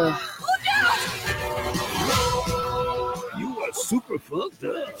 Look out! You are super fucked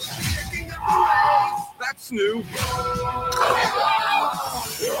up. That's new.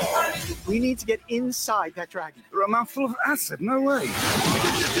 We need to get inside that dragon. You're a mouthful of acid. No way.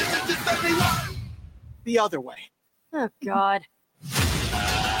 The other way. Oh, God.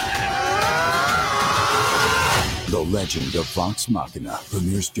 The Legend of Vox Machina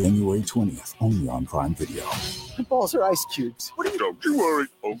premieres January 20th, only on Prime Video. My balls are ice cubes. What are you... Don't you worry.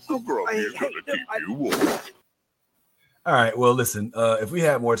 Uncle Grumpy is going to keep you warm. All right. Well, listen, if we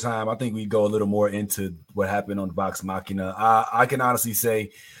had more time, I think we'd go a little more into what happened on Vox Machina. I can honestly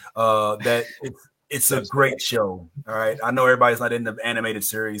say that it's a great show. All right. I know everybody's not in the animated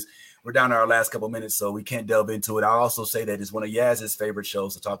series. We're down to our last couple minutes, so we can't delve into it. I'll also say that it's one of Yaz's favorite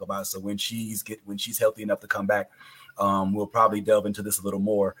shows to talk about. So when she's healthy enough to come back, we'll probably delve into this a little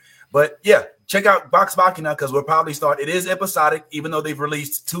more. But yeah, check out Vox Machina because we'll probably start. It is episodic, even though they've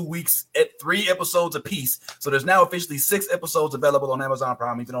released 2 weeks at 3 episodes apiece. So there's now officially 6 episodes available on Amazon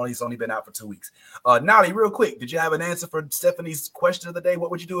Prime, even though it's only been out for 2 weeks. Nolly, real quick, did you have an answer for Stephanie's question of the day?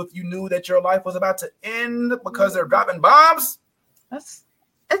 What would you do if you knew that your life was about to end because they're dropping bombs?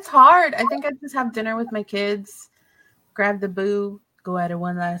 It's hard. I think I'd just have dinner with my kids, grab the boo, go at it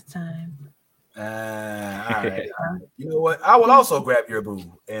one last time. All right. You know what? I will also grab your boo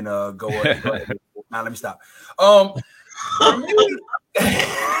and go ahead. Now let me stop. I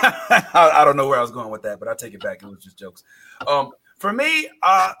don't know where I was going with that, but I take it back. It was just jokes. For me,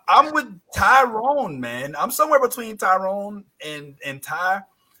 I'm with Tyrone, man. I'm somewhere between Tyrone and Ty.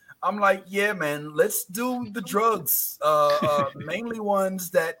 I'm like, yeah, man, let's do the drugs. Mainly ones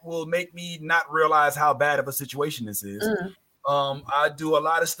that will make me not realize how bad of a situation this is. I do a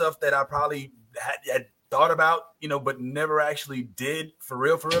lot of stuff that I probably had thought about, but never actually did for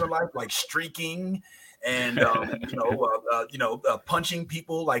real in life, like streaking and punching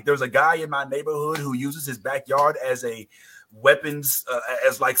people. Like there's a guy in my neighborhood who uses his backyard as a weapons,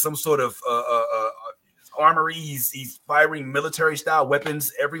 as like some sort of armory. He's firing military style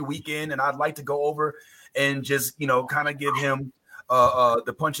weapons every weekend, and I'd like to go over and just kind of give him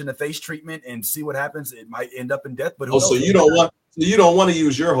the punch in the face treatment and see what happens. It might end up in death, but so you don't want to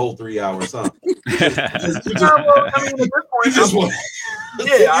use your whole 3 hours, huh? I'm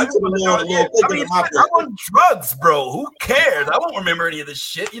on drugs, bro. Who cares? I won't remember any of this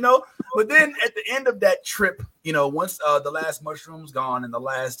shit, But then at the end of that trip, once the last mushroom's gone and the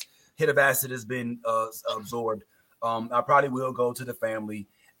last hit of acid has been absorbed, I probably will go to the family.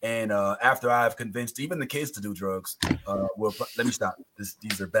 And after I've convinced even the kids to do drugs, let me stop.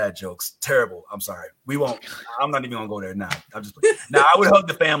 These are bad jokes. Terrible. I'm sorry. We won't. I'm not even gonna go there now. I would hug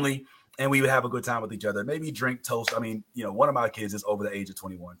the family and we would have a good time with each other. Maybe drink, toast. I mean, you know, one of my kids is over the age of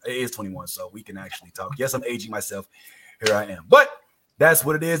 21. It is 21, so we can actually talk. Yes, I'm aging myself. Here I am. But that's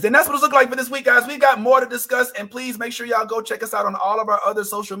what it is. Then that's what it's looking like for this week, guys. We got more to discuss, and please make sure y'all go check us out on all of our other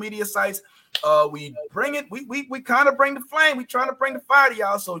social media sites. We bring it. We kind of bring the flame. We trying to bring the fire to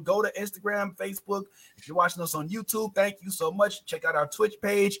y'all. So go to Instagram, Facebook. If you're watching us on YouTube, thank you so much. Check out our Twitch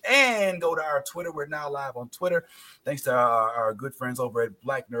page and go to our Twitter. We're now live on Twitter. Thanks to our good friends over at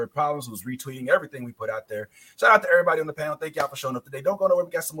Black Nerd Problems, who's retweeting everything we put out there. Shout out to everybody on the panel. Thank y'all for showing up today. Don't go nowhere.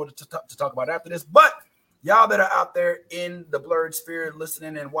 We got some more to talk about after this, but y'all that are out there in the blurred sphere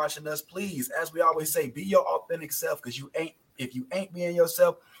listening and watching us, please, as we always say, be your authentic self, because if you ain't being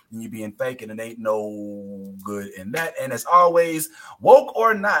yourself, then you being fake, and it ain't no good in that. And as always, woke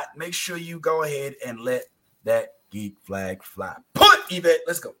or not, make sure you go ahead and let that geek flag fly. Put Yvette,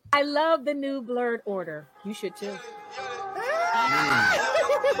 let's go. I love the new blurred order. You should too.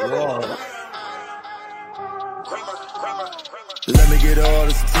 Let me get all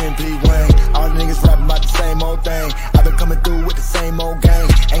this 10P Wayne. All the niggas rapping about the same old thing. I've been coming through with the same old gang.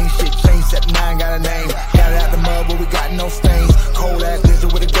 Ain't shit changed except 9 got a name. Got it out the mud, but we got no stains. Cold ass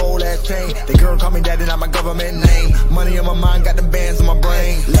lizard with a gold ass chain. The girl call me daddy, not my government name. Money on my mind, got them bands on my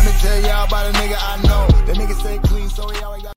brain. Let me tell y'all about a nigga I know.